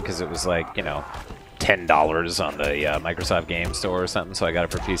Instinct because it was like, $10 on the Microsoft Game Store or something, so I got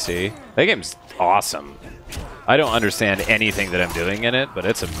it for PC. That game's awesome. I don't understand anything that I'm doing in it, but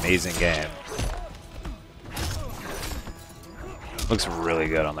it's an amazing game. Looks really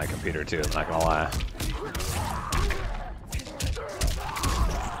good on that computer too, I'm not gonna lie.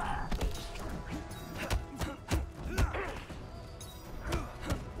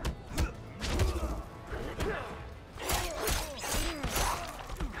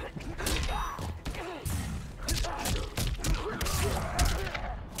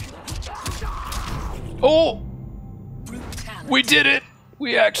 Oh! We did it!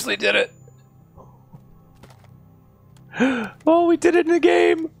 We actually did it! Oh, we did it in the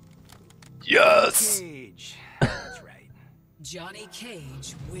game! Yes! Cage. That's right. Johnny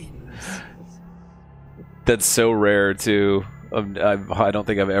Cage wins. That's so rare, too. I don't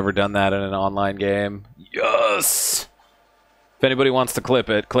think I've ever done that in an online game. Yes! If anybody wants to clip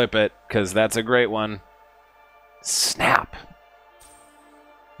it, because that's a great one. Snap!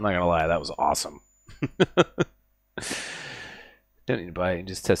 I'm not gonna lie, that was awesome. Don't need to buy it, you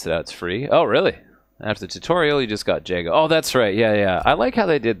just test it out, it's free. Oh, really? After the tutorial, you just got Jago. Oh, that's right, yeah. I like how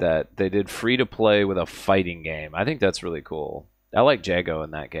they did that. They did free to play with a fighting game. I think that's really cool. I like Jago in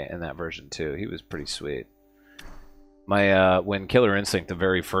that game, in that version too. He was pretty sweet. My when Killer Instinct, the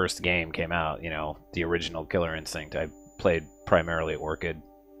very first game, came out, you know, the original Killer Instinct, I played primarily Orchid.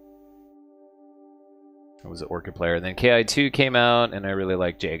 I was an Orchid player. And then KI2 came out, and I really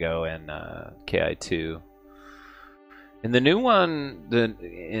liked Jago and KI2. In the new one,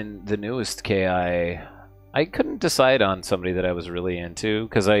 in the newest KI, I couldn't decide on somebody that I was really into,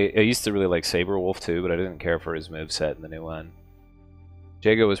 because I used to really like Saberwolf too, but I didn't care for his moveset in the new one.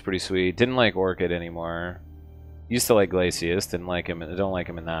 Jago was pretty sweet. Didn't like Orchid anymore. Used to like Glacius. Didn't like him. I don't like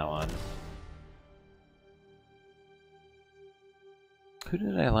him in that one. Who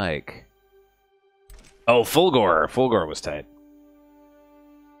did I like? Oh, Fulgor. Fulgor was tight.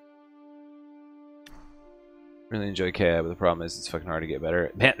 Really enjoy KI, but the problem is it's fucking hard to get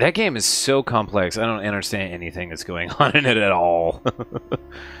better. Man, that game is so complex. I don't understand anything that's going on in it at all.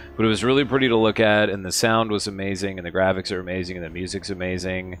 But it was really pretty to look at, and the sound was amazing, and the graphics are amazing, and the music's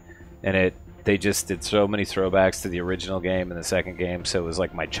amazing. And they just did so many throwbacks to the original game and the second game, so it was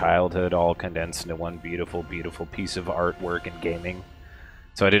like my childhood all condensed into one beautiful, beautiful piece of artwork and gaming.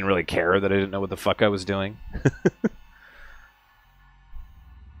 So I didn't really care that I didn't know what the fuck I was doing.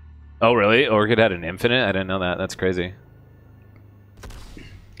 Oh, really? Orchid had an infinite? I didn't know that. That's crazy.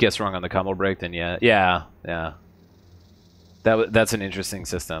 Guess wrong on the combo break, then yeah. Yeah. That's an interesting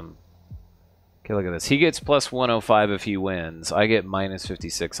system. Okay, look at this. He gets plus 105 if he wins. I get minus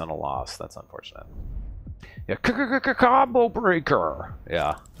 56 on a loss. That's unfortunate. Yeah, combo breaker.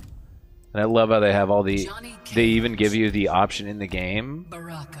 Yeah. And I love how they have all the... They even give you the option in the game,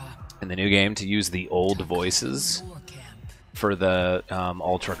 in the new game, to use the old voices for the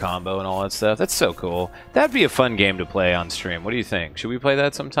ultra combo and all that stuff. That's so cool. That'd be a fun game to play on stream. What do you think? Should we play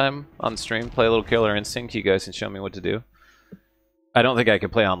that sometime on stream? Play a little Killer Instinct? You guys can show me what to do. I don't think I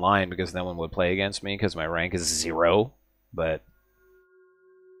could play online because no one would play against me because my rank is 0. But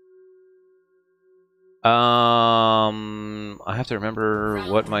I have to remember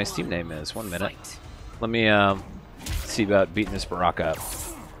what my Steam name is. 1 minute. Let me see about beating this Baraka up.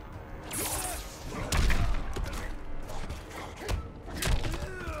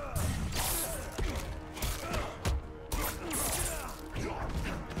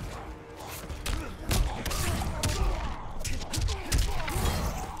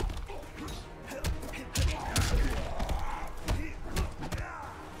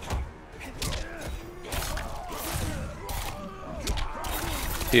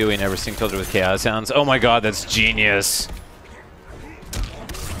 Ew, we never seen filtered with chaos sounds. Oh my god, that's genius.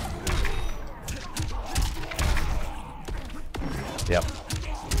 Yep.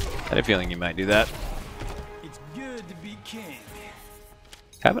 I had a feeling you might do that. It's good to be king.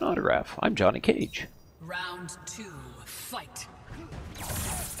 Have an autograph. I'm Johnny Cage. Round 2, fight.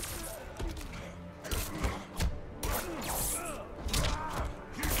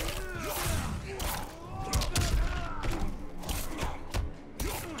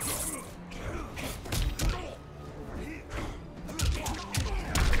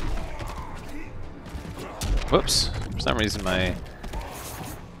 Whoops. For some reason my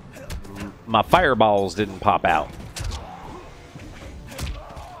fireballs didn't pop out.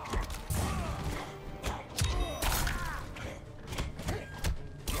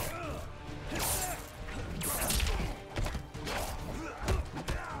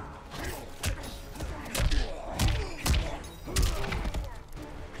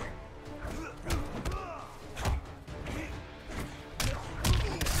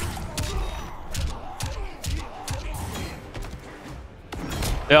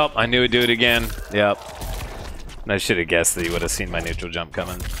 Yep, I knew it'd do it again. Yep. And I should have guessed that he would have seen my neutral jump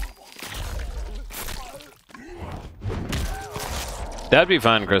coming. That'd be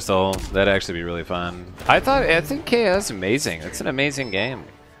fun, Crystal. That'd actually be really fun. I think KO is amazing. It's an amazing game.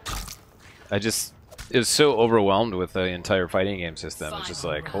 It was so overwhelmed with the entire fighting game system. It's just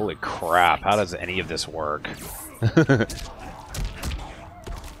like, holy crap, how does any of this work?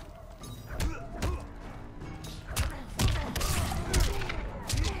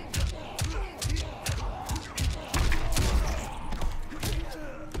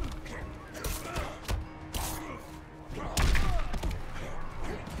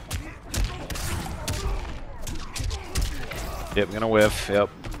 Yep, I'm gonna whiff, yep.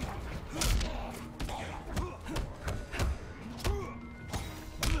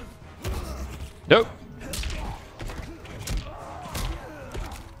 Nope.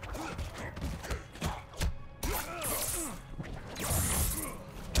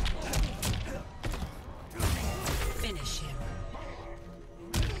 Finish him.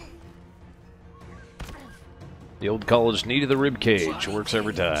 The old college knee to the rib cage works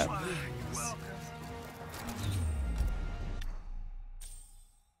every time.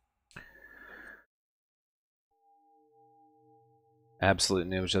 Absolute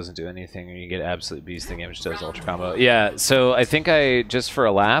Noob doesn't do anything, and you get Absolute Beast the game which does Ultra Combo. Yeah, so I think just for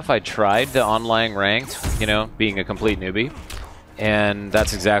a laugh, I tried the online ranked, you know, being a complete newbie, and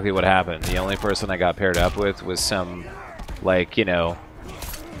that's exactly what happened. The only person I got paired up with was some, like, you know,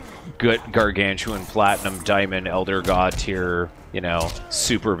 good Gargantuan Platinum Diamond Elder God tier, you know,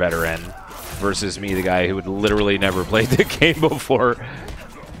 super veteran, versus me, the guy who had literally never played the game before.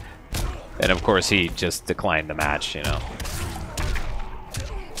 And of course, he just declined the match, you know.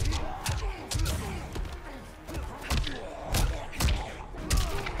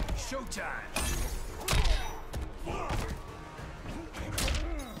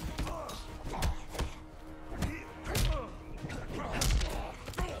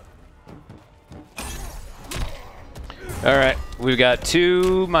 Alright, we've got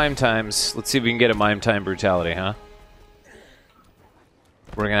 2 mime times. Let's see if we can get a mime time brutality, huh?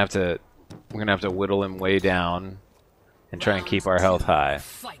 We're gonna have to whittle him way down and try and keep our health high.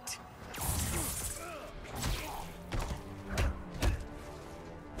 Fight.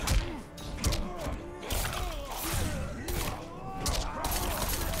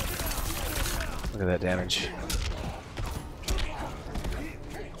 Look at that damage.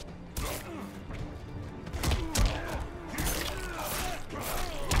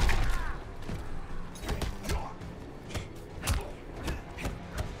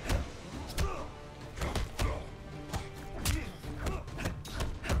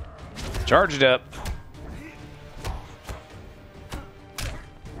 Charge it up.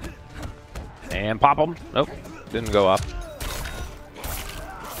 And pop them. Nope, didn't go up.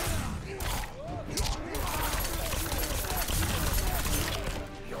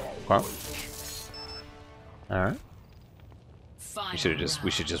 Okay. All right. We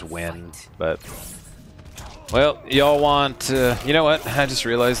should just win, but well, y'all want? You know what? I just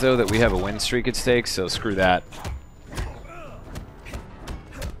realized though that we have a win streak at stake, so screw that.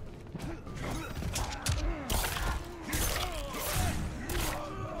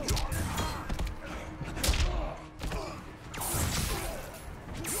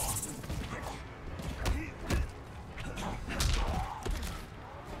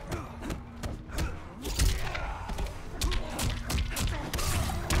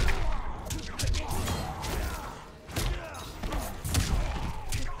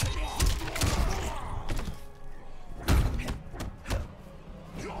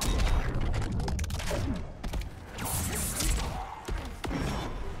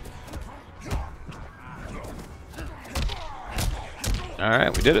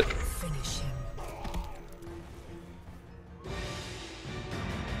 Alright, we did it.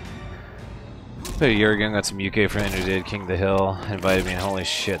 About a year ago, got some UK friend who did King of the Hill, invited me, and holy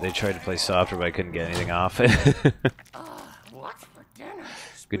shit, they tried to play softer, but I couldn't get anything off it. What's for dinner?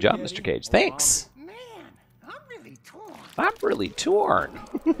 Good job, Mr. Cage. Thanks! Man, I'm really torn. I'm really torn.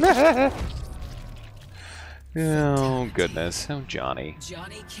 Oh, goodness. Oh, Johnny.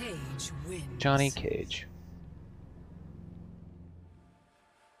 Johnny Cage wins. Johnny Cage.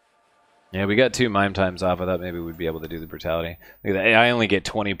 Yeah, we got 2 mime times off. I thought maybe we'd be able to do the brutality. Look at that. I only get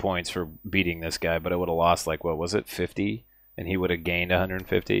 20 points for beating this guy, but I would have lost, like, what was it, 50? And he would have gained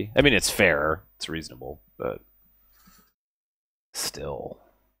 150? I mean, it's fair. It's reasonable, but still.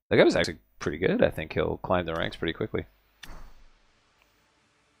 That guy was actually pretty good. I think he'll climb the ranks pretty quickly.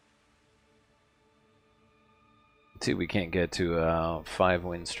 Let's see if we can't get to a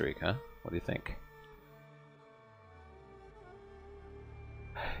 5-win streak, huh? What do you think?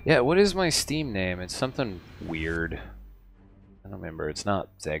 Yeah, what is my Steam name? It's something weird. I don't remember. It's not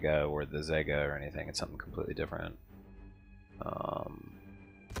Zega or the Zega or anything. It's something completely different.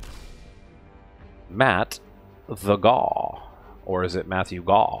 Matt the Gaw. Or is it Matthew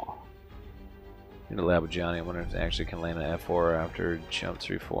Gaw? In the lab with Johnny. I wonder if they actually can land an F4 after jump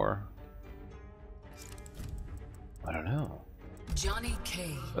 3-4. I don't know. Johnny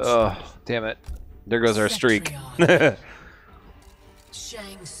Cage. Oh, damn it. There goes our streak.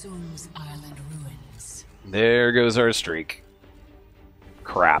 Shang Tsung's island ruins. There goes our streak.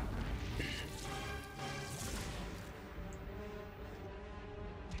 Crap.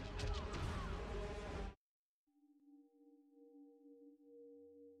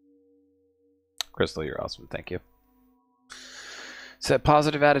 Crystal, you're awesome. Thank you. It's that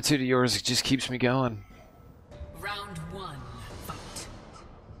positive attitude of yours that just keeps me going. Round one, fight.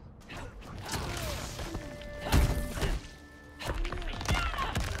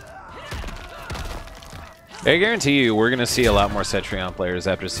 I guarantee you, we're gonna see a lot more Cetrion players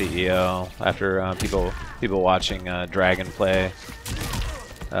after CEO, after people watching Dragon play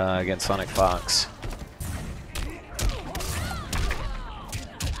against Sonic Fox.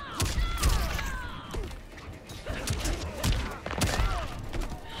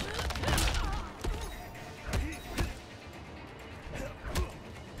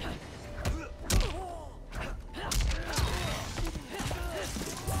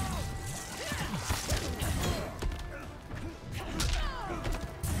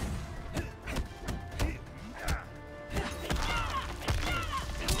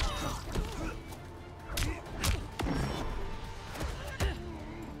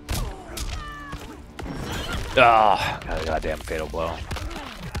 Oh, goddamn fatal blow.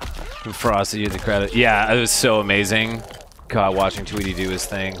 Frosty, you the credit. Yeah, it was so amazing. God, watching Tweety do his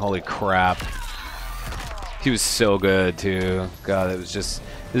thing. Holy crap. He was so good too. God, it's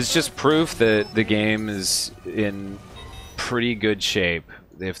just proof that the game is in pretty good shape.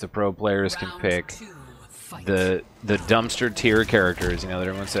 If the pro players can pick the dumpster tier characters, you know, that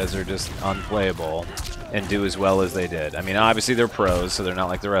everyone says are just unplayable, and do as well as they did. I mean, obviously they're pros, so they're not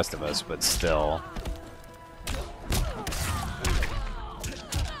like the rest of us, but still.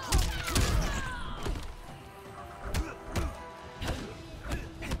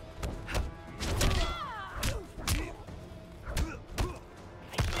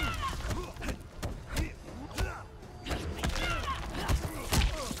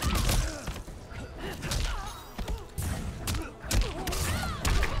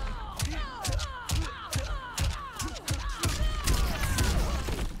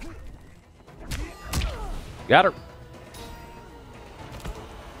 Got her.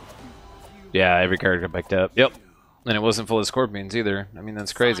 Yeah, every character picked up. Yep. And it wasn't full of scorpions either. I mean,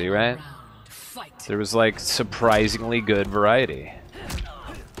 that's crazy, right? There was like surprisingly good variety.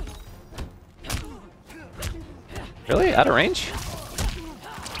 Really? Out of range?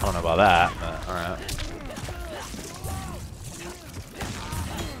 I don't know about that, but alright.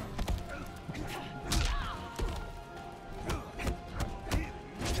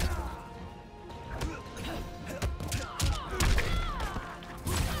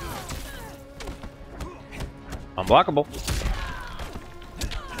 Unblockable.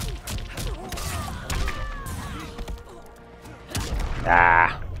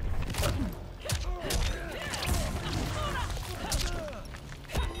 Ah.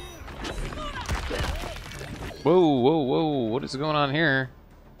 Whoa, whoa, whoa. What is going on here?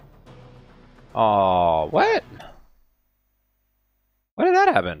 Oh, what? Why did that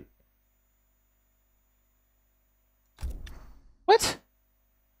happen? What?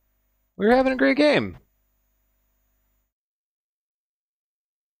 We were having a great game.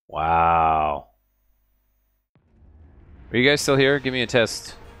 Wow. Are you guys still here? Give me a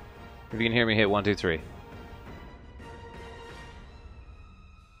test. If you can hear me, hit 1, 2, 3.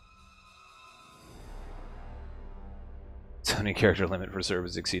 Sony character limit for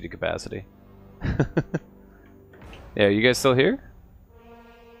servers exceeded capacity. Yeah, are you guys still here?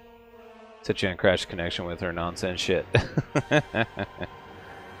 Cetrion crashed connection with her nonsense shit.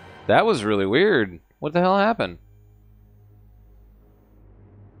 That was really weird. What the hell happened?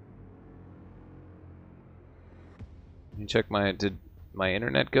 You check did my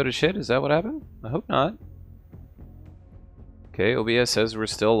internet go to shit? Is that what happened? I hope not. Okay, OBS says we're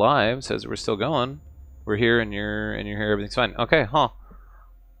still live, says we're still going. We're here and you're here, everything's fine. Okay, huh.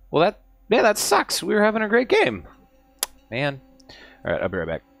 Well that sucks. We were having a great game. Man. Alright, I'll be right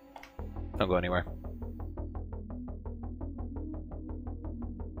back. Don't go anywhere.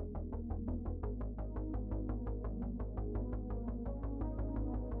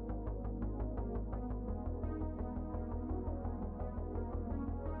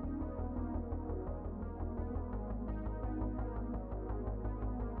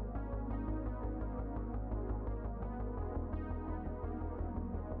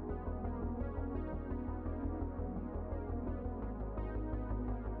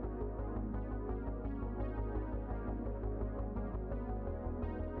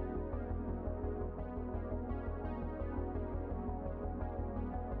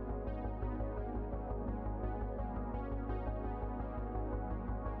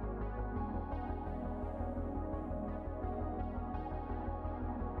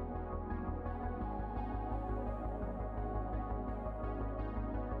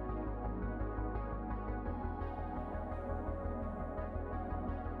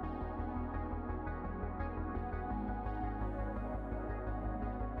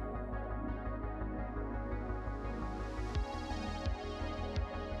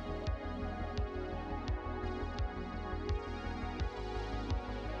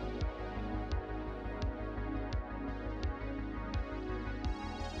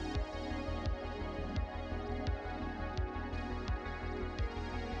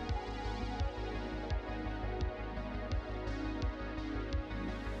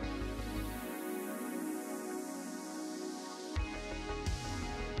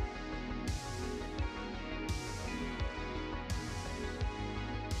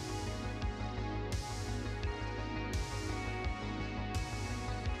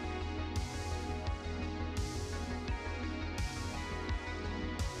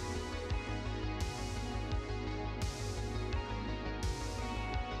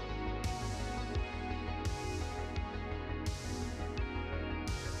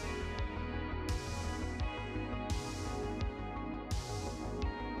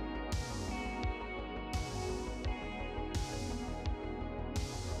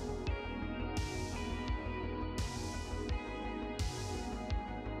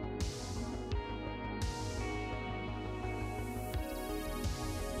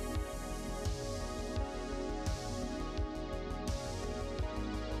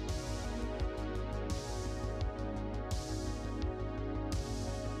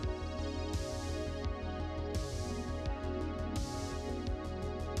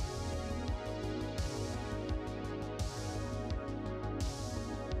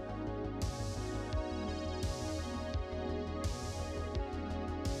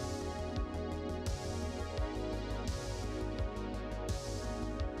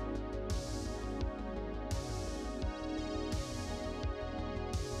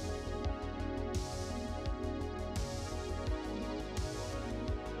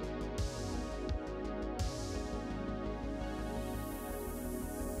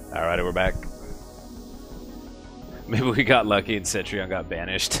 Alright, we're back. Maybe we got lucky and Cetrion got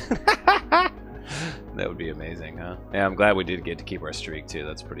banished. That would be amazing, huh? Yeah, I'm glad we did get to keep our streak, too.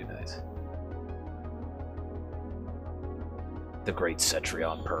 That's pretty nice. The Great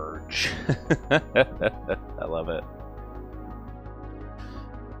Cetrion Purge. I love it.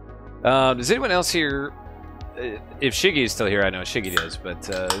 Does anyone else here... if Shiggy is still here, I know Shiggy does, but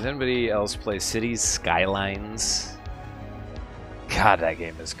does anybody else play Cities Skylines? God, that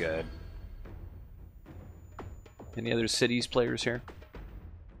game is good. Any other Cities players here?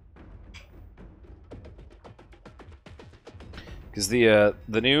 Because the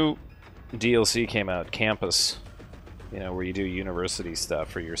new DLC came out, Campus, you know, where you do university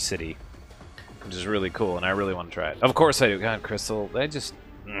stuff for your city, which is really cool, and I really want to try it. Of course I do. God, Crystal, I just...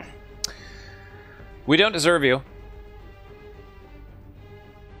 We don't deserve you.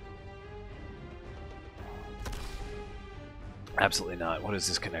 Absolutely not. What is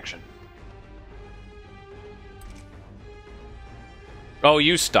this connection? Oh,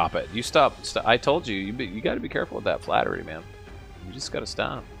 you stop it. You stop. I told you. You got to be careful with that flattery, man. You just got to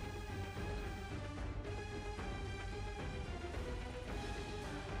stop.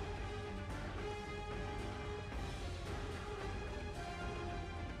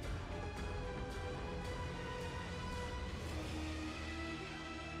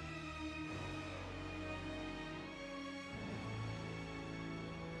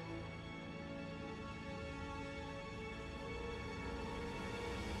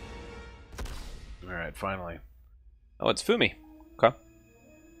 Alright, finally. Oh, it's Fumi. Okay.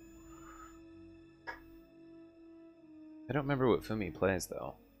 I don't remember what Fumi plays,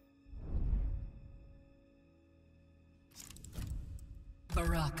 though.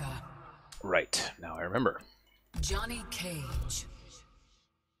 Baraka. Right. Now I remember. Johnny Cage.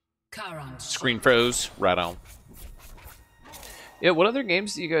 Karan. Screen froze. Right on. Yeah, what other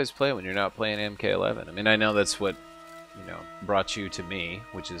games do you guys play when you're not playing MK11? I mean, I know that's what, you know, brought you to me,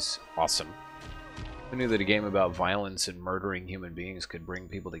 which is awesome. I knew that a game about violence and murdering human beings could bring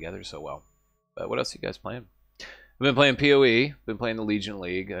people together so well. But what else are you guys playing? I've been playing PoE, been playing the Legion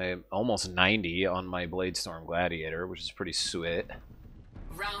League. I'm almost 90 on my Bladestorm Gladiator, which is pretty sweet.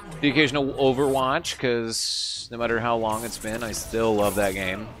 The occasional Overwatch, because no matter how long it's been, I still love that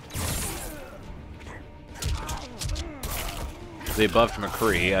game. They buffed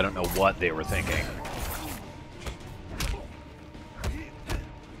McCree. I don't know what they were thinking.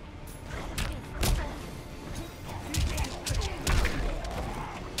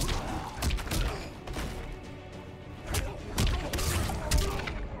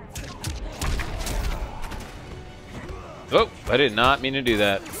 Oh, I did not mean to do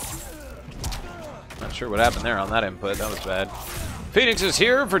that. Not sure what happened there on that input. That was bad. Phoenix is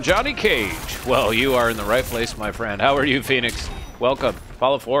here for Johnny Cage. Well, you are in the right place, my friend. How are you, Phoenix? Welcome.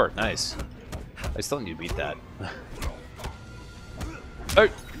 Follow 4. Nice. I still need to beat that. Oh.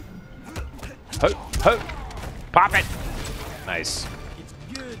 Ho, ho. Pop it. Nice.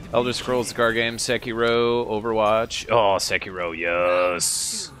 Elder Scrolls Scar game, Sekiro, Overwatch. Oh, Sekiro,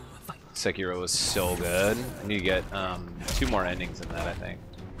 yes. Sekiro was so good. I need to get 2 more endings in that, I think.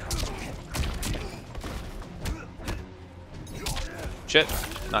 Shit,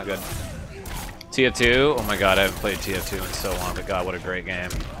 not good. TF2, oh my god, I haven't played TF2 in so long, but god, what a great game.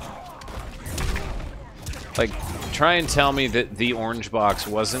 Like, try and tell me that the Orange Box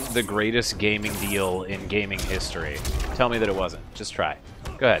wasn't the greatest gaming deal in gaming history. Tell me that it wasn't. Just try.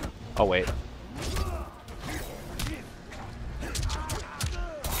 Go ahead. I'll wait.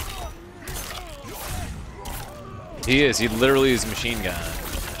 He is. He literally is a machine gun.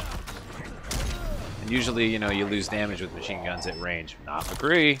 And usually, you know, you lose damage with machine guns at range. Not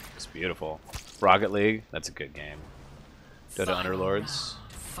McCree. It's beautiful. Rocket League. That's a good game. Dota Underlords.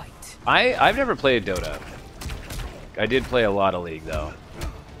 I've never played Dota. I did play a lot of League, though.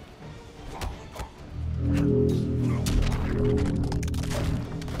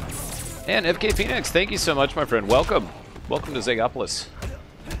 And FK Phoenix, thank you so much, my friend. Welcome. Welcome to Zegopolis.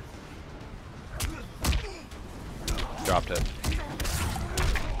 Dropped it.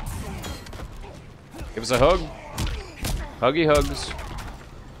 Give us a hug. Huggy hugs.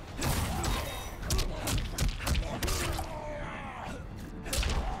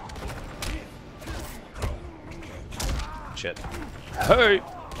 Shit. Hey!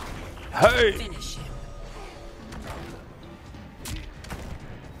 Hey!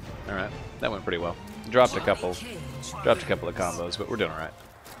 Alright, that went pretty well. Dropped a couple of combos, but we're doing alright.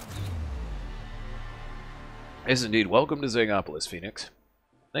 Yes, indeed. Welcome to Zegopolis, Phoenix.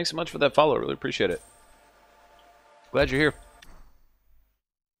 Thanks so much for that follow. Really appreciate it. Glad you're here.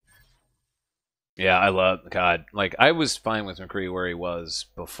 Yeah, I love God. Like I was fine with McCree where he was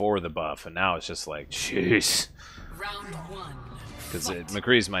before the buff, and now it's just like, jeez. Round one. Because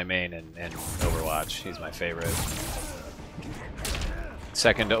McCree's my main in Overwatch. He's my favorite.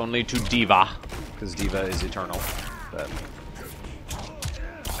 Second only to Diva, because Diva is eternal. But...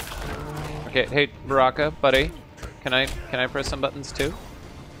 Okay, hey Baraka, buddy, can I press some buttons too?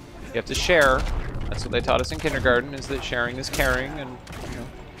 You have to share. That's what they taught us in kindergarten, is that sharing is caring, and you know.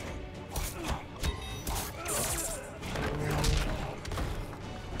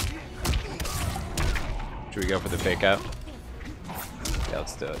 Should we go for the fake out? Yeah,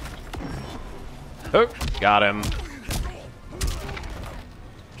 let's do it. Oh, got him.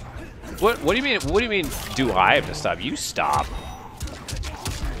 What do you mean? What do you mean? Do I have to stop? You stop.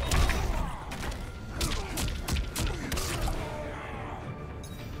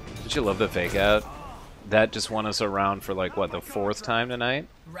 Don't you love the fake out? That just won us around for like what, the 4th time tonight?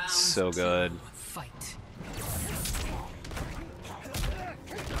 So good. Fight.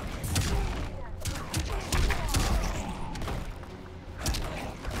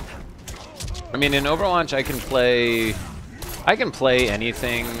 I mean, in Overwatch, I can play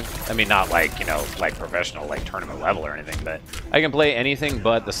anything. I mean, not like, you know, like professional, like tournament level or anything, but I can play anything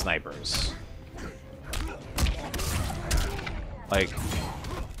but the snipers. Like,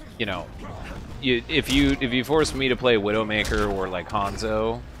 you know, if you force me to play Widowmaker or like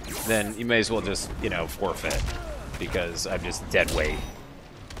Hanzo, then you may as well just, you know, forfeit, because I'm just dead weight.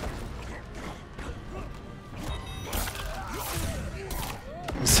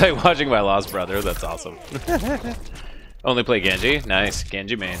 It's like watching my lost brother. That's awesome. Only play Genji. Nice.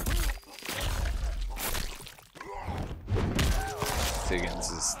 Genji main. So again,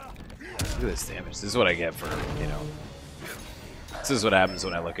 this is... Look at this damage. This is what I get for, you know... This is what happens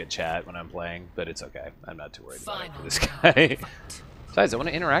when I look at chat when I'm playing, but it's okay. I'm not too worried about it for this guy. Besides, I want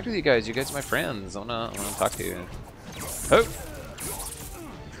to interact with you guys. You guys are my friends. I want to talk to you. Oh!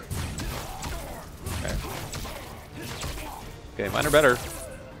 Okay. Okay, mine are better.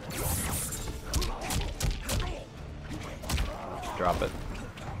 Drop it.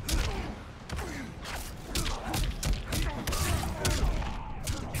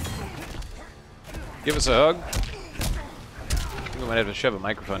 Give us a hug. We might have to shove a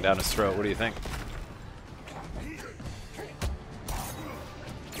microphone down his throat. What do you think?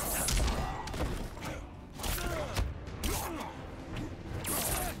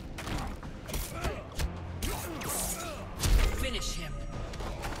 Finish him.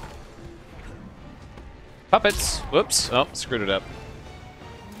 Puppets! Whoops. Oh, screwed it up.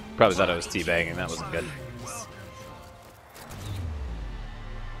 Probably thought I was teabagging. That wasn't good.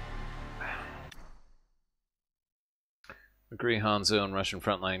 Agree, Hanzo and Russian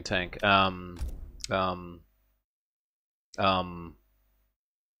frontline tank. Oh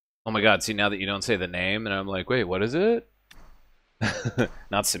my god, see, now that you don't say the name, and I'm like, wait, what is it?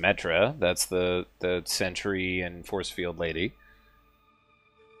 Not Symmetra. That's the Sentry and Force Field lady.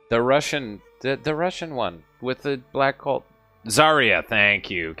 The Russian one with the black cult. Zarya,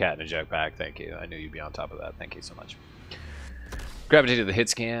 thank you. Cat in a Joke Pack, thank you. I knew you'd be on top of that. Thank you so much. Gravitated to the hit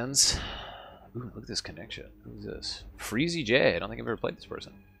scans. Ooh, look at this connection. Who's this? Freezy J. I don't think I've ever played this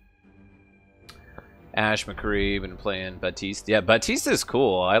person. Ash McCree, been playing Batiste. Yeah, Batiste is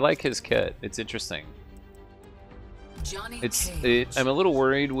cool. I like his kit. It's interesting. I'm a little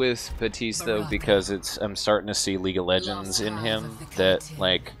worried with Batiste though, because I'm starting to see League of Legends in him. That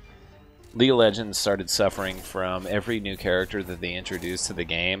like League of Legends started suffering from every new character that they introduced to the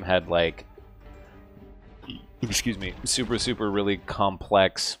game had like, excuse me, super really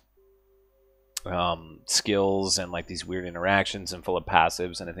complex skills and like these weird interactions and full of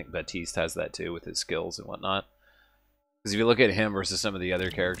passives, and I think Batiste has that too with his skills and whatnot. Because if you look at him versus some of the other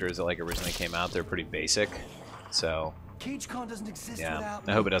characters that like originally came out, they're pretty basic. So yeah,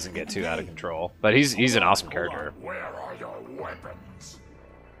 I hope it doesn't get too out of control. But he's an awesome character. Where are your weapons?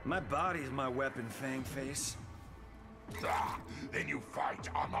 My body's my weapon, Fang Face. Then you fight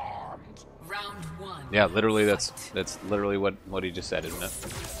unarmed. Round one. Yeah, literally that's literally what he just said, isn't it?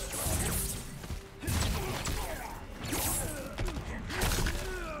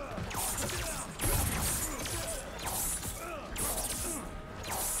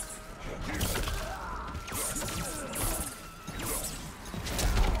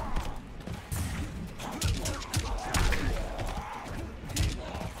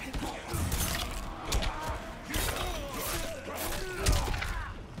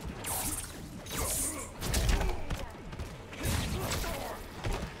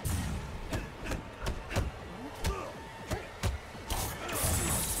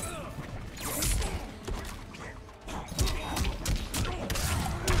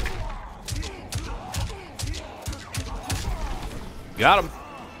 Got him.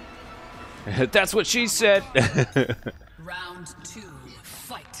 That's what she said. Round 2,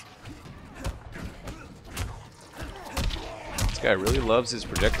 fight. This guy really loves his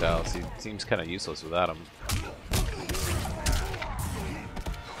projectiles. He seems kind of useless without them.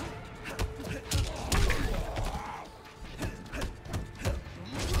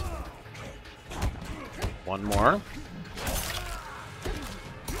 One more.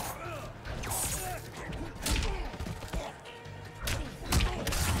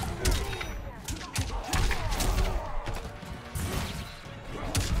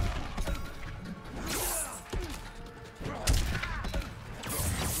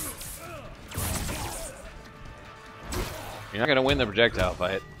 You're not gonna win the projectile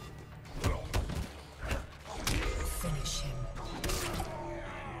fight. Finish him.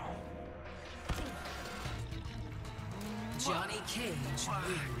 Johnny Cage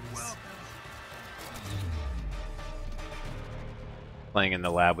wins. Playing in the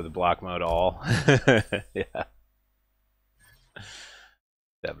lab with block mode all. Yeah.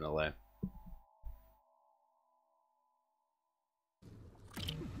 Definitely.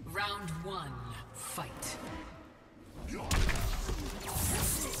 Round 1, fight.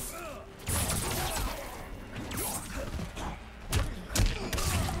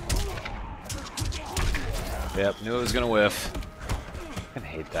 Yep, knew it was gonna whiff. I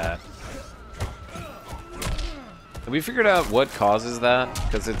hate that. Have we figured out what causes that?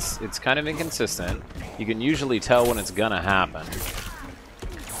 Because it's kind of inconsistent. You can usually tell when it's gonna happen.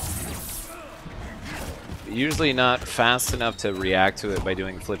 Usually not fast enough to react to it by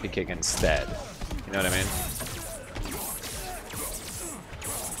doing flippy kick instead. You know what I mean?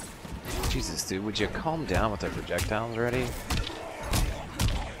 Jesus, dude, would you calm down with the projectiles already?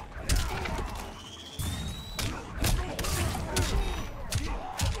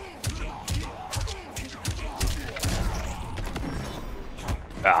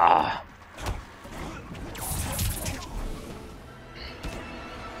 Ah.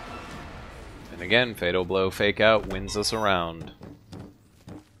 And again, fatal blow, fake out, wins us around.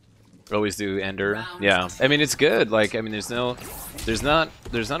 Always do ender. Yeah, I mean it's good. Like, I mean, there's not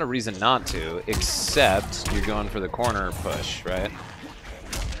a reason not to, except you're going for the corner push, right?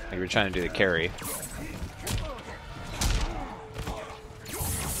 Like you're trying to do the carry.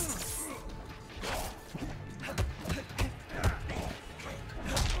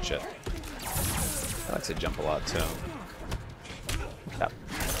 Shit. I like to jump a lot too. Yep.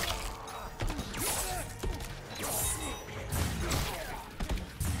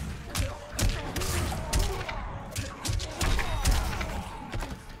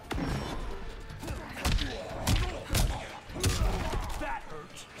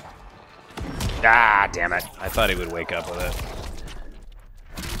 Ah, damn it. I thought he would wake up with it.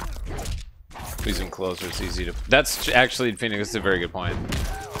 Squeeze him closer, it's easy to... That's actually, Phoenix, that's a very good point.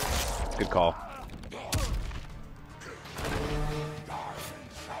 Good call.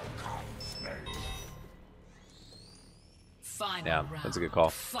 Yeah, that's a good call.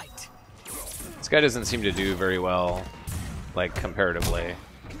 Fight. This guy doesn't seem to do very well, like, comparatively,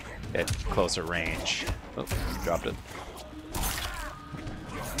 at closer range. Oh, dropped it.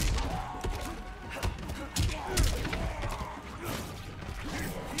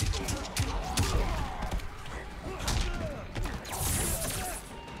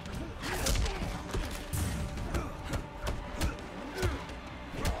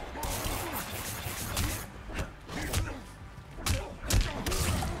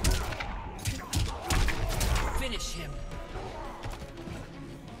 Finish him.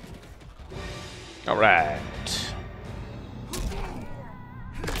 All right.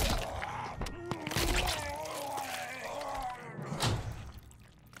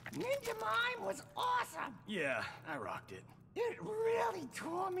 Ninja Mime was awesome. Yeah, I rocked it. It really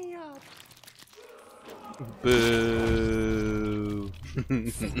tore me up. Boo.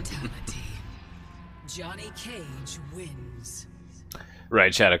 Fatality. Johnny Cage wins.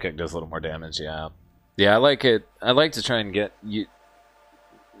 Right, Shadow Kick does a little more damage, yeah. Yeah, I like it. I like to try and get you.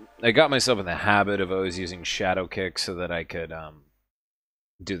 I got myself in the habit of always using Shadow Kick so that I could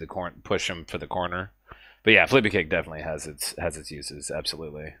do the push him for the corner. But yeah, Flippy Kick definitely has its uses,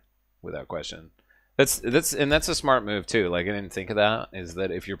 absolutely, without question. That's a smart move too. Like, I didn't think of that. Is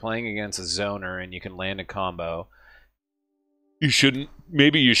that if you're playing against a zoner and you can land a combo, you shouldn't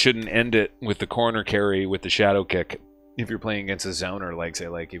end it with the corner carry with the Shadow Kick. If you're playing against a zoner, like say,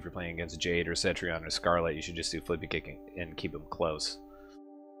 like if you're playing against Jade or Cetrion or Scarlet, you should just do Flippy Kick and keep them close.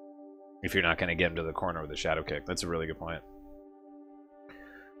 If you're not going to get him to the corner with a Shadow Kick, that's a really good point.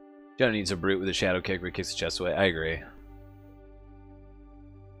 Johnny needs a brute with a Shadow Kick where he kicks the chest away. I agree.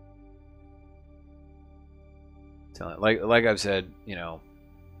 Like I've said, you know,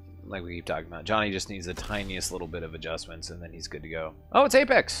 like we keep talking about, Johnny just needs the tiniest little bit of adjustments, and then he's good to go. Oh, it's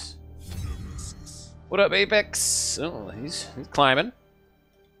Apex. What up, Apex? Oh, he's climbing.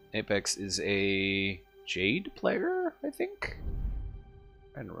 Apex is a Jade player, I think.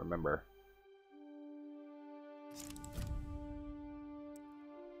 I don't remember.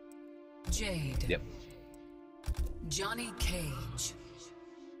 Jade. Yep. Johnny Cage.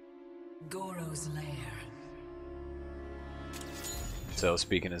 Goro's Lair. So,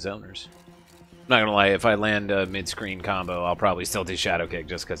 speaking as owners. Not gonna lie, if I land a mid-screen combo, I'll probably still do Shadow Kick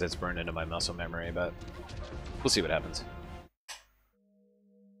just because it's burned into my muscle memory, but we'll see what happens.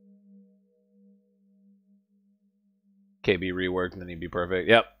 KB reworked and then he'd be perfect.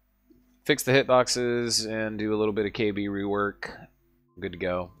 Yep. Fix the hitboxes and do a little bit of KB rework. Good to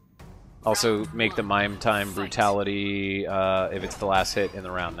go. Also, make the mime time brutality if it's the last hit in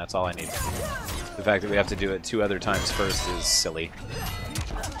the round. That's all I need. The fact that we have to do it 2 other times first is silly.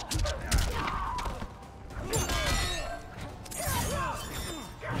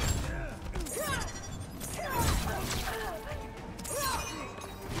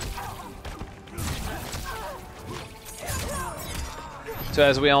 So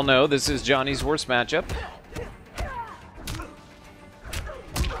as we all know, this is Johnny's worst matchup.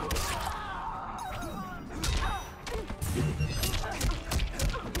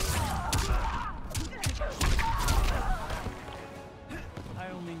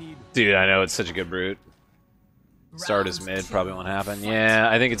 Dude, I know it's such a good brute. Start as mid, probably won't happen. Yeah,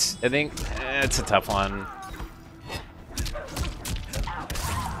 I think it's a tough one.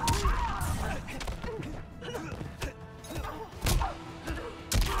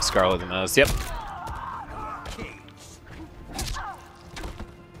 Scarlet the most. Yep.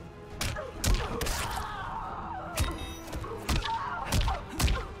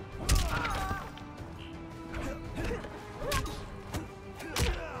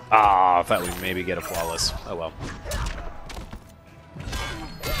 Ah, I thought we'd maybe get a flawless. Oh well.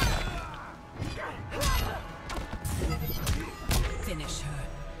 Finish her.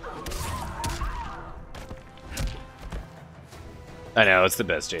 I know, it's the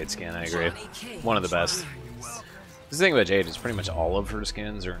best Jade skin, I agree. One of the best. The thing about Jade is pretty much all of her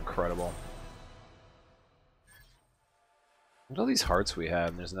skins are incredible. Look at all these hearts we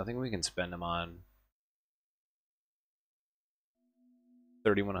have, and there's nothing we can spend them on.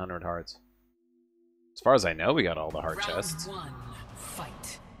 3,100 hearts. As far as I know, we got all the heart chests. Round 1,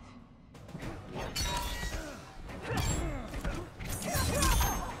 fight.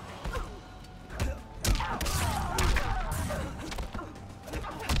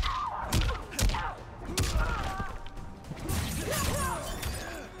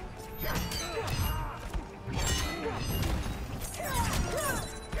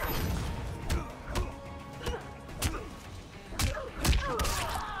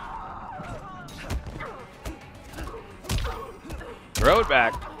 Throw it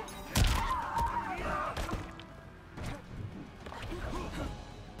back.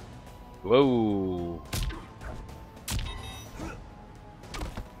 Whoa.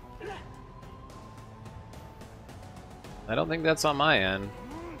 I don't think that's on my end.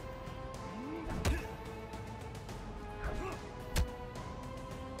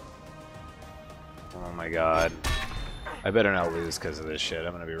 Oh my god. I better not lose because of this shit.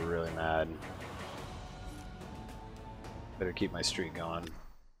 I'm gonna be really mad. Better keep my streak going.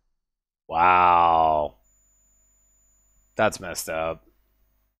 Wow. That's messed up.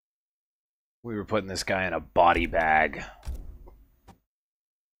 We were putting this guy in a body bag.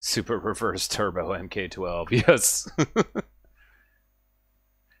 Super reverse turbo MK12. Yes.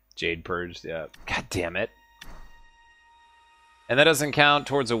 Jade purged. Yeah. God damn it. And that doesn't count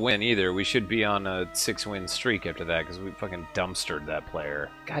towards a win either. We should be on a 6-win streak after that because we fucking dumpstered that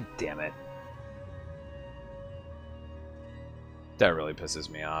player. God damn it. That really pisses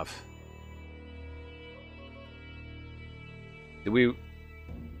me off. Did we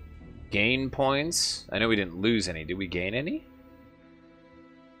gain points? I know we didn't lose any. Did we gain any?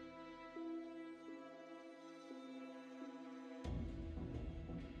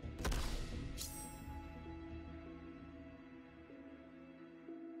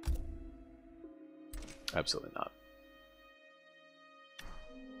 Absolutely not.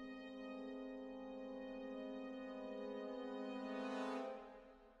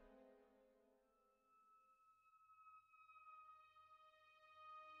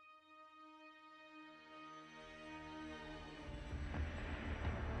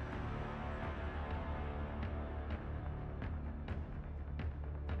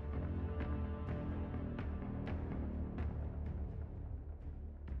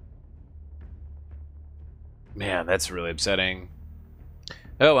 Man, that's really upsetting.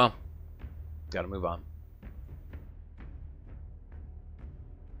 Oh well. Gotta move on.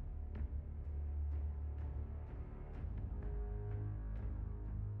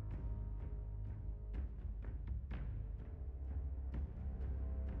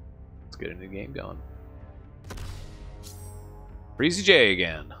 Let's get a new game going. Breezy J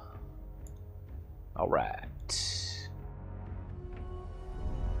again. Alright.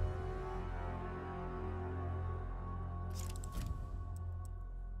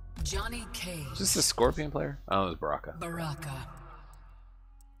 Johnny Cage. Is this the Scorpion player? Oh, it was Baraka.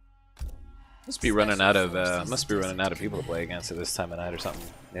 Must be running out of people to play against at this time of night or something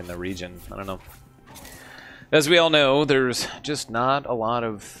in the region. I don't know. As we all know, there's just not all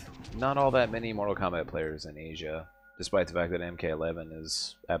that many Mortal Kombat players in Asia, despite the fact that MK11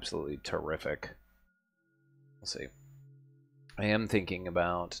 is absolutely terrific. We'll see. I am thinking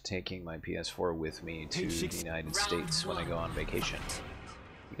about taking my PS4 with me to the United States when I go on vacation.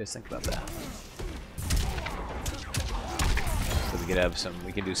 What do you guys think about that? So we could have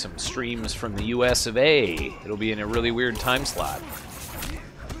we can do some streams from the US of A. It'll be in a really weird time slot.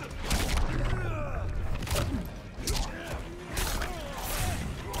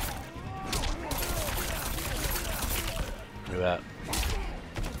 Look at that.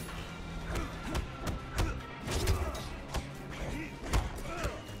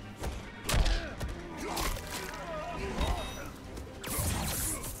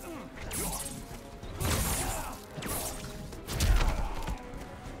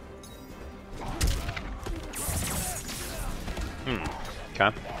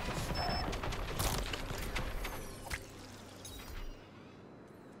 Okay.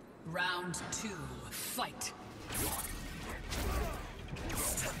 Round 2, fight.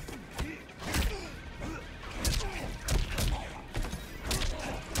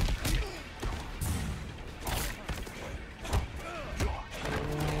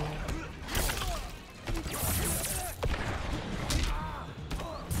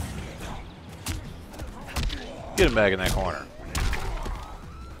 Get him back in that corner.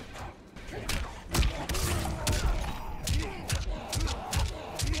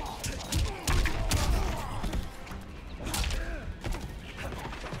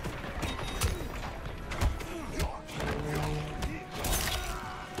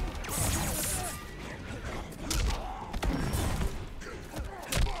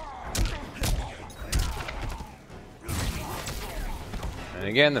 And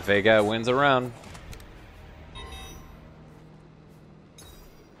again, the fake out wins a round.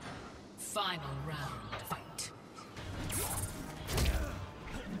 Final round, fight.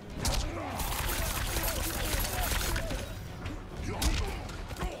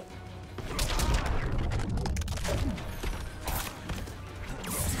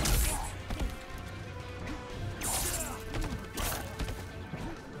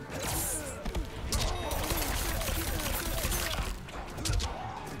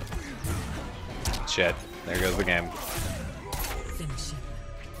 Shit. There goes the game. Finish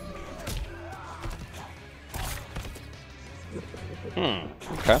him.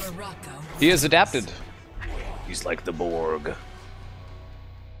 Okay. Morocco. He has adapted. He's like the Borg.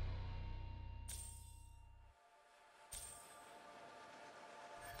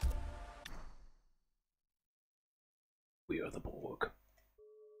 We are the Borg.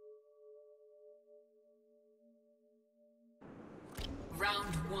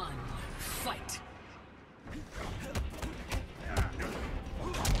 Round 1, fight.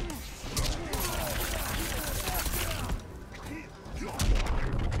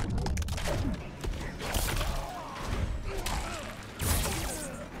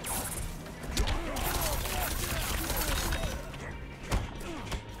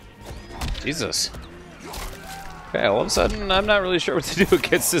 Jesus. Okay, all of a sudden, I'm not really sure what to do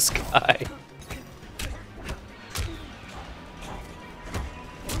against this guy.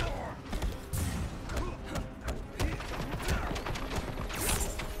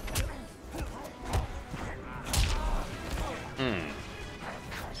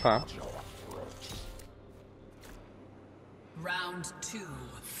 Huh. Round 2,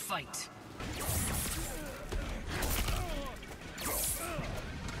 fight.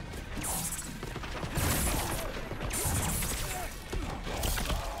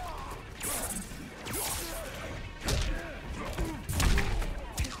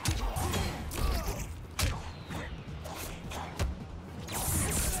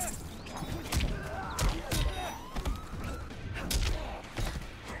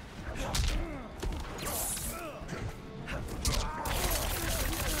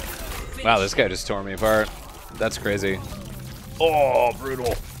 Wow, this guy just tore me apart. That's crazy. Oh,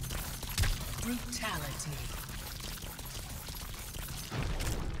 brutal. Brutality.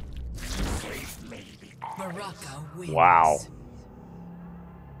 Baraka wins. Wow.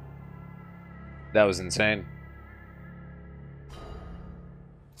 That was insane.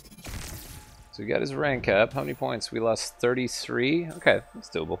 So we got his rank up. How many points? We lost 33? Okay, that's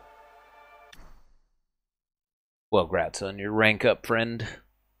doable. Well, grats on your rank up, friend.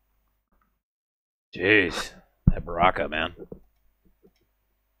 Jeez. That Baraka, man.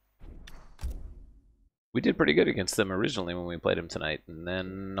 We did pretty good against them originally when we played him tonight, and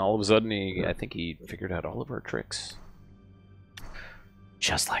then all of a sudden I think he figured out all of our tricks.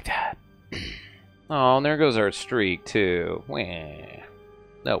 Just like that. Oh, and there goes our streak, too. Wah.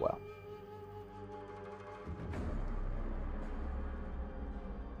 Oh, well.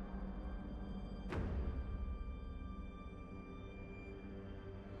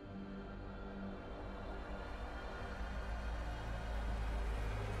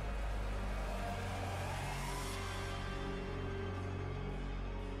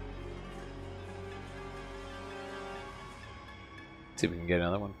 See if we can get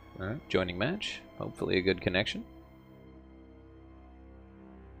another one. Alright, joining match. Hopefully a good connection.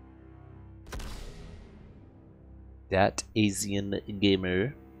 That Asian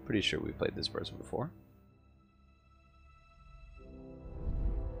gamer. Pretty sure we played this person before.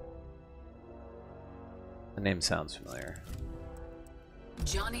 The name sounds familiar.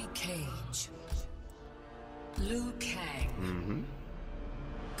 Johnny Cage. Liu Kang.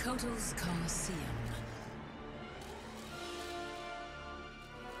 Kotal's Coliseum.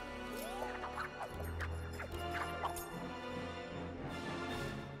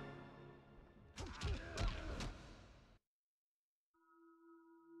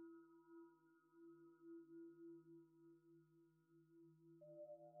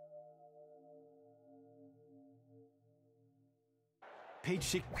 Page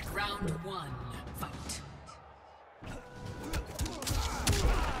 6. Round 1, fight.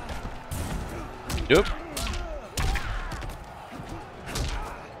 Yep.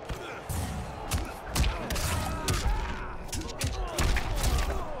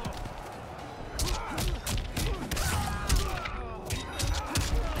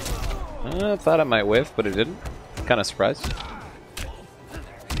 I thought I might whiff, but it didn't. Kind of surprised.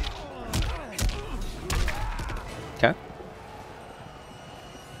 Okay.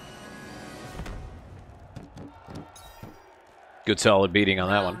 Good solid beating on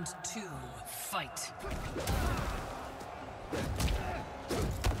that one. Round 2, fight.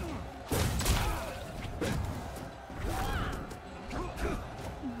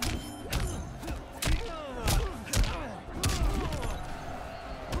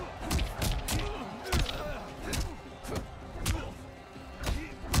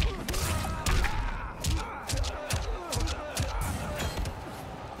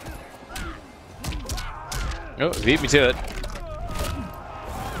 Oh, beat me to it.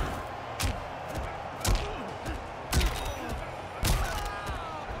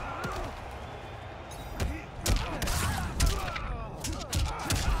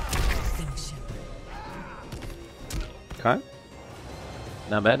 Okay.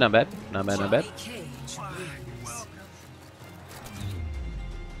 Not bad, not bad. Not bad, not bad. Johnny Cage wins.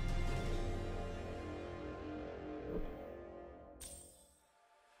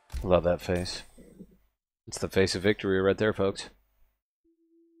 Love that face. It's the face of victory right there, folks.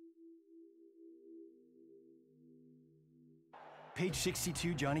 Page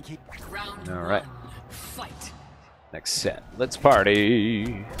 62, Johnny Cage. Round All right. 1, fight. Next set. Let's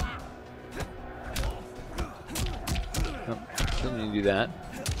party. Oh, didn't need to do that.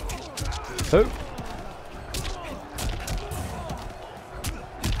 Oh.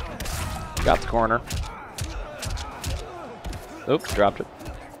 Got the corner. Oops, dropped it.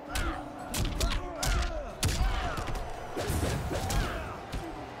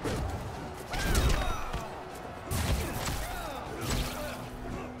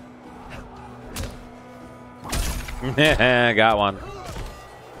 Got one.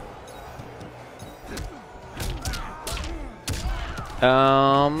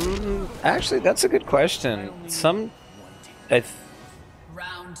 Actually, that's a good question.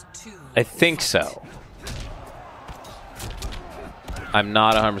 Round 2. I think so. I'm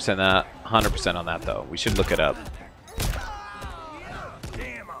not 100% on that though. We should look it up.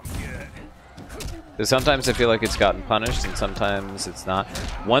 Because sometimes I feel like it's gotten punished, and sometimes it's not.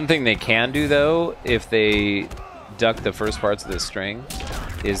 One thing they can do though, if they duck the first parts of the string,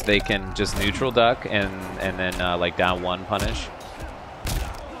 is they can just neutral duck and then like down one punish.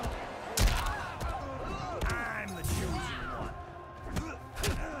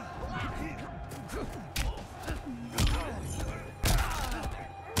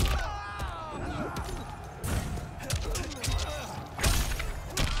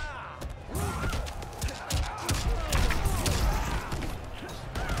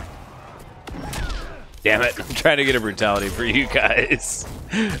 Damn it! I'm trying to get a brutality for you guys.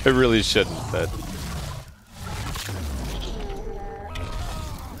 I really shouldn't, but.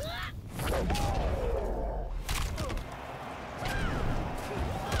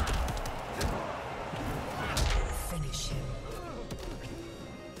 Finish him.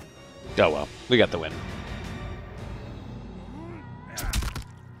 Oh well, we got the win.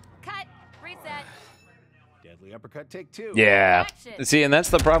 Cut. Reset. Deadly uppercut, take 2. Yeah. Action. See, and that's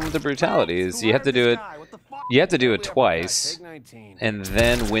the problem with the brutality is you have to do it. You have to do it twice, Take 19. and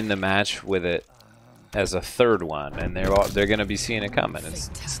then win the match with it as a third one, and they're gonna be seeing it coming. It's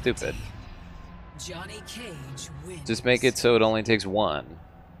stupid. Johnny Cage wins. Just make it so it only takes one.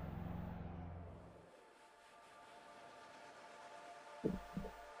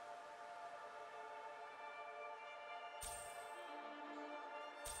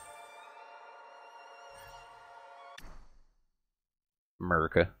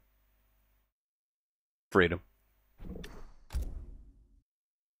 America. Freedom.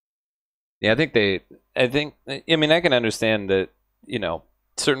 Yeah, I mean, I can understand that, you know,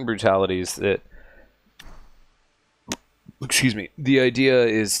 certain brutalities that, excuse me, the idea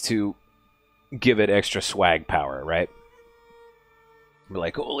is to give it extra swag power, right? We're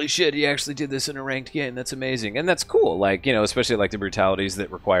like, holy shit, he actually did this in a ranked game, that's amazing. And that's cool, like, you know, especially like the brutalities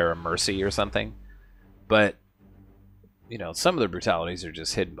that require a mercy or something. But, you know, some of the brutalities are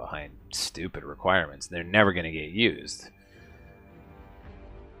just hidden behind stupid requirements. They're never going to get used.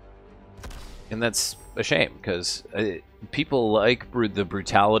 And that's a shame, because people like the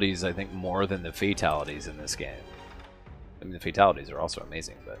brutalities, I think, more than the fatalities in this game. I mean, the fatalities are also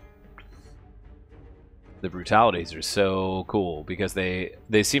amazing, but the brutalities are so cool because they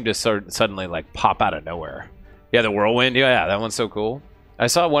seem to suddenly, like, pop out of nowhere. Yeah, the whirlwind, yeah, that one's so cool. I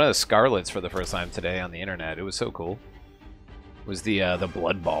saw one of the Scarlets for the first time today on the internet. It was so cool. It was the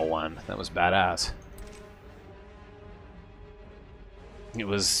blood ball one. That was badass. It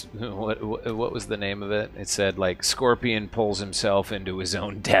was what was the name of it? It said like Scorpion pulls himself into his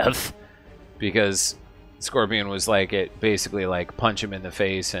own death because Scorpion was like it basically like punch him in the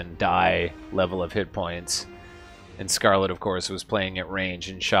face and die level of hit points. And Scarlet, of course, was playing at range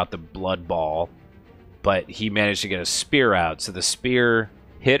and shot the blood ball, but he managed to get a spear out. So the spear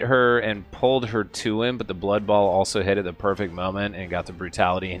hit her and pulled her to him, but the blood ball also hit at the perfect moment and got the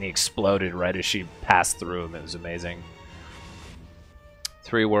brutality, and he exploded right as she passed through him. It was amazing.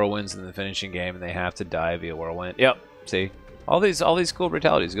 3 whirlwinds in the finishing game, and they have to die via whirlwind. Yep. See, all these cool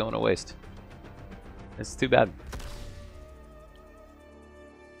brutalities going to waste. It's too bad.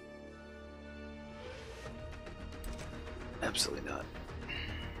 Absolutely not.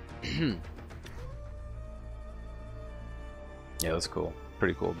 Yeah, that's cool.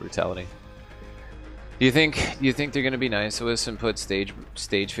 Pretty cool brutality. Do you think they're gonna be nice to us and put stage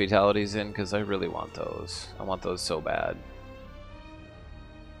fatalities in? Because I really want those. I want those so bad.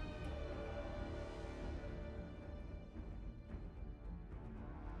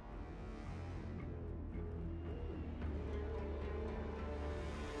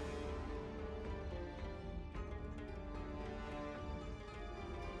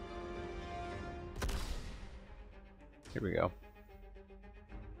 Here we go.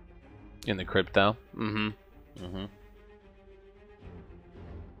 In the crypto.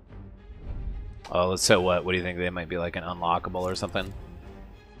 Oh, so what? What do you think? They might be like an unlockable or something?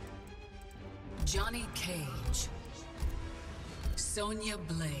 Johnny Cage. Sonya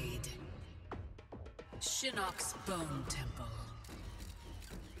Blade. Shinnok's Bone Temple.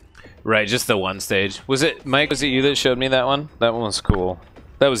 Right, just the one stage. Was it, Mike, was it you that showed me that one? That one was cool.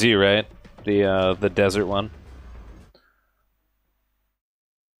 That was you, right? The desert one?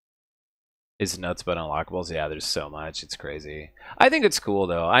 It's nuts about unlockables. Yeah, there's so much. It's crazy. I think it's cool,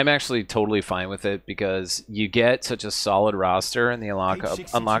 though. I'm actually totally fine with it because you get such a solid roster, and the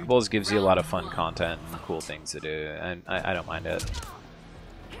unlockables gives you a lot of fun content and cool things to do, and I don't mind it.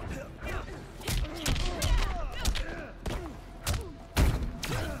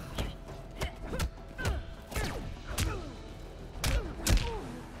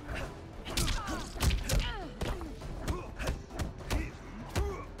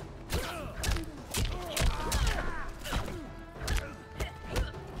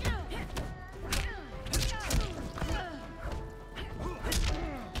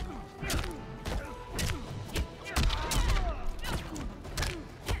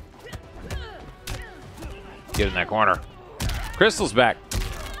 Get in that corner. Crystal's back.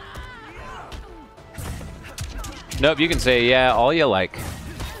 Nope, you can say, yeah, all you like.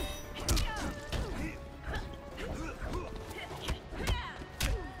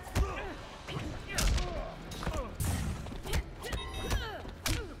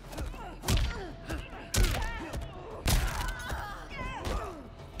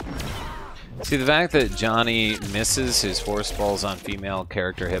 See, the fact that Johnny misses his force balls on female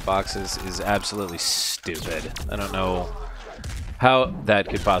character hitboxes is absolutely stupid. I don't know how that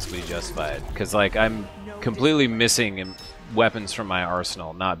could possibly justify it. Because, like, I'm completely missing weapons from my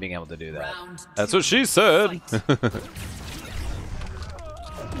arsenal, not being able to do that. That's what she said!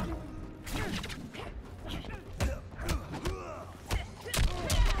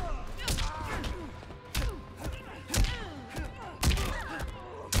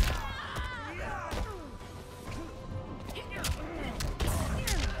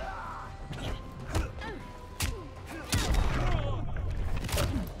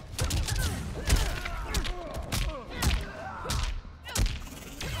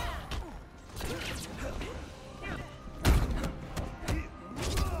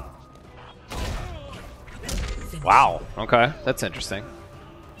 Wow, okay, that's interesting.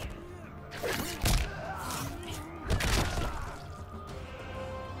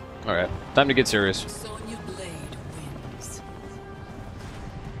 Alright, time to get serious. Sonya Blade wins.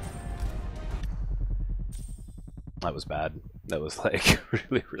 That was bad. That was like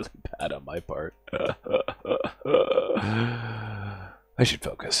really, really bad on my part. I should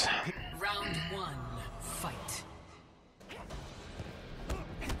focus. Round 1, fight.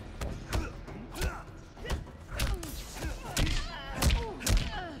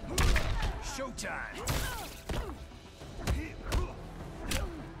 Showtime.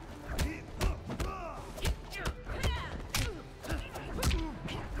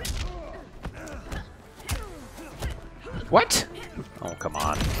 What? Oh, come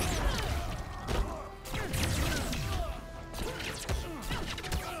on.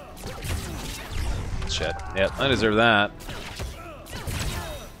 Shit. Yep, I deserve that.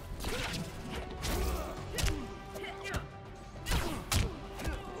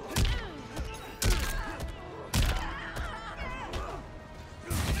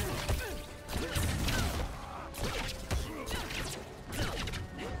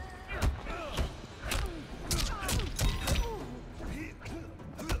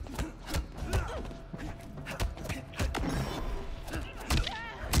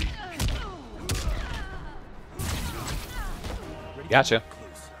 Gotcha.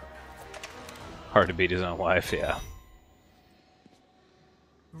 Hard to beat his own wife, yeah.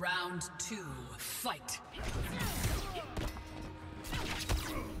 Round 2, fight.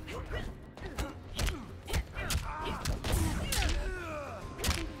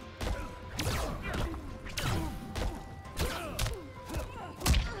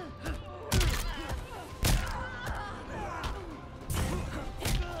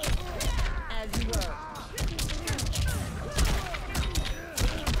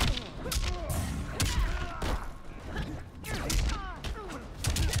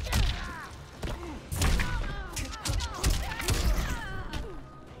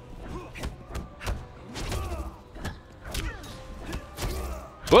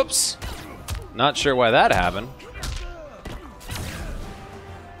 Whoops! Not sure why that happened.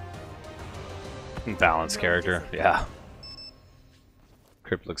 Balanced character, yeah.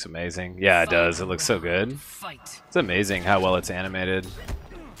 Crypt looks amazing. Yeah, it does. It looks so good. It's amazing how well it's animated.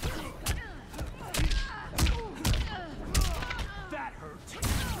 That hurt.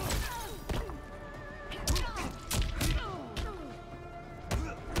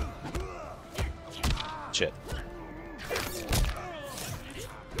 Shit.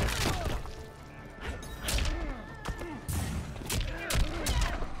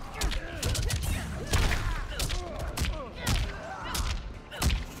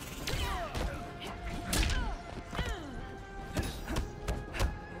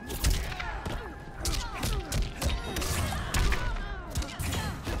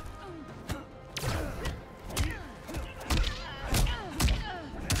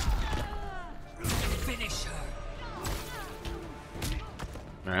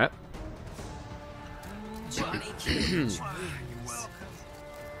 Alright. Johnny Cage wins.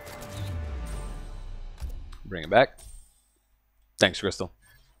 Bring it back. Thanks, Crystal.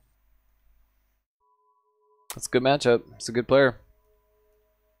 That's a good matchup. It's a good player.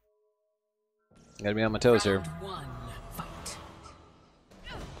 Gotta be on my toes here. Round 1, fight.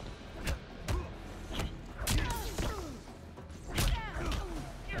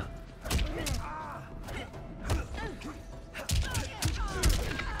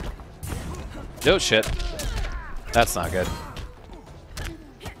 Oh shit. That's not good.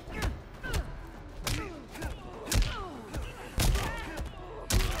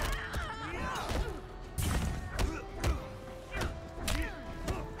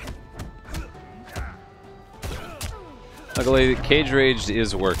 Luckily, Cage Rage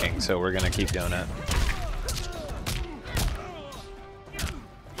is working, so we're gonna keep doing it.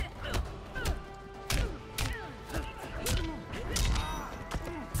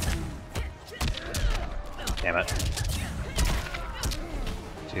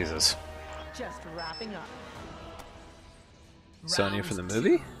 Jesus. Just wrapping up. Sonya from the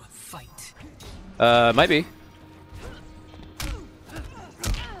movie? Fight. Might be.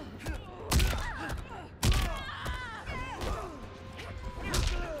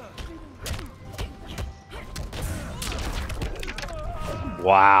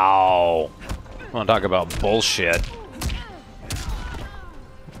 Wow. I want to talk about bullshit.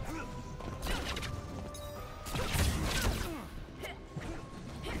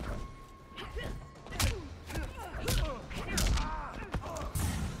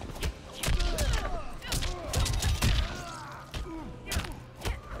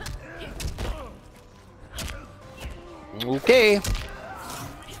 Okay.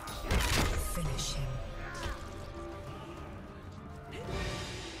 Finish him.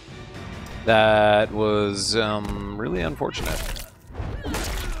 That was really unfortunate.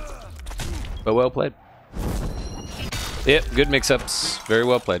 But well played. Yep, good mix-ups. Very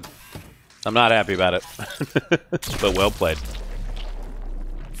well played. I'm not happy about it. But well played.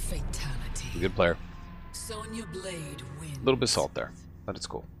 Fatality. Good player. Sonya Blade wins. A little bit of salt there, but it's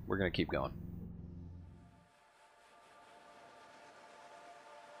cool. We're going to keep going.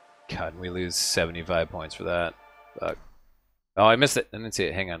 God, we lose 75 points for that. Fuck. Oh, I missed it. I didn't see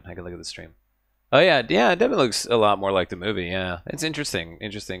it. Hang on. I can look at the stream. Oh, yeah. Yeah, it definitely looks a lot more like the movie. Yeah. It's interesting.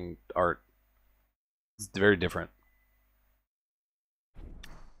 Interesting art. It's very different.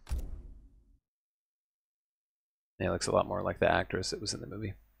 Yeah, it looks a lot more like the actress that was in the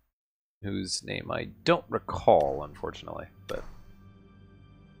movie, whose name I don't recall, unfortunately. But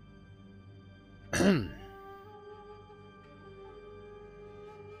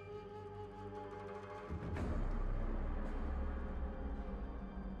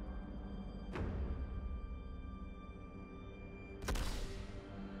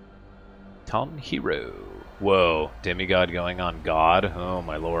Tom Hero. Whoa, demigod going on God. Oh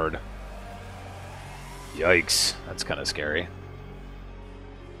my lord. Yikes, that's kind of scary.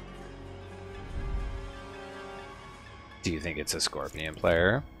 Do you think it's a Scorpion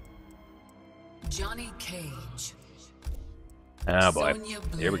player? Johnny Cage. Oh boy, Sonya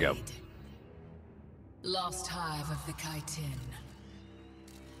here we go. Blade. Lost Hive of the Chitin.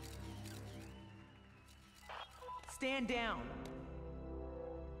 Stand down.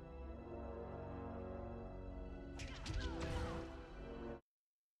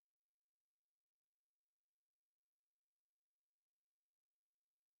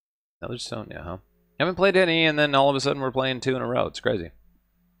 Another Sonya, huh? Haven't played any, and then all of a sudden we're playing 2 in a row. It's crazy.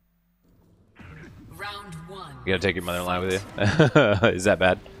 Round 1. You gotta take your mother-in-law with you? Is that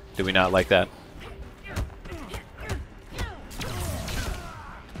bad? Do we not like that?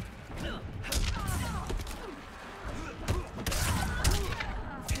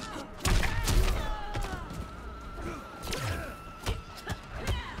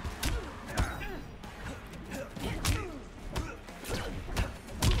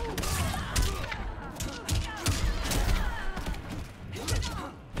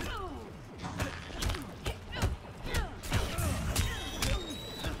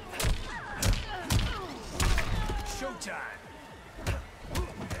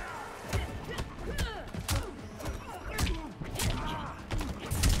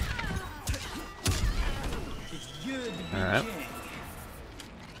 Alright.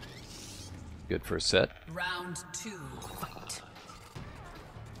 Good first set. Round 2. Fight.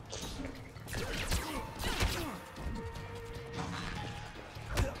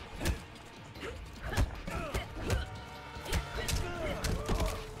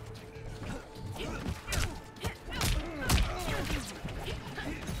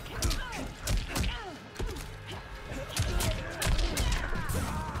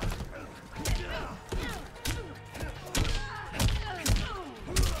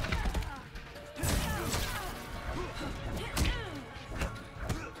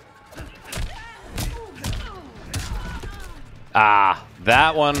 Ah,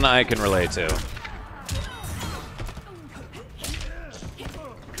 that one I can relate to.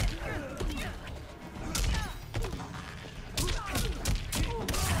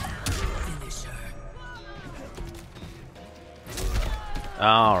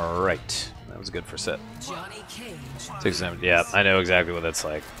 All right, that was good for set. Johnny Cage. 6-7. Yeah, I know exactly what that's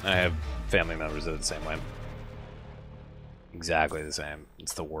like. I have family members that are the same way. Exactly the same.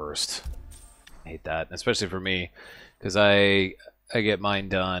 It's the worst. I hate that, especially for me, because I get mine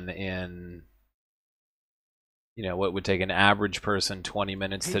done in, you know, what would take an average person 20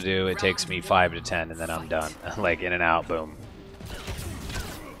 minutes to do. It takes me 5 to 10, and then I'm done. Like in and out, boom.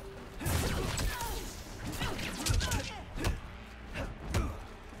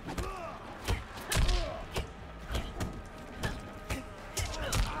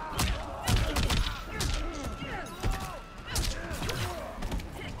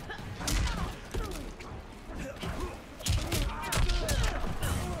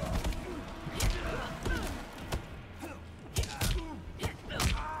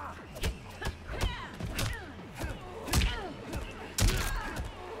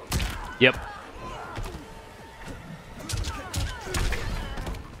 Yep.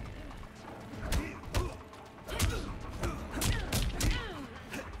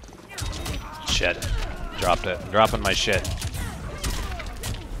 Shit. Dropped it. I'm dropping my shit.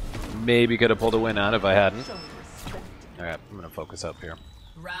 Maybe could have pulled a win out if I hadn't. Alright, I'm gonna focus up here.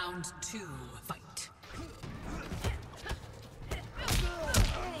 Round 2, fight.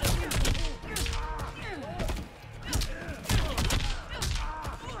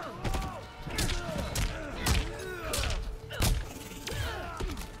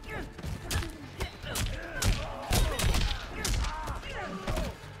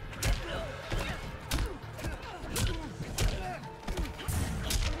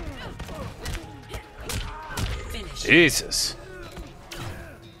 Jesus.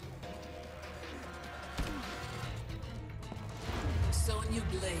 Sonya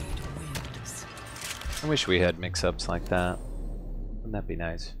Blade wins. I wish we had mix-ups like that. Wouldn't that be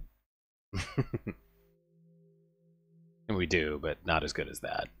nice? And we do, but not as good as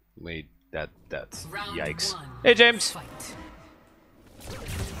that. That's Round yikes. 1, Hey James. fight.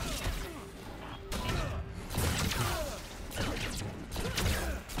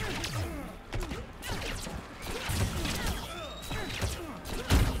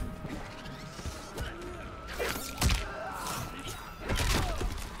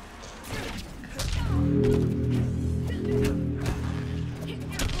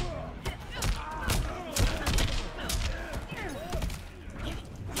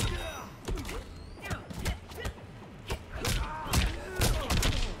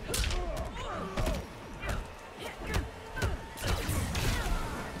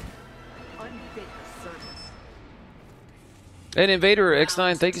 And Invader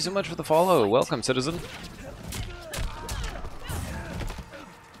X9, thank you so much for the follow. Welcome, citizen.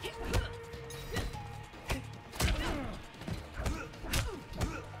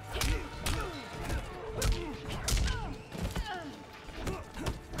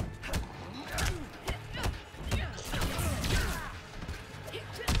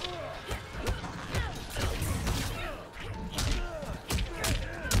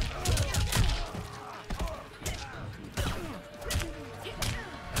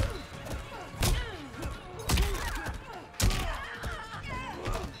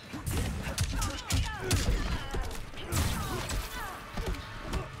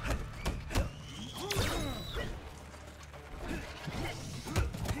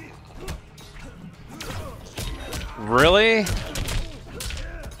 Really?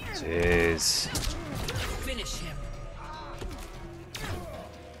 Jeez. Finish him.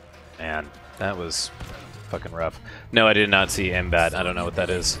 Man, that was fucking rough. No, I did not see Mbat. I don't know what that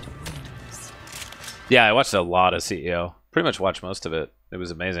is. Yeah, I watched a lot of CEO. Pretty much watched most of it. It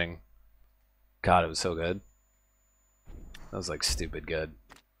was amazing. God, it was so good. That was like stupid good.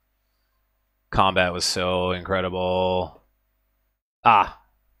 Combat was so incredible. Ah,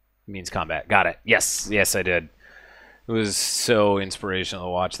 means combat. Got it. Yes, yes, I did. It was so inspirational to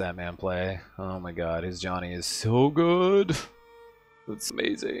watch that man play. Oh my god, his Johnny is so good. It's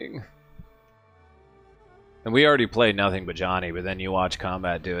amazing. And we already played nothing but Johnny, but then you watch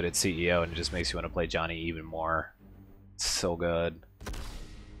Kombat do it at CEO and it just makes you want to play Johnny even more. It's so good.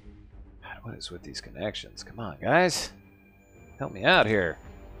 God, what is with these connections? Come on, guys. Help me out here.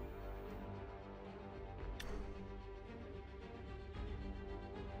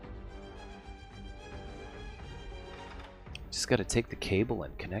 Just got to take the cable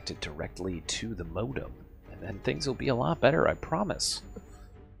and connect it directly to the modem, and then things will be a lot better, I promise.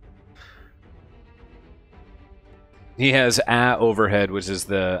 He has a overhead, which is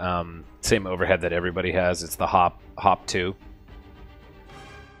the same overhead that everybody has. It's the hop 2.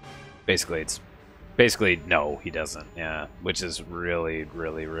 Basically no, he doesn't. Yeah, which is really,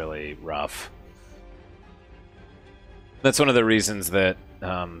 really, really rough. That's one of the reasons that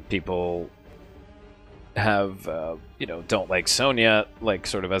people have don't like Sonya, like,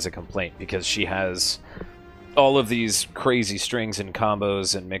 sort of as a complaint, because she has all of these crazy strings and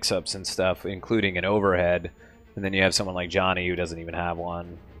combos and mix-ups and stuff, including an overhead, and then you have someone like Johnny who doesn't even have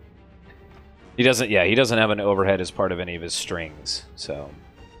one. He doesn't have an overhead as part of any of his strings. So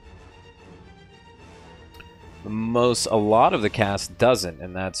a lot of the cast doesn't,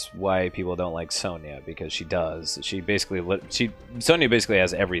 and that's why people don't like Sonya, because she does. Sonya basically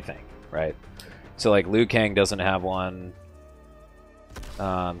has everything, right? So, like, Liu Kang doesn't have one.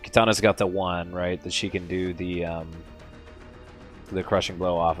 Kitana's got the one, right, that she can do the crushing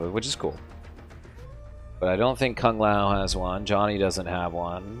blow off of, which is cool. But I don't think Kung Lao has one. Johnny doesn't have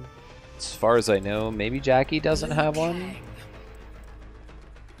one. As far as I know, maybe Jackie doesn't have one.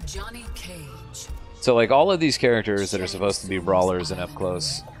 Johnny Cage. So like all of these characters that are supposed to be brawlers and up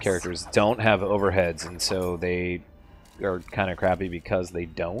close characters don't have overheads, and so they are kind of crappy because they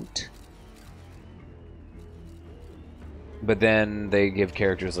don't. But then they give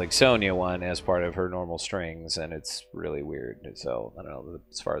characters like Sonya one as part of her normal strings, and it's really weird. So, I don't know,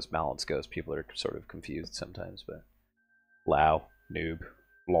 as far as balance goes, people are sort of confused sometimes, but... Lao, noob,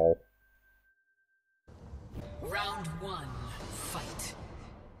 lol. Round 1, fight.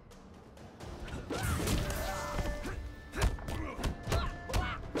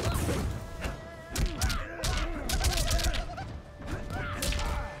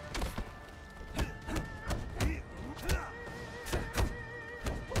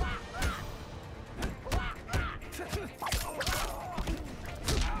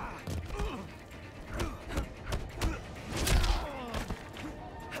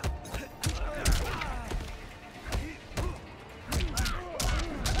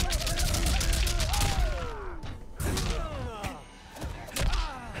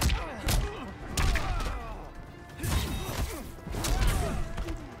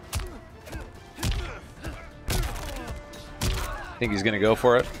 Think he's gonna go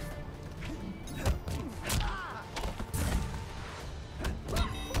for it?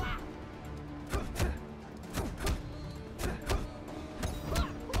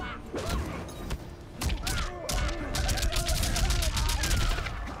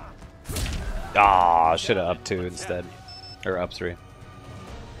 Ah, should have up 2 instead. Or up 3.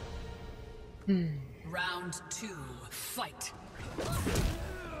 Round 2, fight.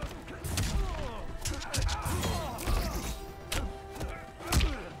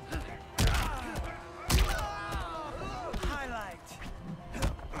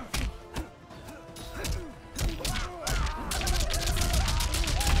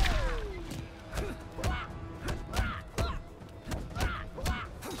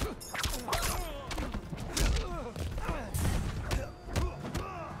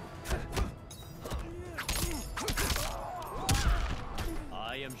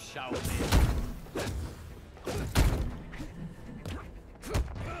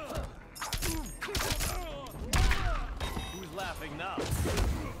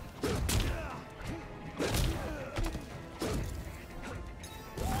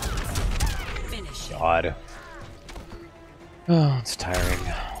 God. Oh, it's tiring.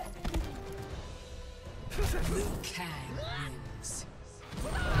 Liu Kang wins.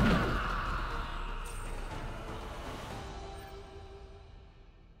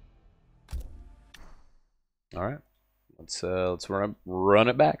 All right, let's run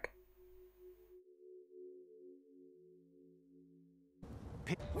it back.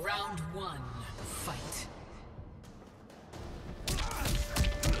 Round 1, fight.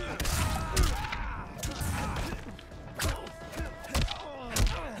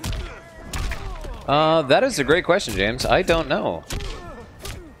 That is a great question, James. I don't know.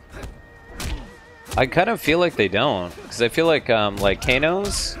 I kind of feel like they don't, because I feel like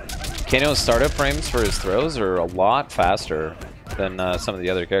Kano's startup frames for his throws are a lot faster than some of the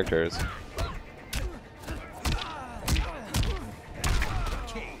other characters.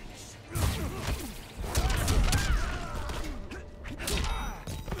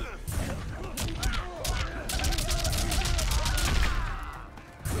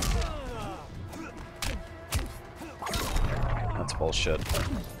 That's bullshit.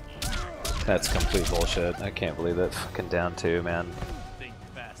 That's complete bullshit. I can't believe that fucking down 2, man.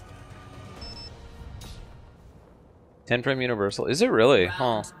 10 frame universal? Is it really?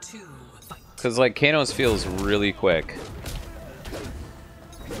 Huh. Because like Kano's feels really quick.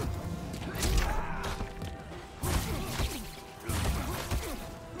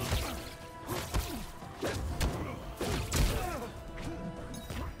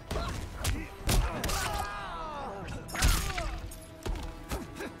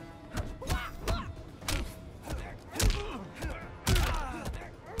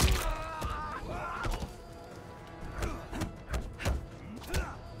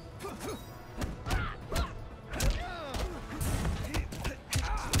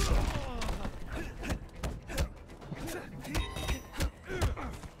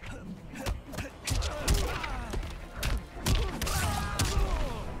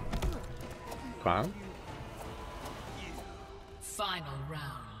 Final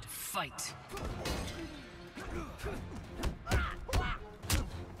round, fight.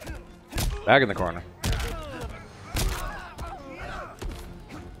 Back in the corner.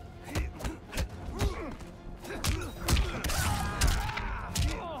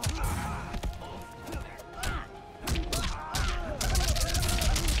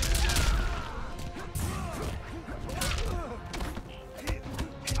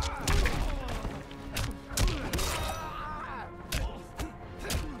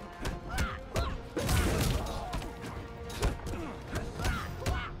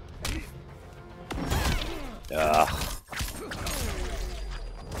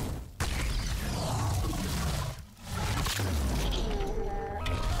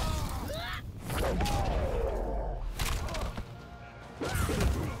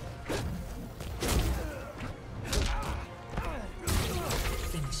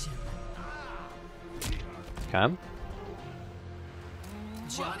 Okay.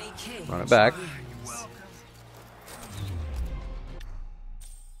 Johnny Cage Run it back. wins.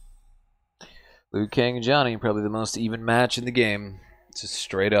 Liu Kang and Johnny, probably the most even match in the game. Just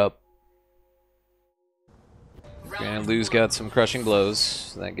straight up. And Liu's got some crushing blows.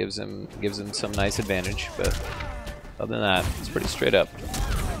 So that gives him some nice advantage, but other than that, it's pretty straight up,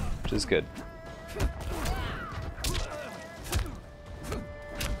 which is good.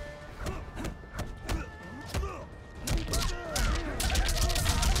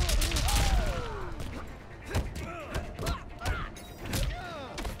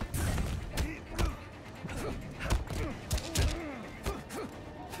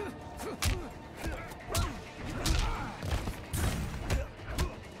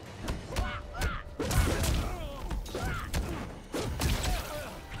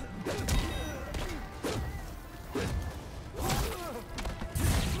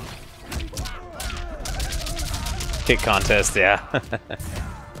 Kick contest, yeah.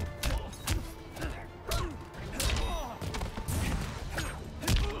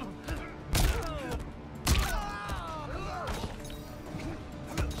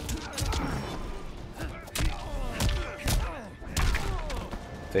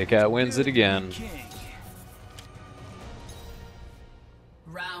 Fake out wins it again.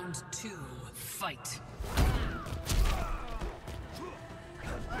 Round 2, fight.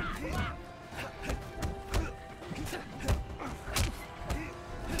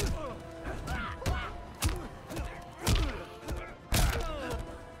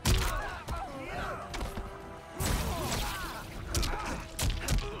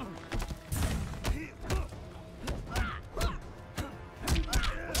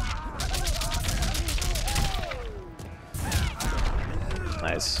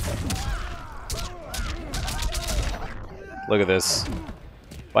 Nice. Look at this.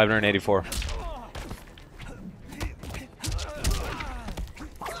 584.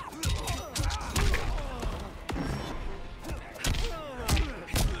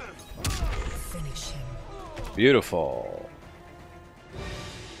 Finish him. Beautiful.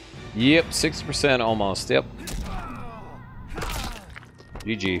 Yep, 60% almost. Yep.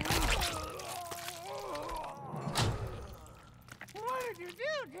 GG. What did you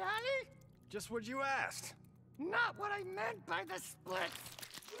do, Johnny? Just what you asked. Not what I meant by the splits.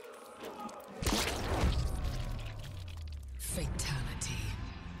 Fatality.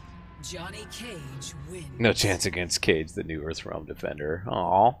 Johnny Cage wins. No chance against Cage, the new Earthrealm defender.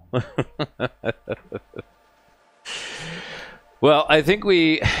 Aw. Well, I think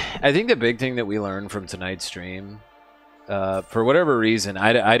the big thing that we learned from tonight's stream, for whatever reason,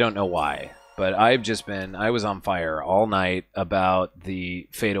 I don't know why, but I was on fire all night about the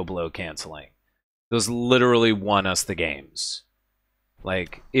Fatal Blow canceling. Those literally won us the games.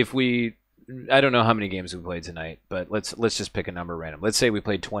 Like, I don't know how many games we played tonight, but let's just pick a number random. Let's say we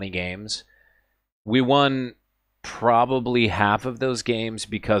played 20 games. We won probably half of those games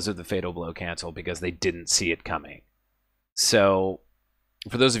because of the Fatal Blow cancel, because they didn't see it coming. So,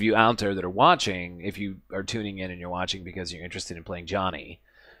 for those of you out there that are watching, if you are tuning in and you're watching because you're interested in playing Johnny,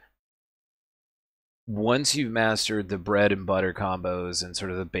 once you've mastered the bread and butter combos and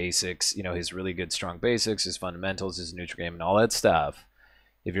sort of the basics, you know, his really good strong basics, his fundamentals, his neutral game, and all that stuff,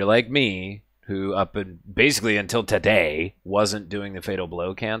 if you're like me, who up and basically until today wasn't doing the Fatal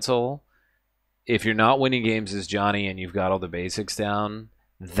Blow cancel, if you're not winning games as Johnny and you've got all the basics down,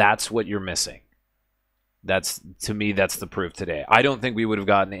 that's what you're missing. To me, that's the proof today. I don't think we would have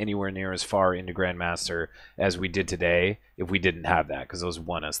gotten anywhere near as far into Grandmaster as we did today if we didn't have that, because those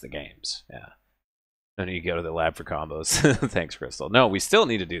won us the games. Yeah. No need to go to the lab for combos. Thanks, Crystal. No, we still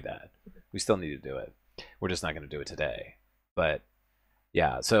need to do that. We still need to do it. We're just not going to do it today. But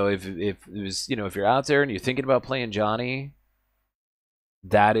yeah, so if it was, you know, if you're out there and you're thinking about playing Johnny,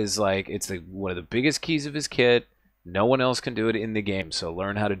 that is like, it's one of the biggest keys of his kit. No one else can do it in the game, so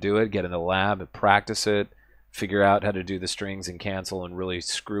learn how to do it, get in the lab, and practice it, figure out how to do the strings and cancel, and really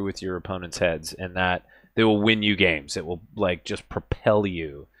screw with your opponent's heads, and that they will win you games. It will like just propel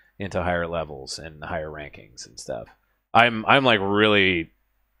you into higher levels and higher rankings and stuff. I'm like really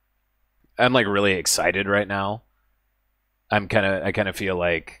excited right now. I kind of feel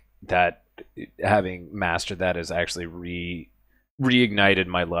like that having mastered that has actually reignited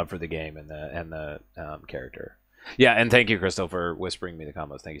my love for the game and the character. Yeah, and thank you, Crystal, for whispering me the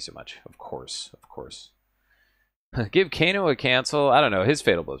combos. Thank you so much. Of course, of course. Give Kano a cancel. I don't know. His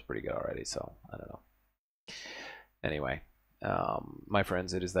Fatal Blow is pretty good already, so I don't know. Anyway, my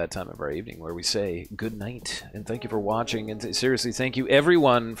friends, it is that time of our evening where we say good night and thank you for watching. And seriously, thank you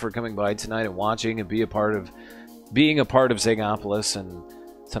everyone for coming by tonight and watching and being a part of Zegopolis and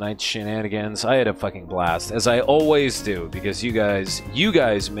tonight's shenanigans. I had a fucking blast, as I always do, because you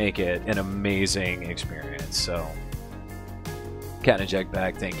guys make it an amazing experience. So, Cat and Jack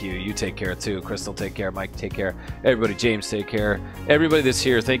back, thank you. You take care too. Crystal, take care. Mike, take care. Everybody, James, take care. Everybody that's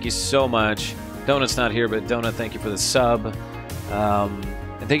here, thank you so much. Donut's not here, but Donut, thank you for the sub.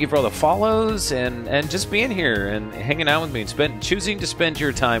 And thank you for all the follows and just being here and hanging out with me and choosing to spend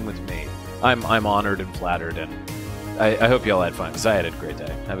your time with me. I'm honored and flattered, and I hope you all had fun, because I had a great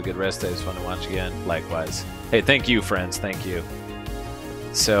day. Have a good rest day. It was fun to watch again. Likewise. Hey, thank you, friends. Thank you.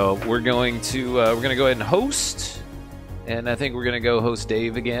 So we're going to go ahead and host, and I think we're going to go host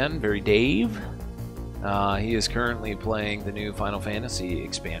Dave again. Very Dave. He is currently playing the new Final Fantasy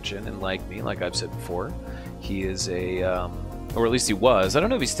expansion, and like me, like I've said before, he is a, or at least he was, I don't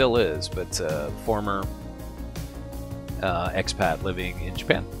know if he still is, but former expat living in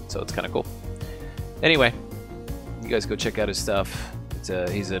Japan, so it's kind of cool. Anyway, you guys go check out his stuff.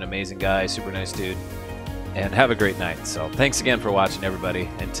 He's an amazing guy, super nice dude, and have a great night. So thanks again for watching, everybody,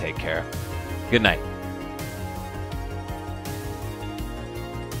 and take care. Good night.